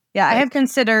to... Yeah, I have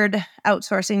considered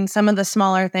outsourcing some of the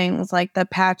smaller things like the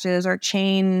patches or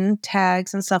chain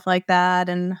tags and stuff like that.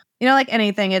 And, like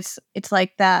anything, it's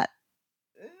like that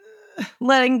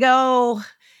letting go.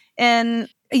 And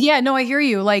yeah, no, I hear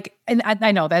you. And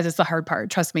I know that is the hard part.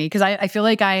 Trust me, because I feel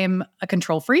like I am a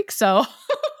control freak. So...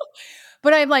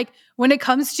 But I'm when it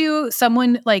comes to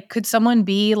someone, could someone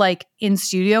be in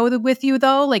studio with you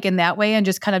though, in that way, and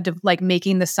just kind of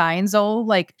making the signs though,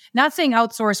 not saying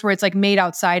outsource where it's made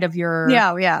outside of your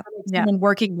someone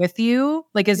working with you.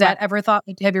 Is that ever thought?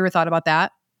 Have you ever thought about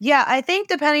that? Yeah, I think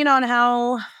depending on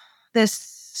how this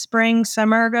spring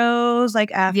summer goes,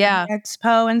 after the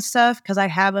expo and stuff, because I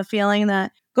have a feeling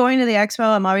that going to the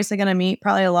expo, I'm obviously going to meet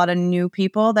probably a lot of new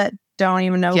people that don't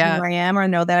even know who I am or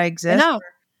know that I exist.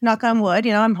 Knock on wood,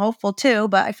 I'm hopeful too,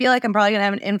 but I feel like I'm probably going to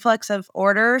have an influx of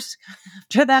orders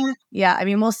after that. Yeah, I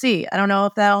mean, we'll see. I don't know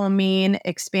if that'll mean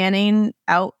expanding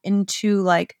out into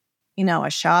a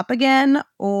shop again,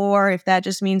 or if that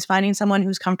just means finding someone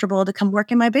who's comfortable to come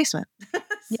work in my basement.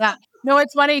 Yeah. No,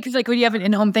 it's funny because like when you have an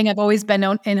in-home thing, I've always been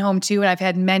in-home too. And I've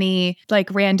had many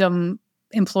like random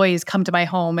employees come to my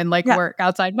home and like Yeah. work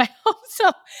outside my home.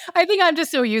 So I think I'm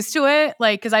just so used to it,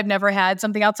 like, because I've never had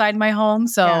something outside my home.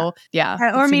 So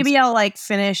yeah. Or maybe I'll like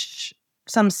finish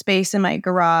some space in my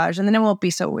garage and then it won't be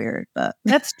so weird. But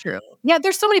That's true. Yeah,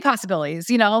 there's so many possibilities,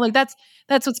 like that's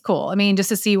what's cool. I mean, just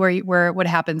to see where what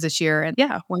happens this year and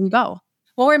where you go.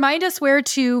 Well, remind us where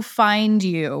to find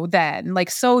you then, like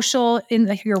social,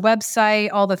 your website,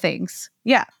 all the things.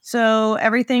 Yeah. So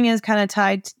everything is kind of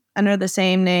tied under the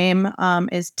same name,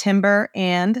 is Timber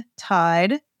and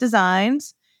Tide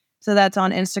Designs. So that's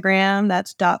on Instagram,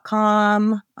 that's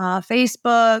 .com,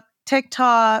 Facebook,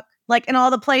 TikTok, like in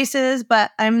all the places,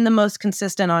 but I'm the most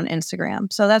consistent on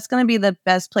Instagram. So that's going to be the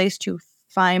best place to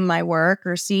find my work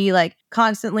or see, like,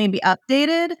 constantly be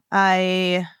updated.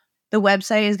 The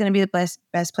website is going to be the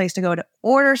best place to go to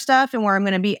order stuff and where I'm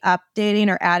going to be updating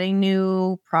or adding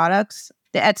new products.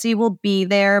 The Etsy will be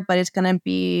there, but it's going to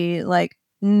be like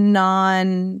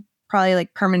probably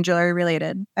like permanent jewelry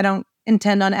related. I don't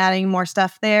intend on adding more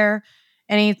stuff there.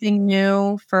 Anything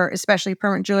new for especially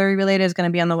permanent jewelry related is going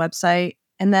to be on the website.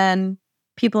 And then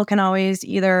people can always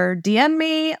either DM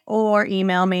me or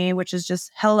email me, which is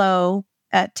just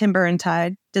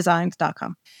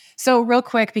hello@timberandtidedesigns.com. So real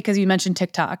quick, because you mentioned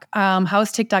TikTok, how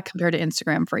is TikTok compared to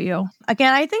Instagram for you?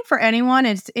 Again, I think for anyone,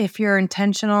 it's if you're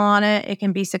intentional on it, it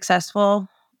can be successful.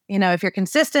 If you're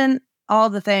consistent, all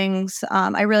the things.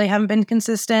 I really haven't been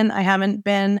consistent. I haven't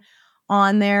been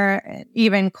on there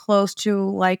even close to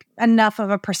like enough of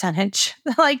a percentage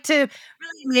like to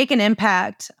really make an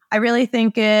impact. I really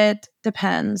think it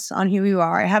depends on who you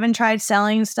are. I haven't tried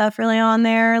selling stuff really on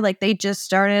there. Like they just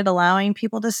started allowing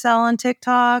people to sell on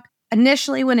TikTok.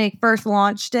 Initially, when they first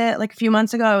launched it, like a few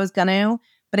months ago, I was gonna,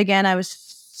 but again, I was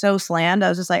so slammed. I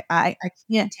was just like, I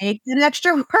can't take that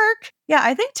extra work. Yeah,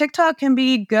 I think TikTok can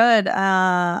be good.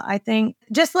 I think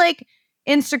just like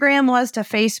Instagram was to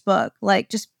Facebook, like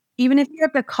just even if you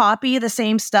have to copy the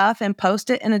same stuff and post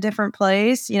it in a different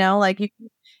place, like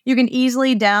you can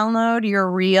easily download your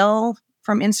reel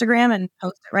from Instagram and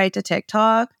post it right to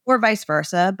TikTok or vice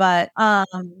versa. But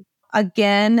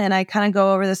again, and I kind of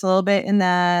go over this a little bit in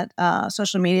that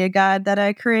social media guide that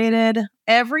I created,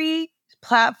 every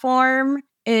platform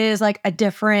is like a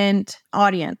different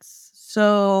audience.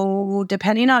 So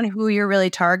depending on who you're really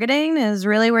targeting is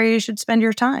really where you should spend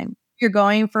your time. If you're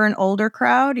going for an older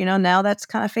crowd, now that's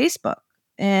kind of Facebook.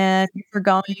 And if you're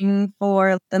going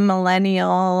for the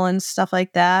millennial and stuff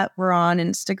like that, we're on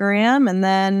Instagram. And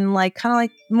then like kind of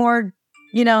like more,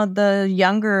 the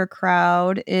younger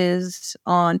crowd is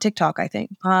on TikTok, I think.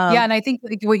 Yeah. And I think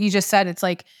like what you just said, it's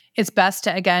like, it's best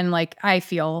to, again, like I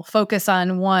feel, focus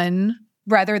on one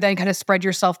rather than kind of spread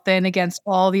yourself thin against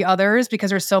all the others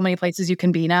because there's so many places you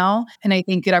can be now. And I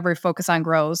think whatever you focus on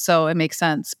grows. So it makes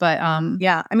sense. But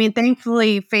yeah, I mean,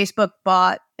 thankfully Facebook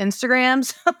bought Instagram.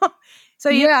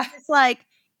 So it's like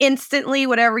instantly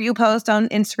whatever you post on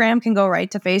Instagram can go right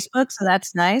to Facebook. So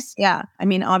that's nice. Yeah. I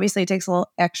mean, obviously it takes a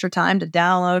little extra time to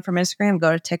download from Instagram,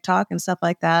 go to TikTok and stuff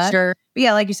like that. Sure. But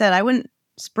yeah, like you said, I wouldn't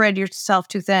spread yourself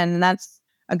too thin. And that's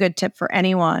a good tip for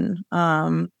anyone.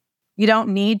 You don't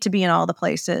need to be in all the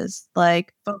places.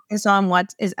 Like focus on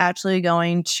what is actually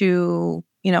going to,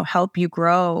 help you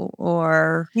grow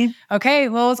or. Yeah. Okay.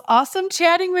 Well, it was awesome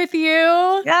chatting with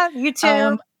you. Yeah, you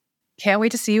too. Can't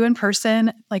wait to see you in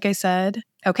person. Like I said,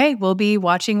 okay, we'll be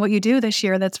watching what you do this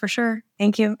year. That's for sure.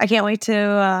 Thank you. I can't wait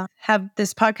to have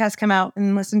this podcast come out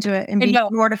and listen to it and be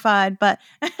mortified. But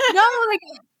no,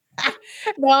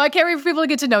 I can't wait for people to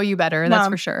get to know you better. That's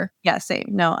for sure. Yeah, same.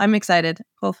 No, I'm excited.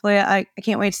 Hopefully, I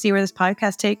can't wait to see where this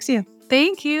podcast takes you.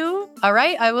 Thank you. All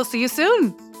right, I will see you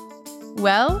soon.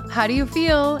 Well, how do you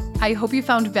feel? I hope you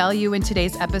found value in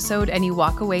today's episode and you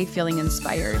walk away feeling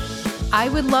inspired. I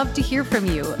would love to hear from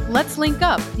you. Let's link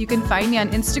up. You can find me on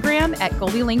Instagram at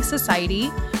GoldieLink Society.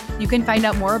 You can find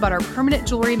out more about our permanent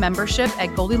jewelry membership at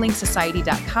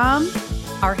GoldieLinkSociety.com.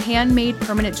 Our handmade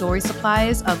permanent jewelry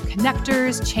supplies of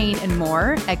connectors, chain, and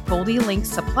more at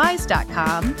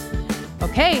GoldieLinkSupplies.com.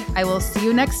 Okay, I will see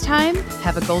you next time.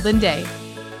 Have a golden day.